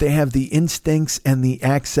 but they have the instincts and the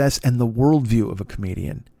access and the worldview of a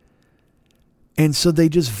comedian. And so they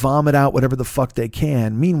just vomit out whatever the fuck they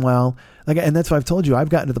can. Meanwhile, and that's why I've told you, I've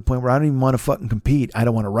gotten to the point where I don't even want to fucking compete. I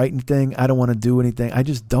don't want to write anything. I don't want to do anything. I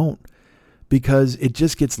just don't, because it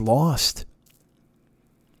just gets lost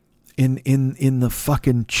in the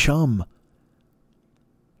fucking chum.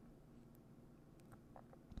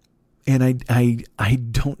 And I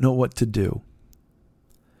don't know what to do.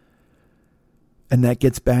 And that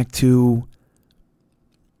gets back to,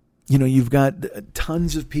 you've got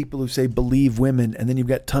tons of people who say believe women, and then you've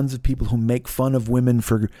got tons of people who make fun of women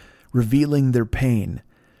for revealing their pain.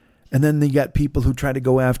 And then you got people who try to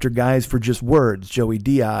go after guys for just words, Joey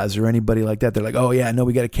Diaz or anybody like that. They're like, oh yeah, no,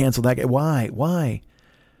 we got to cancel that guy. Why?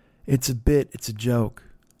 It's a bit, it's a joke.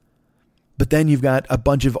 But then you've got a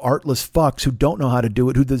bunch of artless fucks who don't know how to do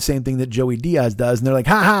it, who do the same thing that Joey Diaz does. And they're like,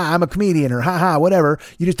 ha ha, I'm a comedian, or ha ha, whatever.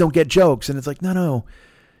 You just don't get jokes. And it's like, no,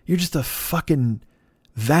 you're just a fucking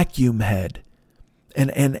vacuum head.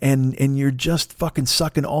 And you're just fucking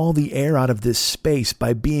sucking all the air out of this space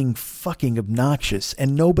by being fucking obnoxious.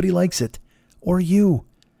 And nobody likes it. Or you.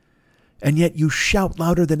 And yet you shout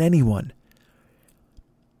louder than anyone.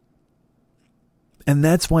 And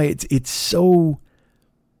that's why it's so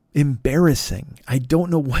embarrassing. I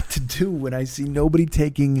don't know what to do when I see nobody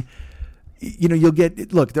taking,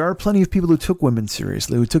 look, there are plenty of people who took women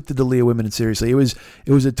seriously, who took the D'Elia women seriously. It was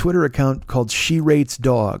a Twitter account called She Rates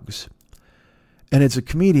Dogs. And it's a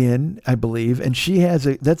comedian, I believe, and she has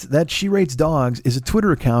that She Rates Dogs is a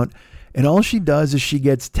Twitter account, and all she does is she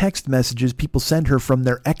gets text messages people send her from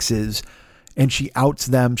their exes, and she outs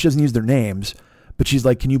them. She doesn't use their names, but she's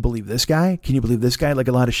like, can you believe this guy? Can you believe this guy? Like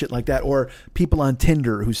a lot of shit like that. Or people on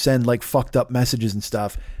Tinder who send like fucked up messages and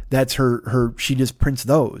stuff. That's her, she just prints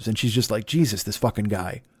those. And she's just like, Jesus, this fucking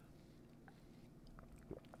guy.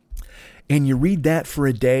 And you read that for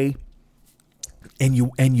a day and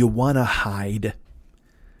you want to hide.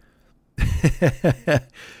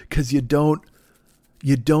 Because you don't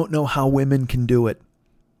know how women can do it.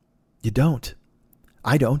 You don't.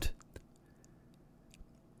 I don't.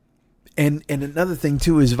 And another thing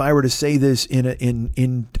too is, if I were to say this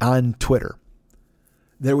on Twitter,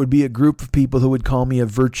 there would be a group of people who would call me a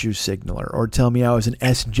virtue signaler or tell me I was an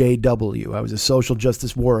SJW. I was a social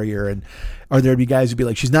justice warrior. Or there'd be guys who'd be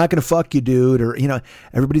like, she's not going to fuck you, dude. Or,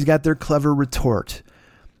 everybody's got their clever retort.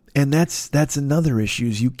 And that's another issue,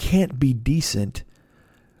 is you can't be decent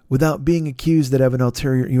without being accused that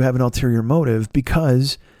you have an ulterior motive,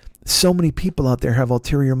 because so many people out there have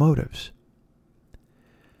ulterior motives.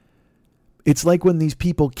 It's like when these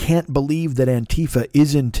people can't believe that Antifa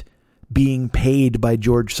isn't being paid by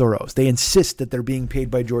George Soros. They insist that they're being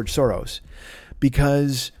paid by George Soros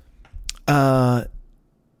because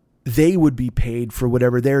they would be paid for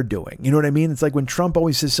whatever they're doing. You know what I mean? It's like when Trump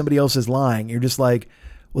always says somebody else is lying. You're just like,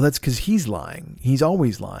 well, that's because he's lying. He's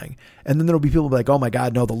always lying. And then there'll be people like, oh my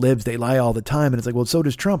God, no, the libs, they lie all the time. And it's like, well, so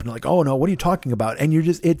does Trump. And they're like, oh no, what are you talking about? And you're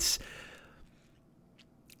just, it's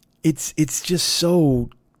just so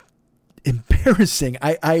embarrassing.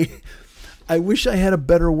 I wish I had a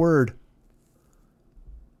better word.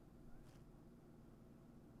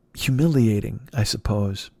 Humiliating, I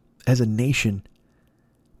suppose, as a nation,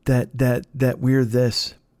 that we're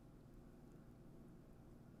this.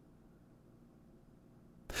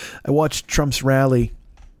 I watched Trump's rally,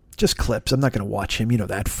 just clips. I'm not going to watch him. You know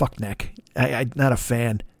that fuckneck. I'm not a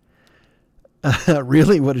fan.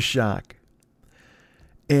 Really, what a shock.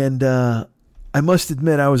 And I must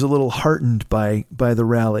admit, I was a little heartened by the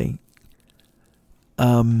rally,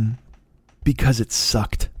 because it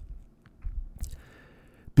sucked.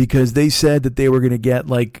 Because they said that they were going to get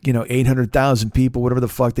 800,000 people, whatever the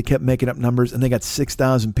fuck. They kept making up numbers, and they got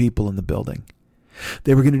 6,000 people in the building.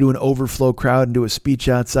 They were going to do an overflow crowd and do a speech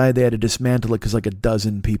outside. They had to dismantle it because like a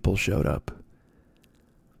dozen people showed up.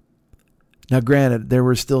 Now, granted, there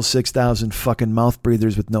were still 6,000 fucking mouth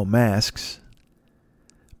breathers with no masks.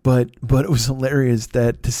 But it was hilarious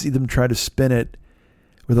to see them try to spin it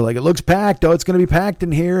where they're like, it looks packed. Oh, it's going to be packed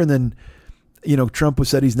in here. And then, Trump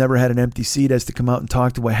said he's never had an empty seat, has to come out and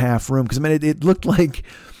talk to a half room. Because,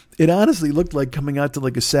 it honestly looked like coming out to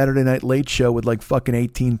like a Saturday Night Late Show with like fucking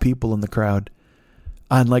 18 people in the crowd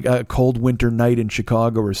on like a cold winter night in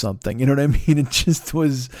Chicago or something. You know what I mean?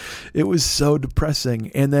 It was so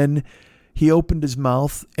depressing. And then he opened his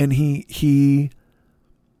mouth and he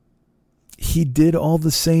did all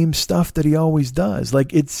the same stuff that he always does.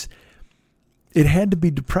 Like it had to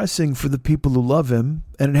be depressing for the people who love him,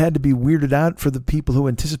 and it had to be weirded out for the people who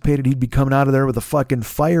anticipated he'd be coming out of there with a fucking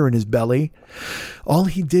fire in his belly. All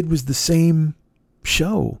he did was the same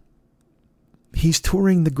show. He's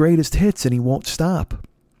touring the greatest hits, and he won't stop.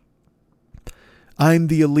 I'm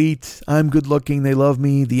the elite. I'm good looking. They love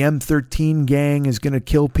me. The M13 gang is going to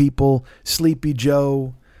kill people. Sleepy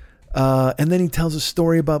Joe. And then he tells a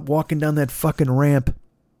story about walking down that fucking ramp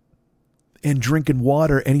and drinking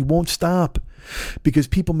water, and he won't stop because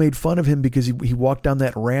people made fun of him because he walked down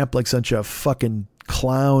that ramp like such a fucking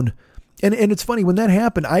clown. And it's funny, when that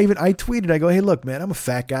happened, I tweeted, I go, hey, look, man, I'm a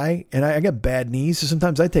fat guy and I got bad knees. So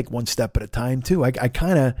sometimes I take one step at a time too. I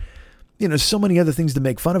kind of, so many other things to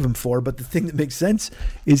make fun of him for, but the thing that makes sense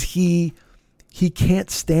is he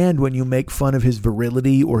can't stand when you make fun of his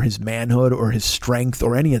virility or his manhood or his strength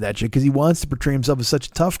or any of that shit, because he wants to portray himself as such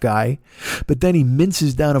a tough guy, but then he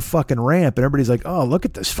minces down a fucking ramp and everybody's like, oh, look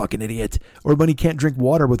at this fucking idiot. Or when he can't drink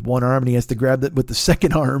water with one arm and he has to grab it with the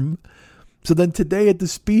second arm. So then today at the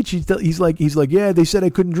speech, he's like, yeah, they said I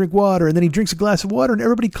couldn't drink water. And then he drinks a glass of water and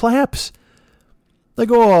everybody claps. Like,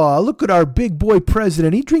 oh, look at our big boy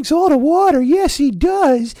president. He drinks all the water. Yes, he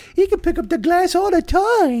does. He can pick up the glass all the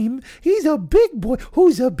time. He's a big boy.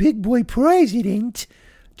 Who's a big boy president?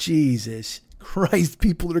 Jesus Christ,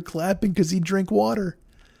 people are clapping because he drank water.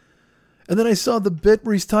 And then I saw the bit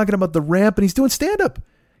where he's talking about the ramp and he's doing stand-up.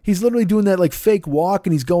 He's literally doing that like fake walk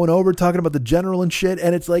and he's going over talking about the general and shit.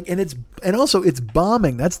 And it's like, and also it's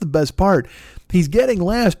bombing. That's the best part. He's getting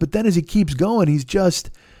laughs, but then as he keeps going,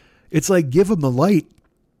 it's like, give him the light,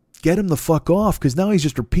 get him the fuck off. Cause now he's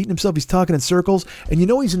just repeating himself. He's talking in circles, and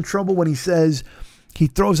he's in trouble when he says, he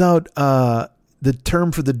throws out, the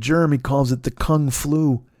term for the germ. He calls it the Kung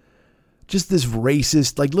flu. Just this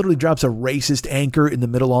racist, like literally drops a racist anchor in the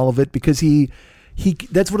middle of all of it, because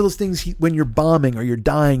that's one of those things when you're bombing or you're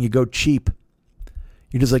dying, you go cheap.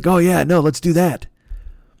 You're just like, oh yeah, no, let's do that.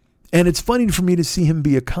 And it's funny for me to see him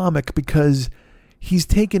be a comic because he's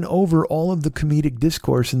taken over all of the comedic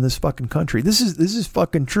discourse in this fucking country. This is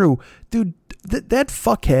fucking true. Dude, that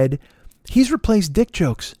fuckhead, he's replaced dick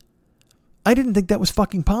jokes. I didn't think that was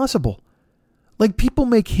fucking possible. Like, people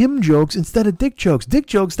make him jokes instead of dick jokes. Dick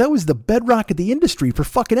jokes, that was the bedrock of the industry for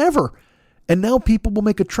fucking ever. And now people will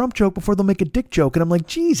make a Trump joke before they'll make a dick joke. And I'm like,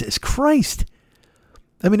 Jesus Christ.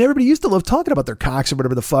 I mean, everybody used to love talking about their cocks or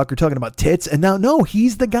whatever the fuck, or talking about tits. And now, no,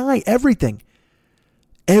 he's the guy. Everything.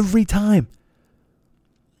 Every time.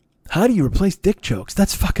 How do you replace dick jokes?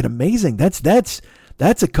 That's fucking amazing. That's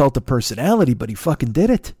a cult of personality, but he fucking did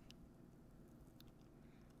it.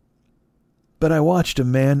 But I watched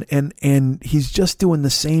him, man, and he's just doing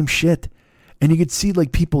the same shit. And you could see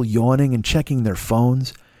like people yawning and checking their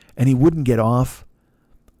phones, and he wouldn't get off.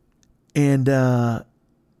 And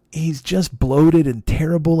he's just bloated and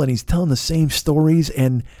terrible, and he's telling the same stories,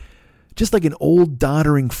 and just like an old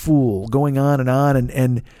doddering fool going on,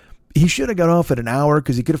 and he should have got off at an hour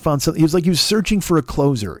because he could have found something. He was searching for a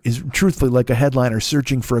closer. Is truthfully like a headliner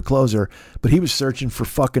searching for a closer, but he was searching for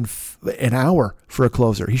fucking an hour for a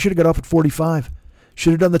closer. He should have got off at 45.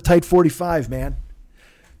 Should have done the tight 45, man.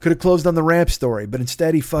 Could have closed on the ramp story, but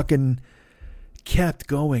instead he fucking kept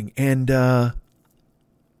going. And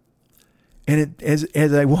as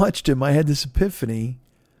I watched him, I had this epiphany.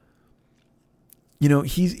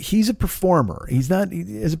 He's a performer. He's not,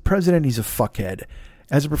 as a president, he's a fuckhead.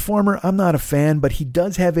 As a performer, I'm not a fan, but he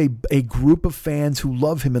does have a group of fans who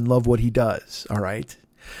love him and love what he does, all right?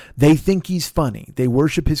 They think he's funny. They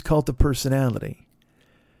worship his cult of personality.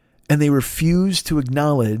 And they refuse to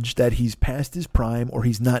acknowledge that he's past his prime or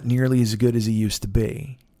he's not nearly as good as he used to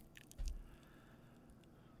be.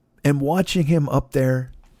 And watching him up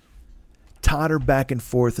there totter back and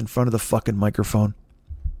forth in front of the fucking microphone,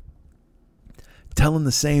 telling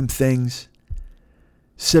the same things,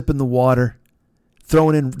 sipping the water,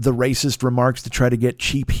 throwing in the racist remarks to try to get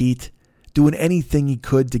cheap heat, doing anything he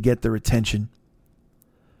could to get their attention.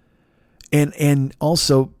 And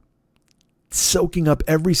also soaking up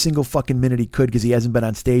every single fucking minute he could because he hasn't been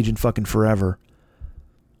on stage in fucking forever.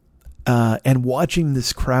 And watching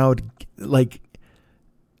this crowd like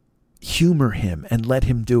humor him and let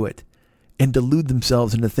him do it and delude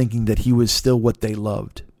themselves into thinking that he was still what they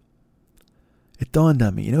loved. It dawned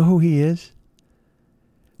on me. You know who he is?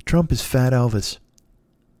 Trump is Fat Elvis.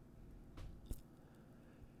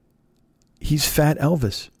 He's Fat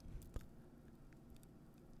Elvis.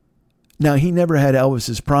 Now, he never had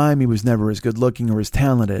Elvis's prime. He was never as good looking or as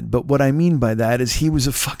talented. But what I mean by that is he was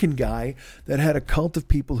a fucking guy that had a cult of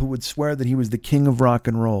people who would swear that he was the king of rock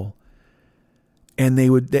and roll. And they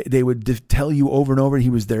would tell you over and over he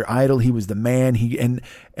was their idol. He was the man.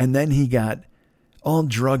 And then he got all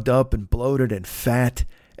drugged up and bloated and fat,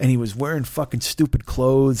 and he was wearing fucking stupid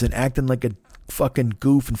clothes and acting like a fucking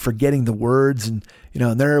goof and forgetting the words, and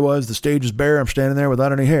and there it was, the stage is bare, I'm standing there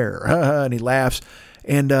without any hair, and he laughs,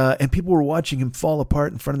 and people were watching him fall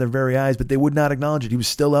apart in front of their very eyes, but they would not acknowledge it. He was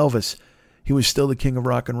still Elvis. He was still the king of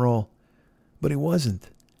rock and roll, but he wasn't,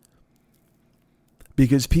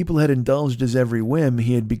 because people had indulged his every whim.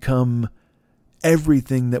 He had become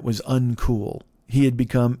everything that was uncool. He had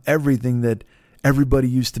become everything that everybody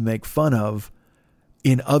used to make fun of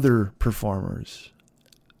in other performers.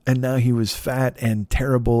 And now he was fat and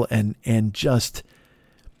terrible and just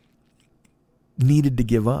needed to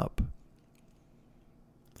give up.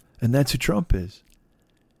 And that's who Trump is.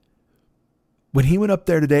 When he went up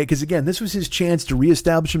there today, because again, this was his chance to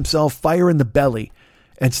reestablish himself, fire in the belly,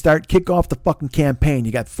 and kick off the fucking campaign.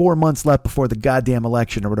 You got 4 months left before the goddamn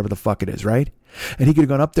election or whatever the fuck it is, right? And he could have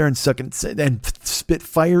gone up there and spit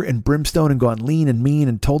fire and brimstone and gone lean and mean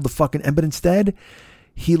and told the fucking, but instead,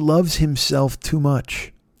 he loves himself too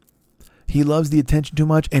much. He loves the attention too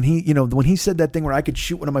much. And he, when he said that thing where I could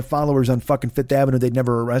shoot one of my followers on fucking Fifth Avenue, they'd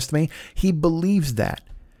never arrest me. He believes that.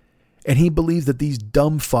 And he believes that these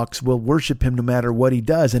dumb fucks will worship him no matter what he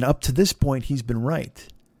does. And up to this point, he's been right.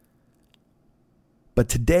 But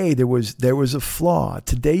today there was a flaw.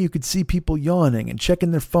 Today you could see people yawning and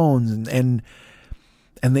checking their phones, and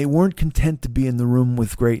they weren't content to be in the room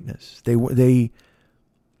with greatness. They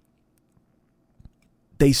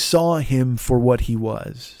saw him for what he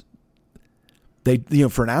was. They,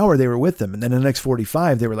 for an hour they were with him, and then the next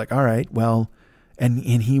 45 they were like, all right, well, and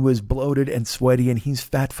he was bloated and sweaty, and he's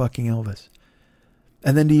fat fucking Elvis.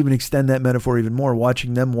 And then to even extend that metaphor even more,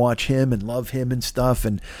 watching them watch him and love him and stuff,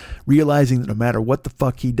 and realizing that no matter what the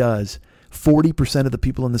fuck he does, 40% of the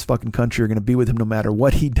people in this fucking country are going to be with him no matter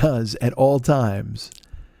what he does at all times.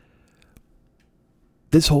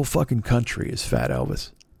 This whole fucking country is fat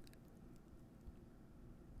Elvis.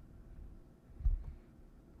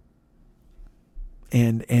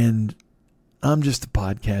 And I'm just a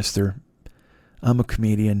podcaster. I'm a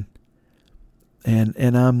comedian.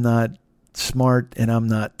 And I'm not smart, and I'm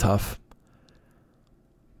not tough.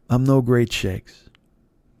 I'm no great shakes.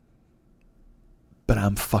 But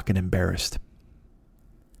I'm fucking embarrassed.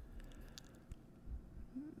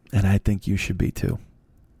 And I think you should be too.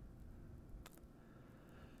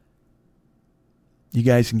 You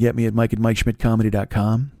guys can get me at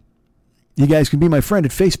Mike@MikeSchmidtComedy.com. You guys can be my friend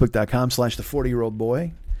at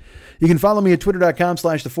Facebook.com/the40yearoldboy. You can follow me at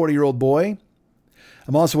Twitter.com/the40yearoldboy.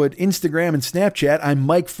 I'm also at Instagram and Snapchat. I'm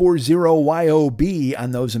Mike40YOB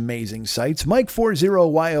on those amazing sites.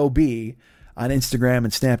 Mike40YOB on Instagram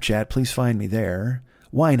and Snapchat. Please find me there.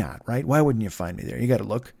 Why not, right? Why wouldn't you find me there? You got to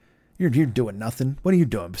look. You're doing nothing. What are you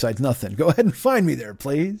doing besides nothing? Go ahead and find me there,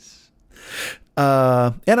 please.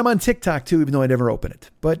 And I'm on TikTok too, even though I never open it.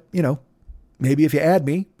 But, maybe if you add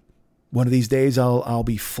me, one of these days I'll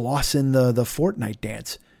be flossing the Fortnite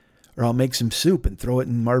dance. Or I'll make some soup and throw it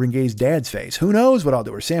in Marvin Gaye's dad's face. Who knows what I'll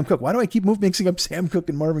do? Or Sam Cooke. Why do I keep mixing up Sam Cooke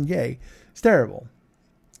and Marvin Gaye? It's terrible.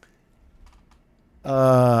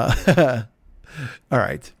 All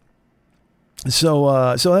right.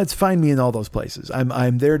 So that's find me in all those places.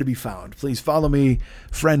 I'm there to be found. Please follow me,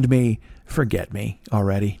 friend me, forget me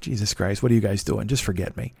already. Jesus Christ, what are you guys doing? Just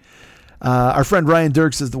forget me. Our friend Ryan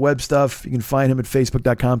Dirks does the web stuff. You can find him at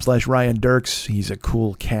Facebook.com/Ryan Dirks. He's a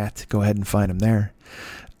cool cat. Go ahead and find him there.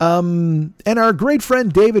 And our great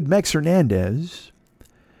friend David Mex Hernandez,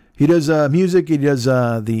 he does music. He does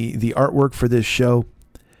the artwork for this show.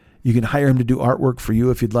 You can hire him to do artwork for you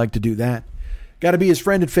if you'd like to do that. Got to be his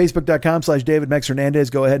friend at Facebook.com/David Mex Hernandez.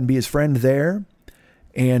 Go ahead and be his friend there,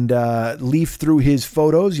 and leaf through his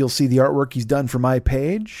photos. You'll see the artwork he's done for my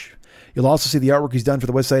page. You'll also see the artwork he's done for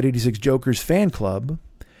the Westside 86 Jokers fan club.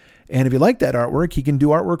 And if you like that artwork, he can do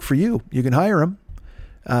artwork for you. You can hire him.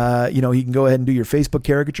 He can go ahead and do your Facebook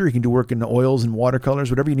caricature. He can do work in the oils and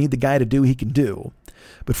watercolors, whatever you need the guy to do, he can do.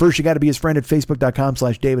 But first, you got to be his friend at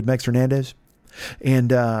Facebook.com/David Mex Hernandez.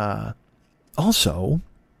 And also,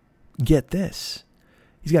 get this.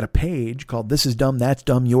 He's got a page called This Is Dumb, That's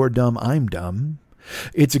Dumb, You're Dumb, I'm Dumb.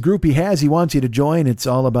 It's a group he has. He wants you to join. It's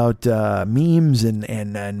all about memes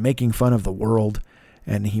and making fun of the world.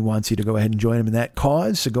 And he wants you to go ahead and join him in that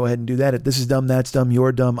cause. So go ahead and do that at This Is Dumb, That's Dumb,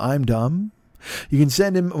 You're Dumb, I'm Dumb. You can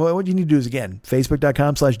send him, what you need to do is, again,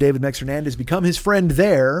 Facebook.com/David Mex Hernandez. Become his friend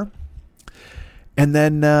there. And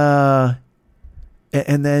then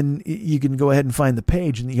you can go ahead and find the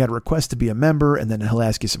page, and you got a request to be a member, and then he'll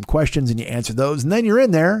ask you some questions, and you answer those, and then you're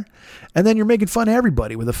in there, and then you're making fun of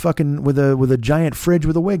everybody with a giant fridge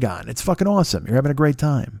with a wig on. It's fucking awesome. You're having a great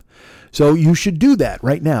time. So you should do that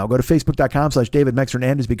right now. Go to Facebook.com/David Mex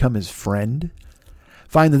Hernandez. Become his friend.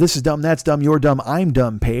 Find the This Is Dumb, That's Dumb, You're Dumb, I'm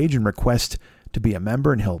Dumb page and request to be a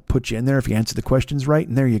member, and he'll put you in there if you answer the questions right,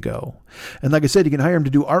 and there you go. And like I said, you can hire him to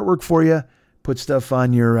do artwork for you, put stuff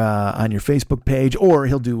on your Facebook page, or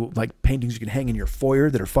he'll do like paintings you can hang in your foyer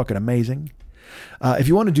that are fucking amazing. If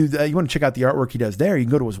you want to do that, you want to check out the artwork he does there, you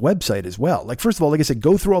can go to his website as well. Like, first of all, like I said,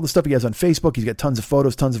 go through all the stuff he has on Facebook. He's got tons of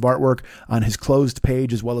photos, tons of artwork on his closed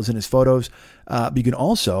page as well as in his photos. But you can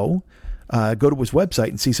also go to his website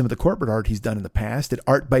and see some of the corporate art he's done in the past at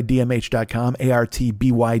artbydmh.com,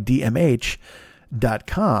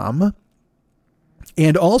 artbydmh.com.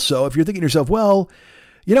 And also, if you're thinking to yourself, well,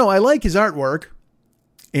 you know, I like his artwork,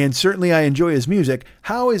 and certainly I enjoy his music.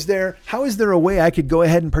 How is there a way I could go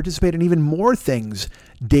ahead and participate in even more things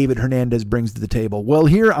David Hernandez brings to the table? Well,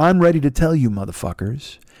 here I'm ready to tell you,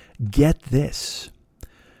 motherfuckers. Get this.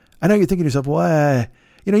 I know you're thinking to yourself, well,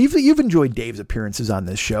 you know, you've enjoyed Dave's appearances on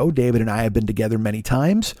this show. David and I have been together many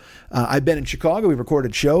times. I've been in Chicago. We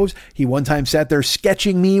recorded shows. He one time sat there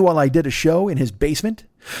sketching me while I did a show in his basement.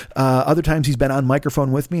 Other times he's been on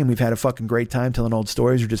microphone with me, and we've had a fucking great time telling old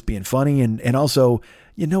stories or just being funny. And also,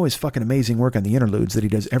 you know, his fucking amazing work on the interludes that he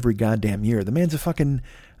does every goddamn year. The man's a fucking,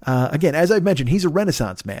 again, as I've mentioned, he's a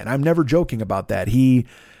Renaissance man. I'm never joking about that. He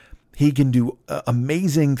can do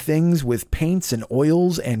amazing things with paints and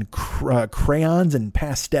oils and crayons and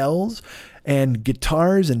pastels and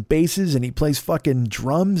guitars and basses, and he plays fucking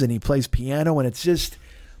drums and he plays piano, and it's just,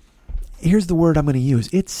 here's the word I'm going to use.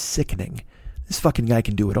 It's sickening. This fucking guy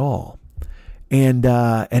can do it all. And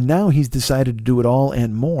now he's decided to do it all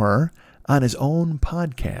and more on his own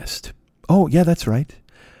podcast. Oh, yeah, that's right.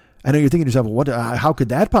 I know you're thinking to yourself, well, how could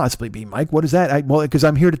that possibly be, Mike? What is that? Well, because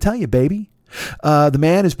I'm here to tell you, baby. The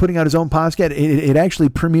man is putting out his own podcast. It actually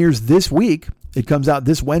premieres this week. It comes out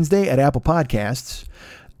this Wednesday at Apple Podcasts.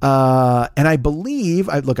 And I believe,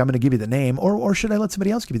 look, I'm going to give you the name, or should I let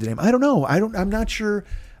somebody else give you the name? I don't know. I'm not sure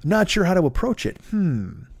how to approach it.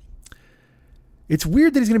 It's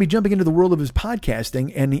weird that he's going to be jumping into the world of his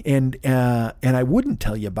podcasting, and I wouldn't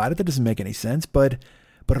tell you about it. That doesn't make any sense, but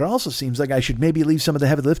it also seems like I should maybe leave some of the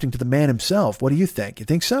heavy lifting to the man himself. What do you think? You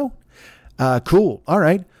think so? Cool. All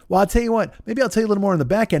right. Well, I'll tell you what, maybe I'll tell you a little more on the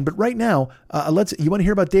back end, but right now, you want to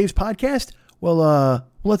hear about Dave's podcast? Well,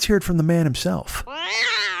 let's hear it from the man himself.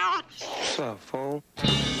 What's up, fool?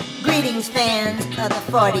 Greetings, fans of the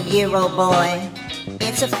 40-year-old boy.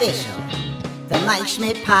 It's official. The Mike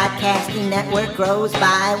Schmidt Podcasting Network grows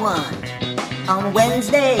by one. On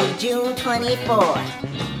Wednesday, June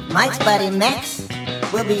 24th, Mike's buddy Mex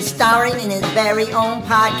will be starring in his very own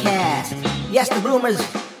podcast. Yes, the rumors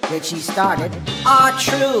which he started are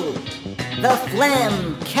true. The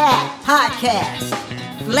Phlegm Cat Podcast.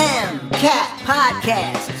 Phlegm Cat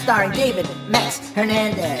Podcast, starring David Mex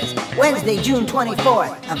Hernandez. Wednesday, June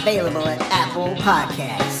 24th, available at Apple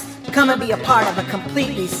Podcasts. Come and be a part of a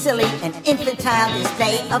completely silly and infantile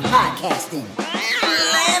display of podcasting.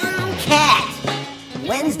 Phlegm Cat.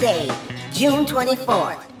 Wednesday, June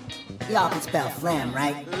 24th. Y'all can spell phlegm,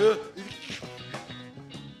 right?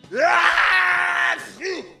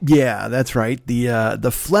 Yeah, that's right.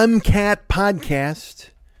 The Phlegm Cat Podcast,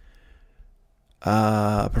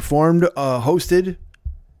 performed, hosted,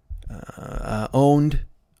 owned,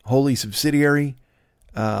 whole subsidiary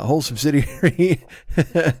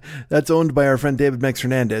that's owned by our friend David Mex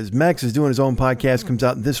Hernandez. Mex is doing his own podcast, comes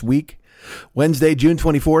out this week, Wednesday, June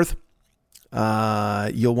 24th.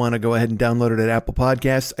 You'll want to go ahead and download it at Apple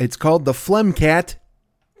Podcasts. It's called the Phlegm Cat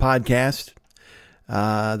Podcast.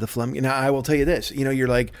 The Phlegm. Now, I will tell you this. You know, you're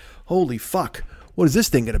like, holy fuck, what is this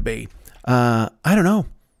thing going to be? I don't know.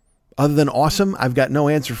 Other than awesome, I've got no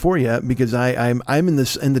answer for you because I'm in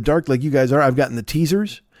the dark like you guys are. I've gotten the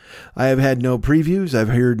teasers. I have had no previews. I've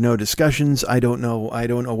heard no discussions. I don't know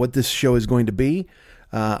what this show is going to be.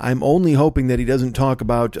 I'm only hoping that he doesn't talk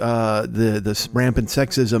about the rampant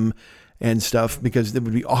sexism and stuff, because it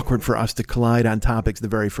would be awkward for us to collide on topics the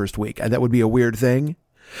very first week. That would be a weird thing.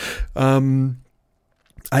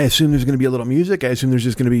 I assume there's going to be a little music. I assume there's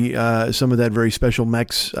just going to be some of that very special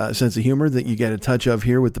Mex sense of humor that you get a touch of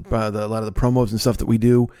here with a lot of the promos and stuff that we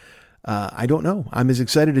do. I don't know. I'm as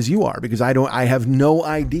excited as you are because I have no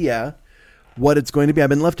idea what it's going to be. I've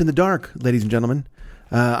been left in the dark, ladies and gentlemen.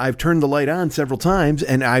 I've turned the light on several times,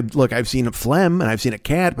 and I've seen a phlegm and I've seen a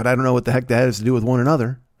cat, but I don't know what the heck that has to do with one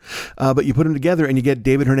another. But you put them together and you get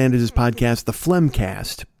David Hernandez's podcast, The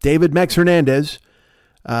Phlegmcast. David Mex Hernandez,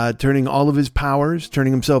 turning all of his powers,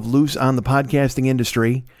 turning himself loose on the podcasting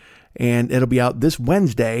industry. And it'll be out this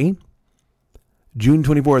Wednesday, June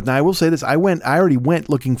 24th. Now, I will say this. I already went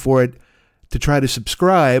looking for it to try to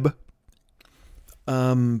subscribe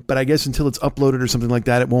But I guess until it's uploaded or something like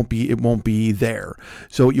that, it won't be there.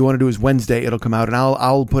 So what you want to do is Wednesday, it'll come out, and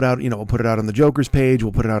I'll put out, we'll put it out on the Joker's page.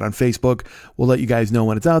 We'll put it out on Facebook. We'll let you guys know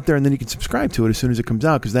when it's out there, and then you can subscribe to it as soon as it comes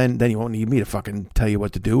out, because then you won't need me to fucking tell you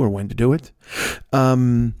what to do or when to do it.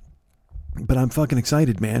 But I'm fucking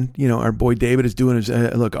excited, man. Our boy David is doing his,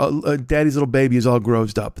 look, Daddy's little baby is all grown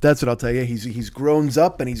up. That's what I'll tell you. He's grown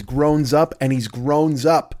up, and he's grown up, and he's grown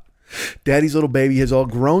up. Daddy's little baby has all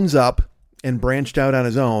grown up and branched out on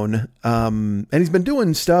his own. And he's been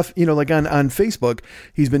doing stuff, like on Facebook,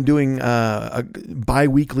 he's been doing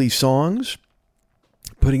bi-weekly songs,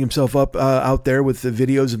 putting himself up out there with the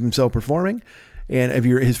videos of himself performing. And if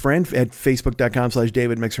you're his friend at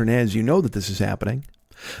facebook.com/David Mix Hernandez, you know that this is happening.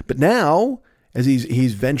 But now, as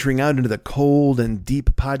he's venturing out into the cold and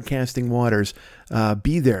deep podcasting waters,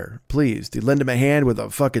 be there, please. To lend him a hand with a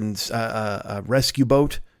fucking a rescue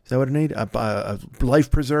boat. Is that what it needs? A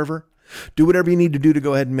life preserver. Do whatever you need to do to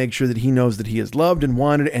go ahead and make sure that he knows that he is loved and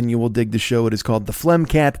wanted, and you will dig the show. It is called The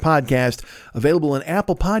Phlegmcat Podcast, available on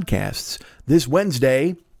Apple Podcasts this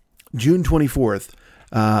Wednesday, June 24th.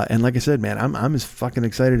 And like I said, man, I'm as fucking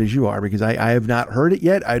excited as you are, because I have not heard it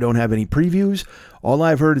yet. I don't have any previews. All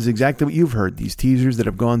I've heard is exactly what you've heard, these teasers that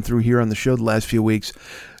have gone through here on the show the last few weeks.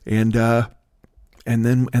 And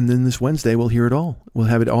then this Wednesday we'll hear it all. We'll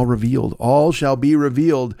have it all revealed. All shall be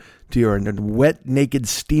revealed to your wet, naked,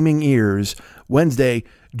 steaming ears. Wednesday,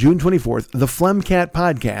 June 24th, the Phlegmcat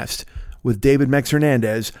Podcast with David Mex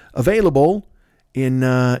Hernandez, available in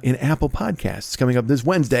Apple Podcasts, coming up this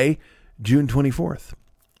Wednesday, June 24th.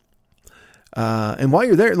 And while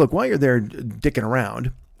you're there dicking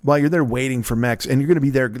around, while you're there waiting for Mex, and you're going to be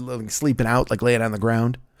there sleeping out, like laying on the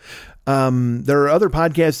ground, there are other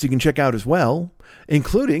podcasts you can check out as well,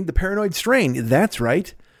 including The Paranoid Strain. That's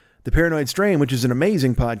right. The Paranoid Strain, which is an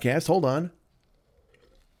amazing podcast. Hold on.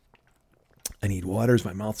 I need water as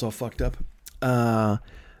my mouth's all fucked up. The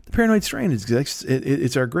Paranoid Strain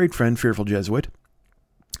it's our great friend, Fearful Jesuit.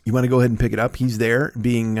 You want to go ahead and pick it up. He's there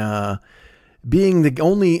being the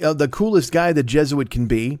coolest guy that Jesuit can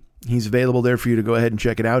be. He's available there for you to go ahead and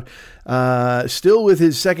check it out. Still with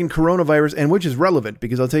his second coronavirus, and which is relevant,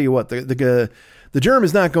 because I'll tell you what, the germ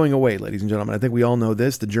is not going away, ladies and gentlemen. I think we all know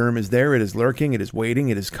this. The germ is there. It is lurking. It is waiting.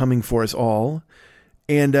 It is coming for us all.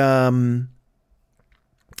 And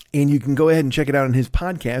you can go ahead and check it out on his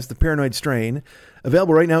podcast, The Paranoid Strain,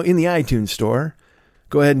 available right now in the iTunes store.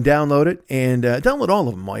 Go ahead and download it, and download all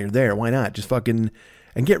of them while you're there. Why not? Just fucking,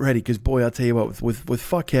 and get ready, because boy, I'll tell you what, with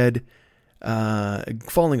Fuckhead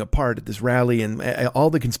falling apart at this rally, and all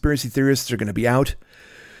the conspiracy theorists are going to be out,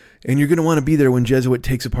 and you're going to want to be there when Jesuit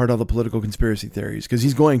takes apart all the political conspiracy theories, because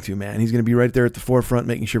he's going to, man. He's going to be right there at the forefront,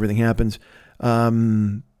 making sure everything happens.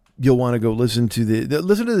 You'll want to go listen to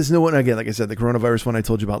this new one again. Like I said, the coronavirus one I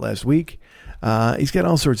told you about last week. He's got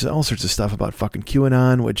all sorts of stuff about fucking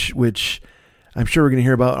QAnon, which I'm sure we're going to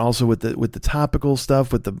hear about also with the topical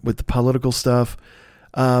stuff, with the political stuff.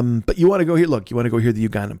 But you want to go here. Look, you want to go hear the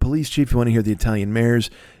Ugandan police chief. You want to hear the Italian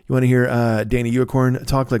mayors. You want to hear Danny Unicorn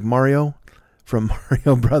talk like Mario from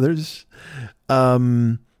Mario Brothers.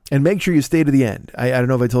 And make sure you stay to the end. I don't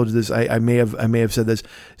know if I told you this. I may have said this.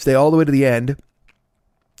 Stay all the way to the end.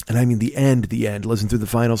 And I mean the end. Listen through the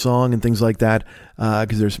final song and things like that,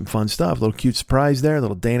 because there's some fun stuff. A little cute surprise there. A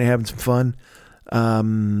little Dana having some fun.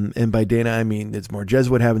 And by Dana, I mean it's more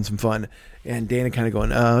Jesuit having some fun. And Dana kind of going,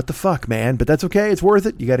 what the fuck, man? But that's okay. It's worth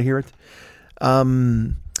it. You got to hear it.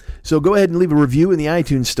 So go ahead and leave a review in the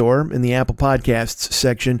iTunes store, in the Apple Podcasts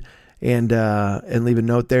section, and leave a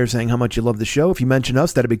note there saying how much you love the show. If you mention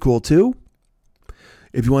us, that'd be cool too.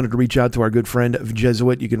 If you wanted to reach out to our good friend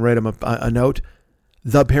Jesuit, you can write him a note.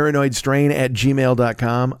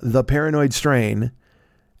 theparanoidstrain@gmail.com.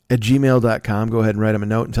 theparanoidstrain@gmail.com. Go ahead and write him a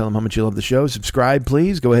note and tell him how much you love the show. Subscribe,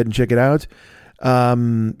 please. Go ahead and check it out.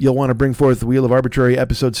 You'll want to bring forth the Wheel of Arbitrary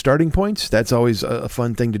episode starting points. That's always a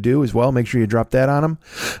fun thing to do as well. Make sure you drop that on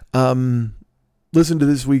them. Listen to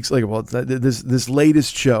this week's, this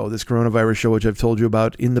latest show, this coronavirus show, which I've told you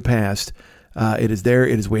about in the past. It is there.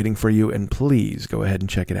 It is waiting for you. And please go ahead and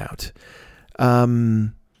check it out.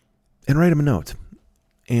 And write him a note.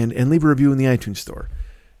 And leave a review in the iTunes store.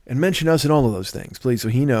 And mention us in all of those things, please, so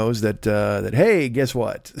he knows that, hey, guess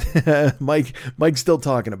what? Mike's still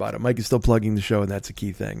talking about it. Mike is still plugging the show, and that's a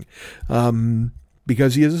key thing.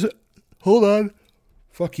 Because he is... Hold on.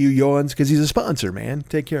 Fuck you, yawns, because he's a sponsor, man.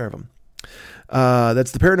 Take care of him.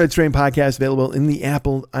 That's the Paranoid Strain podcast, available in the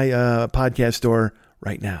Apple podcast store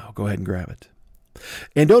right now. Go ahead and grab it.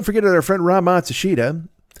 And don't forget that our friend Rob Matsushita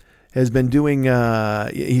has been doing...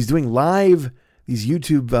 he's doing live... these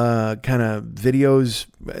YouTube kind of videos.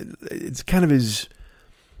 It's kind of his,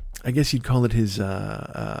 I guess you'd call it his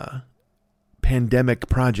pandemic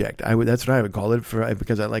project. That's what I would call it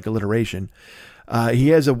because I like alliteration. He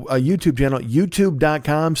has a YouTube channel,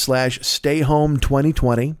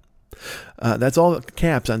 youtube.com/stayhome2020. That's all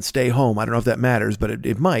caps on stay home. I don't know if that matters, but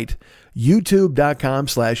it might.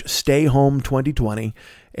 youtube.com/stayhome2020.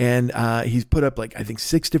 And he's put up I think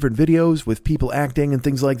 6 different videos with people acting and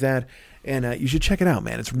things like that. And you should check it out,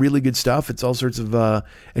 man. It's really good stuff. It's all sorts of, and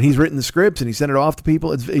he's written the scripts and he sent it off to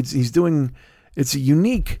people. It's a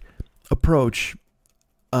unique approach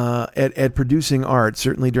at producing art,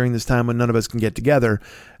 certainly during this time when none of us can get together.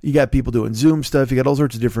 You got people doing Zoom stuff. You got all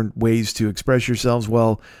sorts of different ways to express yourselves.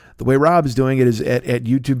 Well, the way Rob is doing it is at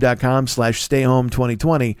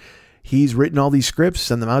youtube.com/stayhome2020. He's written all these scripts,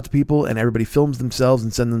 send them out to people, and everybody films themselves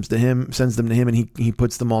and sends them to him, and he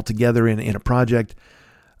puts them all together in a project.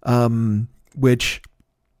 Which,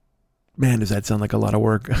 man, does that sound like a lot of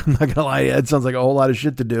work? I'm not gonna lie, it sounds like a whole lot of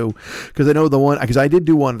shit to do. Because I know because I did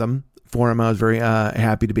do one of them for him. I was very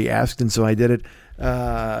happy to be asked, and so I did it.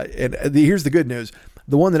 Here's the good news: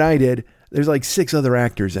 the one that I did, there's 6 other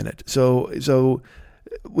actors in it. So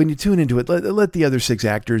when you tune into it, let the other 6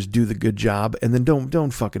 actors do the good job, and then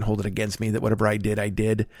don't fucking hold it against me that whatever I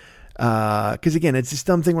did. Because again, it's this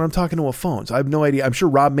dumb thing where I'm talking to a phone, so I have no idea. I'm sure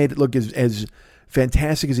Rob made it look as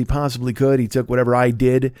fantastic as he possibly could. He took whatever I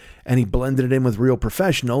did and he blended it in with real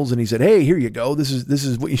professionals, and he said, "Hey, here you go. This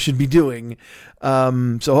is what you should be doing."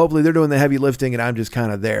 So hopefully they're doing the heavy lifting and I'm just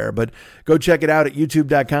kind of there. But go check it out at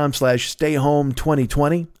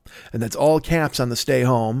youtube.com/stayhome2020, and that's all caps on the stay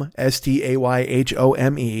home,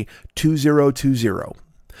 STAYHOME 2020.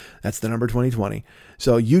 That's the number 2020.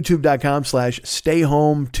 So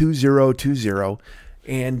youtube.com/stayhome2020.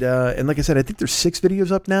 And like I said, I think there's 6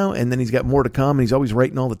 videos up now, and then he's got more to come, and he's always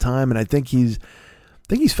writing all the time. And I think he's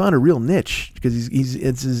found a real niche, because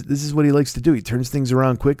this is what he likes to do. He turns things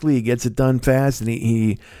around quickly, he gets it done fast, and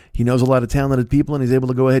he knows a lot of talented people, and he's able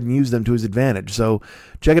to go ahead and use them to his advantage. So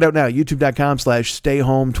check it out now,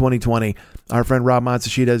 youtube.com/stayhome2020. Our friend Rob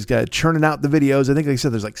Matsushita is churning out the videos. I think, like I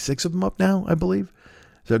said, there's 6 of them up now, I believe.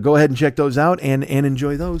 So go ahead and check those out and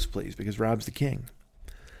enjoy those, please, because Rob's the king.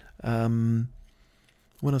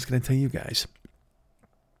 What else can I tell you guys?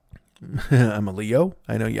 I'm a Leo.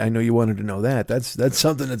 I know you wanted to know that. That's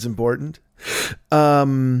something that's important.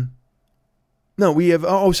 No, we have.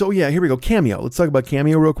 So yeah, here we go. Cameo. Let's talk about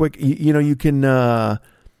Cameo real quick. You can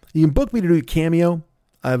book me to do Cameo.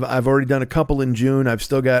 I've already done a couple in June. I've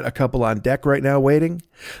still got a couple on deck right now waiting.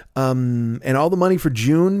 And all the money for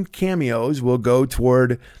June cameos will go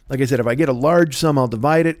toward, like I said, if I get a large sum, I'll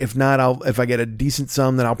divide it. If not, if I get a decent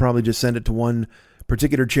sum, then I'll probably just send it to one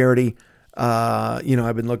particular charity. I've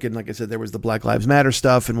been looking, like I said, there was the Black Lives Matter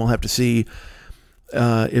stuff, and we'll have to see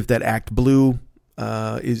if that Act Blue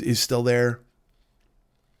is still there.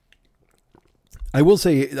 I will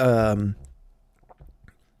say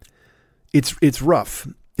it's rough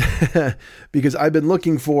because I've been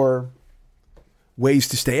looking for ways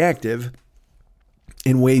to stay active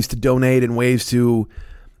and ways to donate and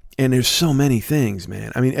and there's so many things,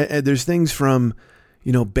 man. I mean, there's things from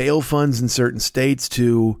bail funds in certain states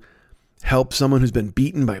to help someone who's been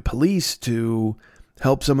beaten by police, to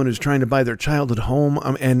help someone who's trying to buy their child at home.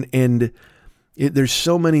 There's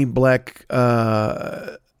so many Black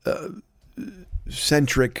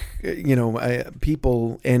centric,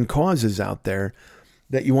 people and causes out there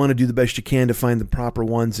that you want to do the best you can to find the proper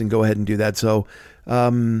ones and go ahead and do that. So,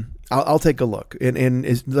 I'll take a look. And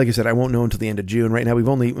like I said, I won't know until the end of June. Right now,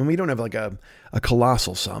 we don't have a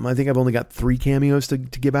colossal sum. I think I've only got 3 cameos to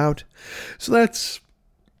give out. So that's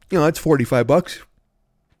 $45,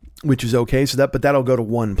 which is okay. But that'll go to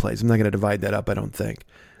one place. I'm not going to divide that up, I don't think.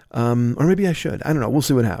 Or maybe I should. I don't know. We'll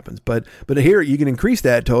see what happens. But here, you can increase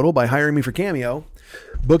that total by hiring me for Cameo.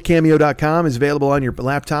 Bookcameo.com is available on your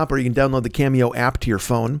laptop, or you can download the Cameo app to your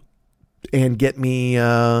phone and get me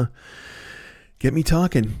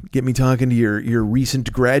talking. Get me talking to your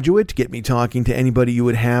recent graduate. Get me talking to anybody you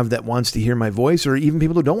would have that wants to hear my voice, or even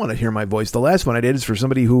people who don't want to hear my voice. The last one I did is for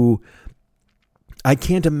somebody who I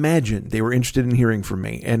can't imagine they were interested in hearing from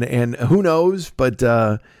me. And who knows, but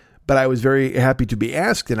I was very happy to be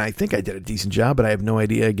asked, and I think I did a decent job, but I have no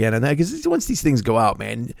idea again on that, because once these things go out,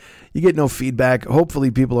 man, you get no feedback. Hopefully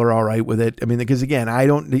people are all right with it. I mean, because again, I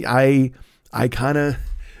kind of,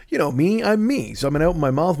 me, I'm me. So I'm going to open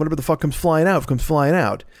my mouth. Whatever the fuck comes flying out, comes flying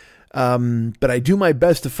out. But I do my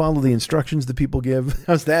best to follow the instructions that people give.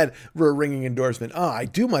 How's that for a ringing endorsement? I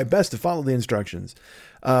do my best to follow the instructions.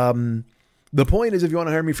 The point is, if you want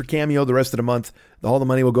to hire me for Cameo the rest of the month, all the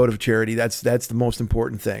money will go to charity. That's the most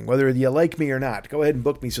important thing. Whether you like me or not, go ahead and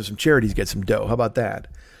book me so some charities get some dough. How about that?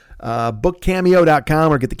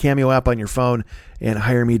 bookcameo.com or get the Cameo app on your phone and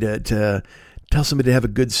hire me to tell somebody to have a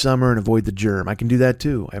good summer and avoid the germ. I can do that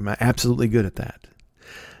too. I'm absolutely good at that.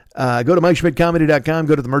 Go to MikeSchmidtComedy.com,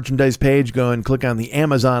 go to the merchandise page, go and click on the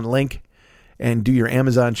Amazon link and do your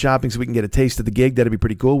Amazon shopping so we can get a taste of the gig. That'd be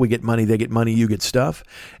pretty cool. We get money, they get money, you get stuff.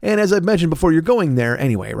 And as I've mentioned before, you're going there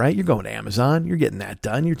anyway, right? You're going to Amazon. You're getting that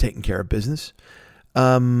done. You're taking care of business.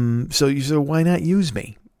 So why not use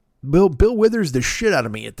me? Bill Withers the shit out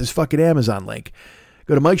of me at this fucking Amazon link.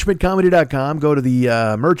 Go to MikeSchmidtComedy.com, go to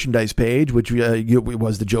the merchandise page, which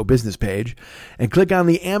was the Joe Business page, and click on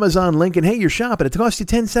the Amazon link, and hey, you're shopping. It costs you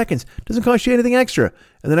 10 seconds. It doesn't cost you anything extra.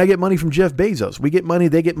 And then I get money from Jeff Bezos. We get money,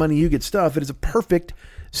 they get money, you get stuff. It is a perfect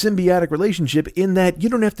symbiotic relationship in that you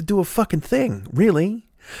don't have to do a fucking thing, really.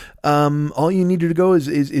 All you need to go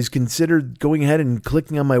is consider going ahead and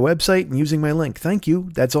clicking on my website and using my link. Thank you.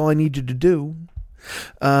 That's all I need you to do.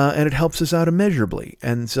 And it helps us out immeasurably.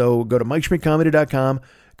 And so go to MikeSchmidtComedy.com,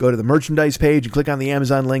 go to the merchandise page and click on the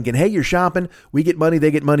Amazon link. And hey, you're shopping. We get money,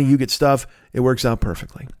 they get money, you get stuff. It works out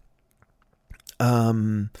perfectly.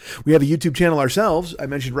 We have a YouTube channel ourselves. I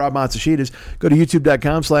mentioned Rob Matsushita's. Go to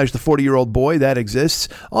youtube.com/the40year-old-boy. That exists.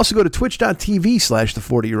 Also go to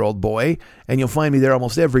twitch.tv/the40year-old-boy. And you'll find me there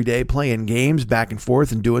almost every day playing games back and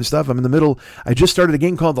forth and doing stuff. I'm in the middle. I just started a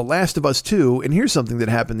game called The Last of Us 2. And here's something that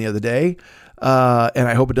happened the other day. And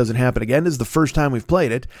I hope it doesn't happen again. This is the first time we've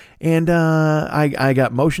played it. And I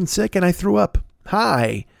got motion sick and I threw up.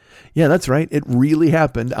 Hi. Yeah, that's right. It really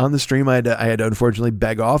happened on the stream. I had to unfortunately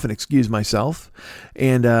beg off and excuse myself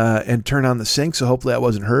and turn on the sync. So hopefully I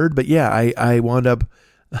wasn't heard. But yeah, I wound up,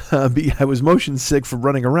 I was motion sick from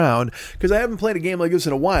running around because I haven't played a game like this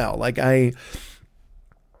in a while.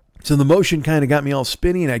 So the motion kind of got me all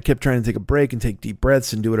spinny and I kept trying to take a break and take deep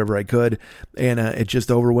breaths and do whatever I could. And it just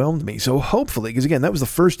overwhelmed me. So hopefully, because again, that was the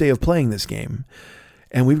first day of playing this game.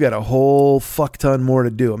 And we've got a whole fuck ton more to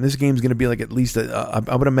do. I mean, this game's going to be like at least, I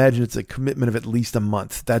would imagine it's a commitment of at least a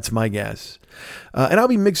month. That's my guess. And I'll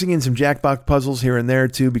be mixing in some Jackbox puzzles here and there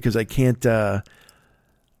too, because I can't throw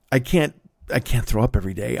up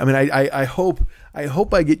every day. I mean, I hope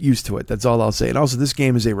I get used to it. That's all I'll say. And also this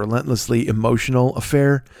game is a relentlessly emotional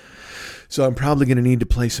affair. So I'm probably going to need to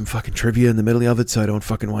play some fucking trivia in the middle of it so I don't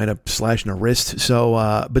fucking wind up slashing a wrist.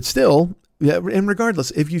 So, but still, yeah, and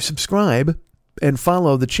regardless, if you subscribe and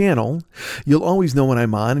follow the channel, you'll always know when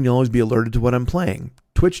I'm on and you'll always be alerted to what I'm playing.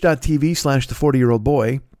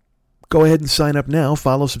 Twitch.tv/the40year-old-boy. Go ahead and sign up now.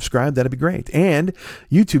 Follow, subscribe. That'd be great. And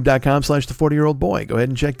youtube.com/the40year-old-boy. Go ahead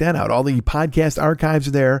and check that out. All the podcast archives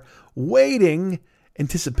are there waiting,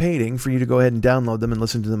 anticipating for you to go ahead and download them and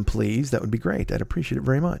listen to them, please. That would be great. I'd appreciate it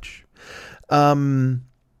very much.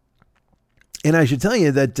 And I should tell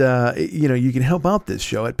you that, you can help out this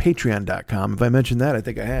show at patreon.com. If I mentioned that, I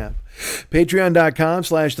think I have.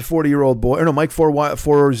 Patreon.com/the40year-old-boy. Or no,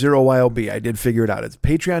 Mike40YOB. I did figure it out. It's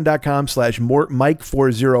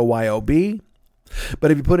patreon.com/Mike40YOB.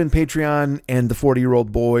 But if you put in Patreon and the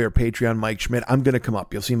 40-year-old-boy or Patreon Mike Schmidt, I'm going to come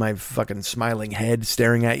up. You'll see my fucking smiling head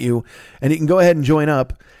staring at you. And you can go ahead and join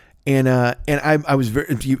up. And I was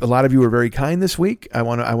a lot of you were very kind this week. I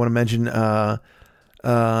want to mention, and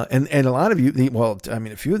a lot of you,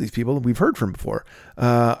 a few of these people we've heard from before.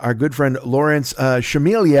 Our good friend Lawrence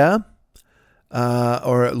Shamilia,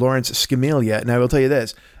 or Lawrence Scamilia. And I will tell you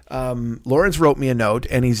this. Lawrence wrote me a note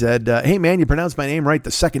and he said, hey man, you pronounced my name right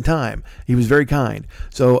the second time. He was very kind.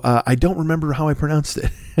 So, I don't remember how I pronounced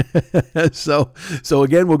it. So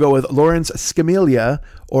again, we'll go with Lawrence Scamilia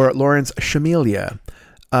or Lawrence Shamilia.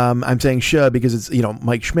 I'm saying Sh because it's,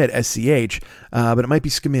 Mike Schmidt, SCH, but it might be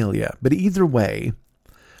Scamilia. But either way,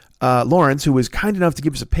 Lawrence, who was kind enough to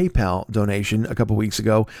give us a PayPal donation a couple weeks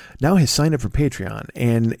ago, now has signed up for Patreon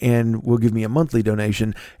and will give me a monthly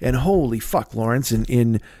donation. And holy fuck, Lawrence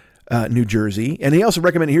in New Jersey. And he also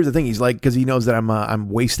recommended, here's the thing, he's like, because he knows that I'm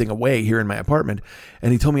wasting away here in my apartment,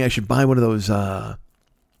 and he told me I should buy one of those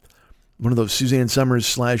Suzanne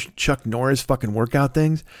Summers / Chuck Norris fucking workout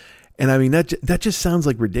things. And I mean, that just sounds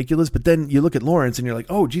like ridiculous. But then you look at Lawrence and you're like,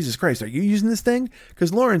 oh, Jesus Christ, are you using this thing?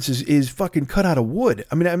 Because Lawrence is fucking cut out of wood.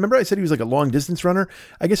 I mean, I remember I said he was like a long distance runner.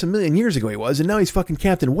 I guess a million years ago he was. And now he's fucking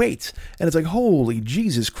Captain Weights. And it's like, holy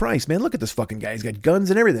Jesus Christ, man, look at this fucking guy. He's got guns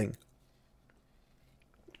and everything.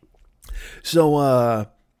 So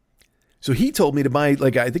he told me to buy,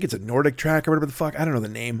 like, I think it's a Nordic Track or whatever the fuck. I don't know the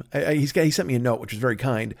name. He sent me a note, which was very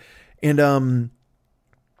kind. And I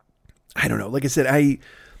don't know. Like I said,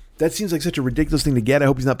 that seems like such a ridiculous thing to get. I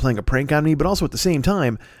hope he's not playing a prank on me. But also at the same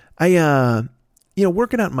time,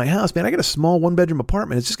 working out in my house, man, I got a small 1-bedroom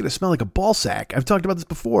apartment. It's just going to smell like a ball sack. I've talked about this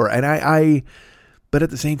before. And but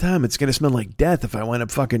at the same time, it's going to smell like death if I wind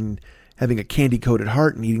up fucking having a candy-coated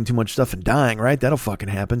heart and eating too much stuff and dying, right? That'll fucking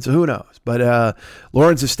happen, so who knows? But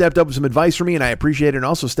Lawrence has stepped up with some advice for me, and I appreciate it, and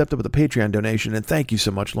also stepped up with a Patreon donation, and thank you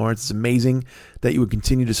so much, Lawrence. It's amazing that you would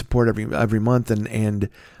continue to support every month, and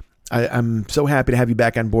I'm so happy to have you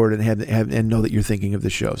back on board and and know that you're thinking of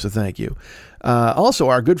the show, so thank you. Also,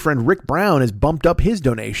 our good friend Rick Brown has bumped up his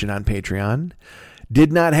donation on Patreon.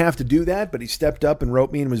 Did not have to do that, but he stepped up and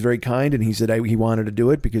wrote me and was very kind. And he said he wanted to do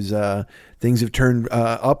it because things have turned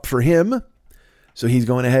up for him. So he's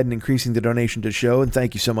going ahead and increasing the donation to the show. And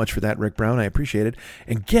thank you so much for that, Rick Brown. I appreciate it.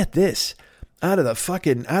 And get this, out of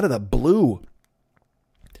the blue,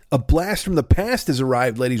 a blast from the past has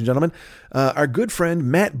arrived, ladies and gentlemen. Our good friend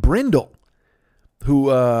Matt Brindle, who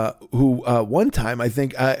one time, I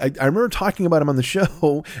think, I remember talking about him on the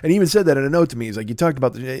show, and he even said that in a note to me. He's like, you talked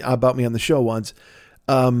about me on the show once.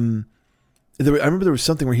 I remember there was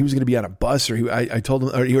something where he was going to be on a bus, or I told him,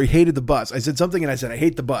 or he hated the bus. I said something, and I said, I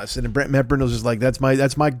hate the bus. And Matt Brindle's just like, that's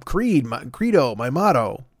my creed, my credo, my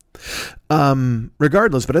motto.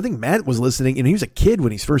 Regardless, but I think Matt was listening, and he was a kid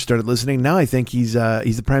when he first started listening. Now I think he's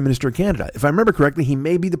the Prime Minister of Canada. If I remember correctly, he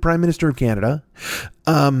may be the Prime Minister of Canada.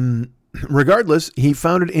 Regardless, he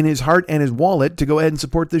found it in his heart and his wallet to go ahead and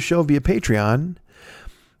support this show via Patreon.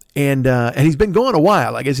 And he's been going a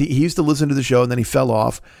while. I guess he used to listen to the show and then he fell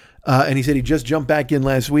off. And he said he just jumped back in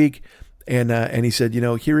last week. And he said,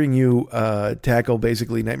 hearing you tackle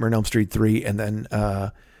basically Nightmare on Elm Street 3 and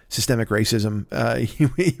then systemic racism,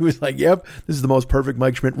 he was like, yep, this is the most perfect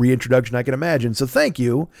Mike Schmidt reintroduction I can imagine. So thank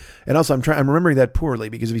you. And also I'm remembering that poorly,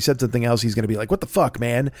 because if he said something else, he's going to be like, what the fuck,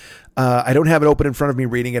 man? I don't have it open in front of me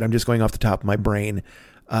reading it. I'm just going off the top of my brain.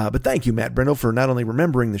 But thank you, Matt Brindle, for not only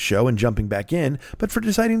remembering the show and jumping back in, but for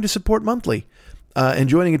deciding to support monthly. And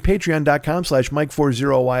joining at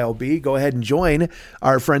patreon.com/Mike40YLB. Go ahead and join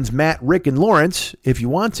our friends Matt, Rick, and Lawrence if you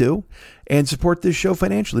want to, and support this show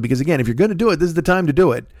financially. Because again, if you're going to do it, this is the time to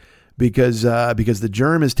do it. Because the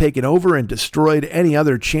germ has taken over and destroyed any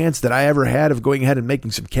other chance that I ever had of going ahead and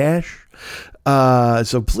making some cash.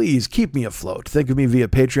 So please keep me afloat. Think of me via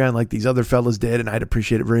Patreon like these other fellas did, and I'd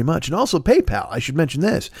appreciate it very much. And also PayPal. I should mention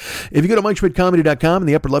this. If you go to MikeSchmidtComedy.com in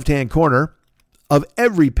the upper left-hand corner of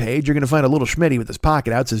every page, you're going to find a little Schmitty with his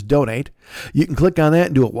pocket out. It says donate. You can click on that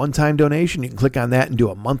and do a one-time donation. You can click on that and do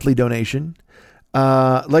a monthly donation.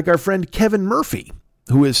 Like our friend Kevin Murphy,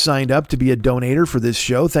 who has signed up to be a donator for this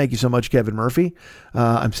show. Thank you so much, Kevin Murphy.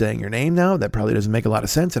 I'm saying your name now. That probably doesn't make a lot of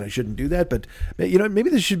sense, and I shouldn't do that. But maybe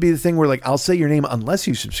this should be the thing where, like, I'll say your name unless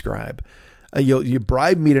you subscribe. You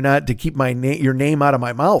bribe me to keep your name out of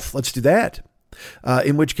my mouth. Let's do that.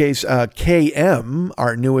 In which case, KM,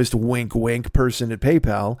 our newest wink person at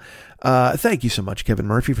PayPal, thank you so much, Kevin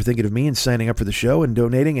Murphy, for thinking of me and signing up for the show and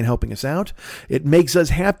donating and helping us out. It makes us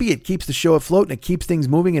happy. It keeps the show afloat, and it keeps things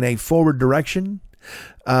moving in a forward direction.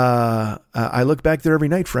 I look back there every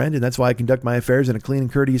night, friend, and that's why I conduct my affairs in a clean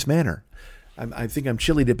and courteous manner. I think I'm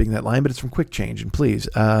chili dipping that line, but it's from Quick Change. And please,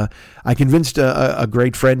 I convinced a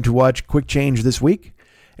great friend to watch Quick Change this week,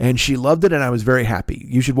 and she loved it, and I was very happy.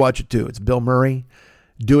 You should watch it too. It's Bill Murray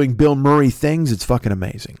doing Bill Murray things. It's fucking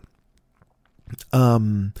amazing.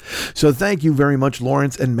 So thank you very much,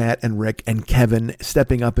 Lawrence and Matt and Rick and Kevin,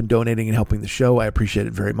 stepping up and donating and helping the show. I appreciate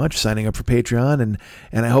it very much, signing up for Patreon,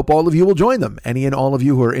 and I hope all of you will join them. Any and all of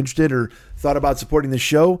you who are interested or thought about supporting the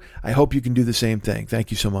show, I hope you can do the same thing. Thank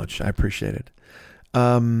you so much. I appreciate it.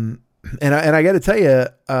 And I got to tell you,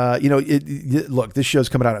 look, this show's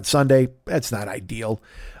coming out on Sunday. That's not ideal,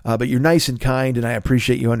 but you're nice and kind, and I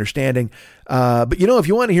appreciate you understanding. But if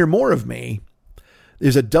you want to hear more of me,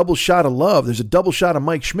 there's a double shot of love. There's a double shot of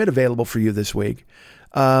Mike Schmidt available for you this week.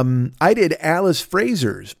 I did Alice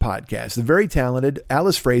Fraser's podcast, the very talented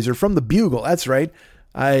Alice Fraser from The Bugle. That's right.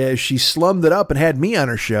 She slummed it up and had me on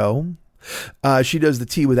her show. She does the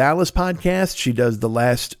Tea with Alice podcast. She does the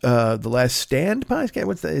Last Stand podcast.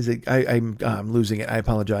 What's that? Is it? I'm losing it. I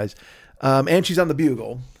apologize. And she's on The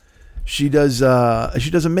Bugle. She does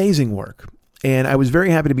amazing work. And I was very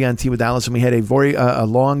happy to be on Tea with Alice, and we had a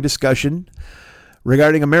long discussion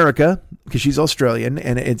regarding America, because she's Australian,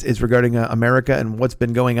 and it's regarding America and what's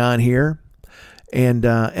been going on here. And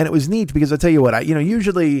it was neat because I tell you what,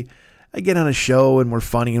 usually I get on a show and we're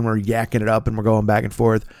funny and we're yakking it up and we're going back and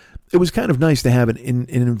forth. It was kind of nice to have an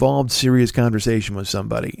involved, serious conversation with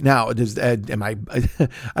somebody. Now,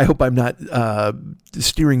 I hope I'm not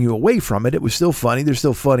steering you away from it. It was still funny. There's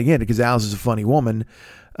still funny in it because Alice is a funny woman.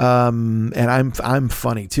 And I'm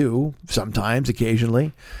funny too, sometimes,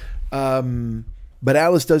 occasionally. But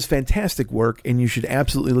Alice does fantastic work, and you should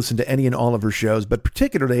absolutely listen to any and all of her shows. But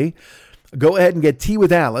particularly, go ahead and get Tea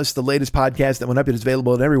with Alice, the latest podcast that went up. It is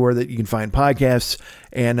available everywhere that you can find podcasts,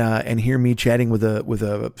 and hear me chatting with a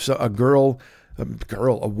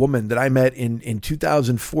woman that I met in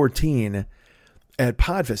 2014 at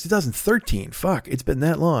Podfest. 2013. Fuck, it's been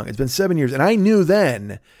that long. It's been 7 years, and I knew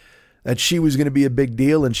then that she was going to be a big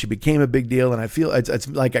deal, and she became a big deal. And I feel it's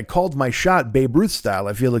like I called my shot, Babe Ruth style.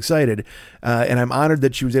 I feel excited, and I'm honored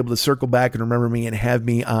that she was able to circle back and remember me and have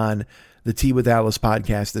me on the Tea with Alice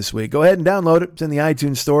podcast this week. Go ahead and download it. It's in the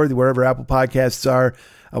iTunes store, wherever Apple Podcasts are.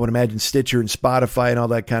 I would imagine Stitcher and Spotify and all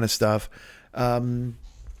that kind of stuff.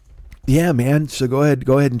 Yeah, man. So go ahead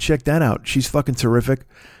and check that out. She's fucking terrific,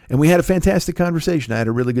 and we had a fantastic conversation. I had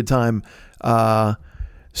a really good time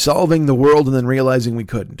solving the world and then realizing we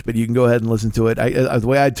couldn't. But you can go ahead and listen to it. The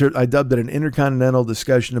way I dubbed it, an intercontinental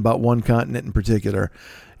discussion about one continent in particular,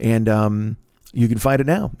 and you can find it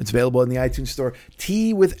now. It's available in the iTunes store.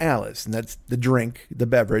 Tea with Alice, and that's the drink, the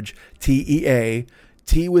beverage. TEA,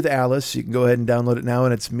 Tea with Alice. You can go ahead and download it now,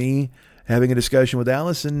 and it's me having a discussion with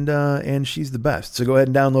Alice, and she's the best. So go ahead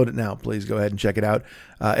and download it now. Please go ahead and check it out.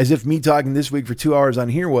 As if me talking this week for 2 hours on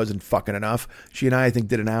here wasn't fucking enough. She and I think,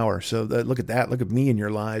 did an hour. So look at that. Look at me and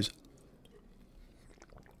your lies.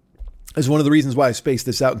 That's one of the reasons why I spaced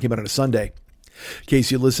this out and came out on a Sunday. In case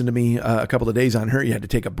you listened to me a couple of days on her, you had to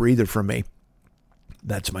take a breather from me.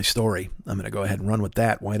 That's my story. I'm going to go ahead and run with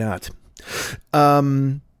that. Why not?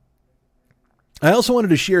 I also wanted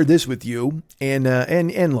to share this with you,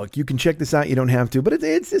 and look, you can check this out. You don't have to, but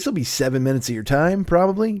this will be 7 minutes of your time,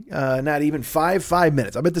 probably. Not even 5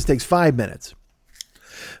 minutes. I bet this takes 5 minutes.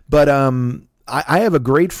 But I have a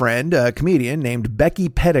great friend, a comedian named Becky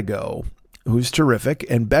Pedigo, who's terrific,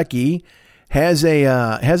 and Becky has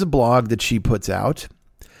a blog that she puts out,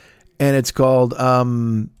 and it's called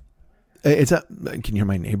can you hear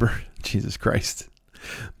my neighbor? Jesus Christ.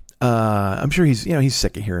 I'm sure he's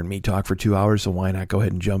sick of hearing me talk for 2 hours, so why not go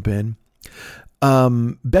ahead and jump in?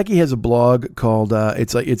 Becky has a blog called,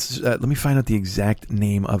 let me find out the exact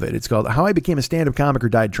name of it. It's called How I Became a Stand-Up Comic or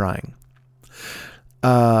Died Trying.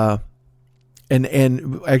 And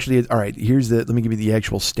actually, all right, let me give you the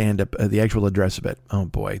actual stand-up, the actual address of it. Oh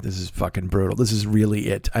boy, this is fucking brutal. This is really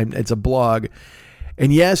it. It's a blog.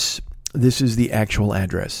 And yes, this is the actual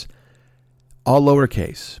address. All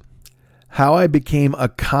lowercase. How I Became a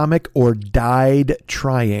Comic or Died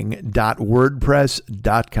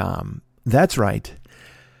Trying.wordpress.com. That's right.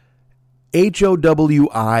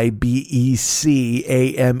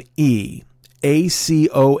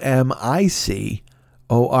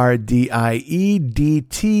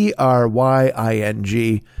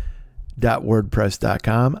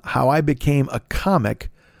 How I Became a Comic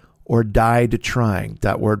or Died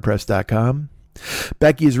Trying.wordpress.com.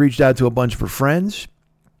 Becky has reached out to a bunch of her friends,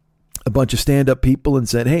 a bunch of stand-up people, and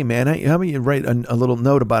said, hey, man, how about you write a little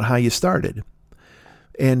note about how you started?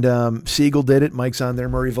 And Siegel did it. Mike's on there.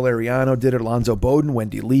 Murray Valeriano did it. Alonzo Bowden,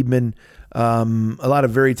 Wendy Liebman. A lot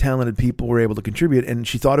of very talented people were able to contribute, and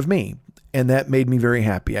she thought of me, and that made me very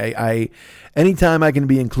happy. Anytime I can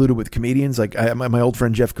be included with comedians, like my old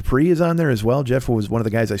friend Jeff Capri is on there as well. Jeff was one of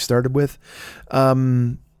the guys I started with.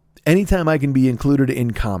 Anytime I can be included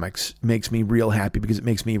in comics makes me real happy, because it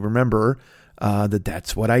makes me remember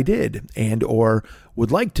that's what I did and or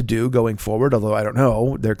would like to do going forward. Although I don't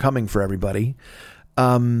know, they're coming for everybody.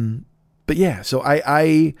 But yeah, so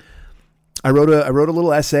I wrote a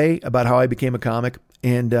little essay about how I became a comic,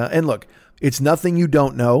 and look, it's nothing you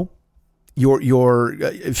don't know. You're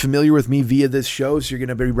familiar with me via this show, so you're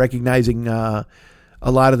going to be recognizing a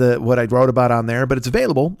lot of what I wrote about on there. But it's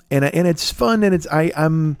available, and it's fun, and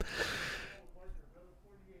I'm. What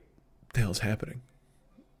the hell's happening?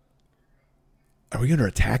 Are we under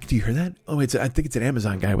attack? Do you hear that? Oh, I think it's an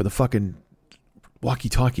Amazon guy with a fucking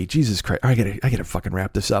walkie-talkie. Jesus Christ. I gotta fucking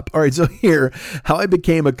wrap this up. All right, so here, How I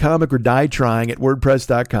Became a Comic or Died Trying at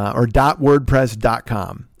WordPress.com or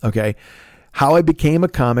 .wordpress.com. Okay. How I Became a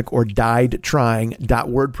Comic or Died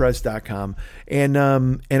Trying.wordpress.com. And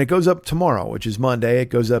it goes up tomorrow, which is Monday. It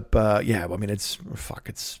goes up, it's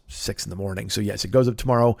 6 a.m. So yes, it goes up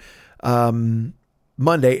tomorrow,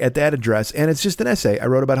 Monday at that address. And it's just an essay I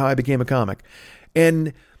wrote about how I became a comic.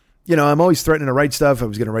 And, I'm always threatening to write stuff. I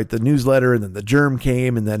was going to write the newsletter, and then the germ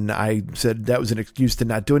came, and then I said that was an excuse to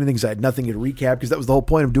not do anything because I had nothing to recap, because that was the whole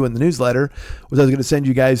point of doing the newsletter, was I was going to send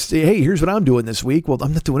you guys, hey, here's what I'm doing this week. Well,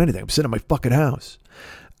 I'm not doing anything. I'm sitting in my fucking house.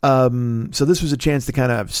 So this was a chance to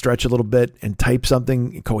kind of stretch a little bit and type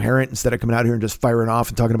something coherent instead of coming out here and just firing off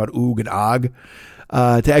and talking about oog and og,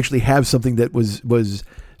 to actually have something that was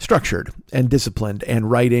structured and disciplined and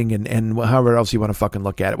writing and however else you want to fucking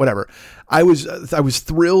look at it, whatever. I was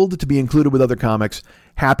thrilled to be included with other comics,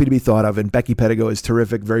 happy to be thought of. And Becky Pedigo is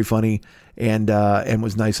terrific, very funny, and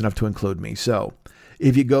was nice enough to include me. So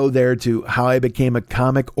if you go there to How I Became a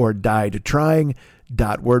Comic or Died Trying,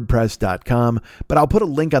 .wordpress.com, but I'll put a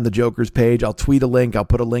link on the Joker's page. I'll tweet a link. I'll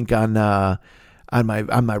put a link on my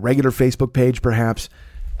regular Facebook page, perhaps,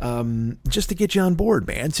 just to get you on board,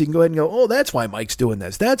 man. So you can go ahead and go, oh, that's why Mike's doing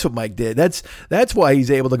this. That's what Mike did. That's why he's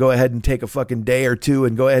able to go ahead and take a fucking day or two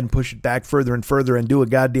and go ahead and push it back further and further and do a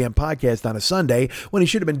goddamn podcast on a Sunday when he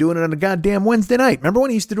should have been doing it on a goddamn Wednesday night. Remember when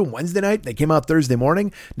he used to do them Wednesday night? They came out Thursday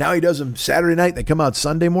morning. Now he does them Saturday night. They come out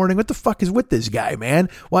Sunday morning. What the fuck is with this guy, man?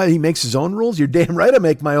 Why, he makes his own rules? You're damn right I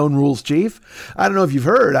make my own rules, Chief. I don't know if you've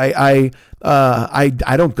heard. I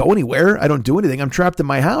don't go anywhere. I don't do anything. I'm trapped in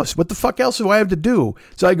my house. What the fuck else do I have to do?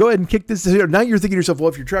 So I go ahead and kick this here. Now you're thinking to yourself, well,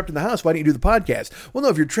 if you're trapped in the house, why don't you do the podcast? Well, no,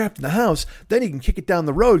 if you're trapped in the house, then you can kick it down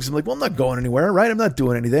the road. Because I'm like, well, I'm not going anywhere, right? I'm not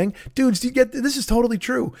doing anything. Dudes, do you get this? Is totally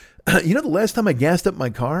true. You know the last time I gassed up my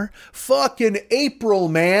car? Fucking April,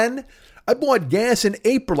 man. I bought gas in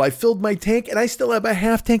April. I filled my tank and I still have a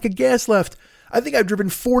half tank of gas left. I think I've driven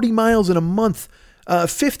 40 miles in a month.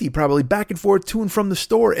 50 probably back and forth to and from the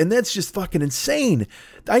store. And that's just fucking insane.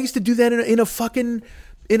 I used to do that in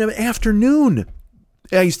an afternoon.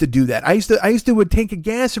 I used to do that. I used to do a tank of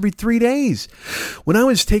gas every 3 days when I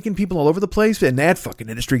was taking people all over the place, and that fucking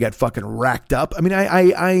industry got fucking racked up. I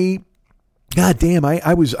mean, God damn,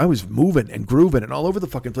 I was moving and grooving and all over the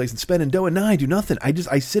fucking place and spending dough, and now I do nothing.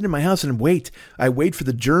 I sit in my house and wait. I wait for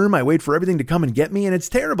the germ. I wait for everything to come and get me, and it's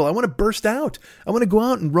terrible. I want to burst out. I want to go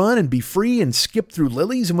out and run and be free and skip through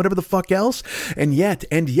lilies and whatever the fuck else. And yet,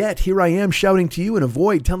 here I am shouting to you in a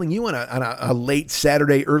void, telling you on a late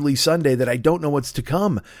Saturday, early Sunday that I don't know what's to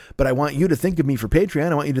come. But I want you to think of me for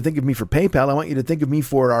Patreon. I want you to think of me for PayPal. I want you to think of me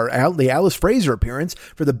for the Alice Fraser appearance,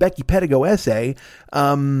 for the Becky Pedigo essay.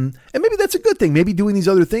 And maybe that's a good thing. Maybe doing these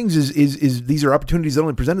other things is these are opportunities that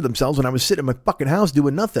only presented themselves when I was sitting in my fucking house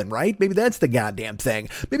doing nothing, right? Maybe that's the goddamn thing.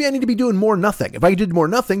 Maybe I need to be doing more nothing. If I did more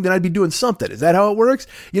nothing, then I'd be doing something. Is that how it works?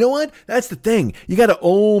 You know what? That's the thing. You got to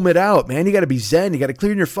ohm it out, man. You got to be zen. You got to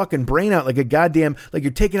clear your fucking brain out like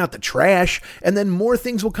you're taking out the trash, and then more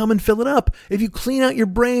things will come and fill it up. If you clean out your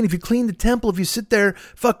brain, if you clean the temple, if you sit there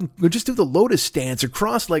fucking just do the lotus stance or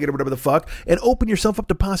cross-legged or whatever the fuck and open yourself up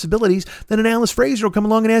to possibilities, then an Alice Fraser will come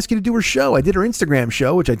along and ask you to do her show. I did her Instagram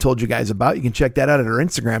show, which I told you guys about. You can check that out at her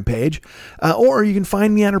Instagram page. Or you can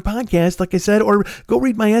find me on her podcast, like I said, or go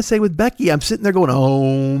read my essay with Becky. I'm sitting there going,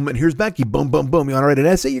 and here's Becky. Boom, boom, boom. You want to write an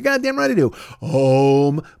essay? You're goddamn right to do.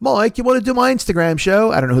 Mike, you want to do my Instagram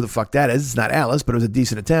show? I don't know who the fuck that is. It's not Alice, but it was a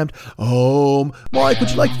decent attempt. Mike,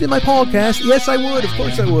 would you like to do my podcast? Yes, I would. Of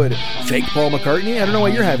course I would. Fake Paul McCartney. I don't know why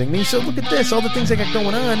you're having me. So look at this. All the things I got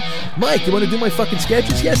going on. Mike, you want to do my fucking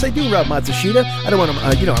sketches? Yes, I do, Rob Matsushita. I don't want to,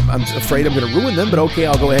 I'm afraid I'm going to ruin them, but okay,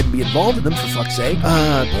 I'll go ahead and be involved in them for fuck's sake.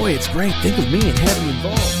 Boy, it's great. Think of me and have me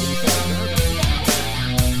involved.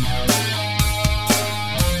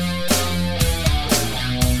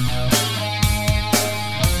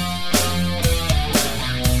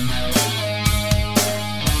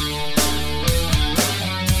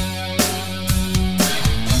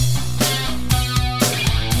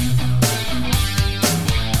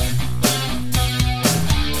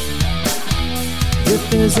 If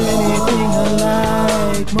there's anything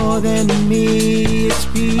I like more than me, it's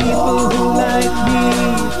people who like me.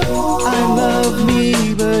 I love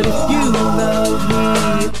me, but if you love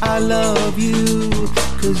me, I love you.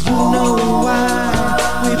 'Cause you know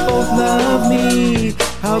why we both love me.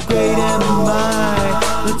 How great am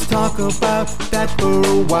I? Let's talk about that for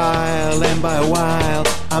a while. And by a while,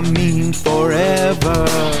 I mean forever.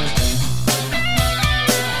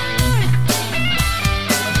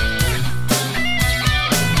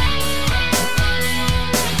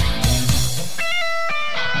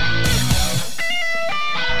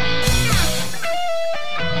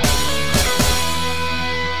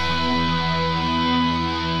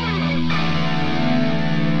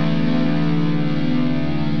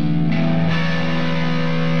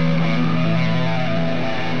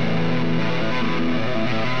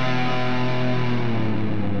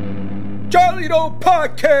 Charlie Doe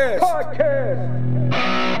Podcast.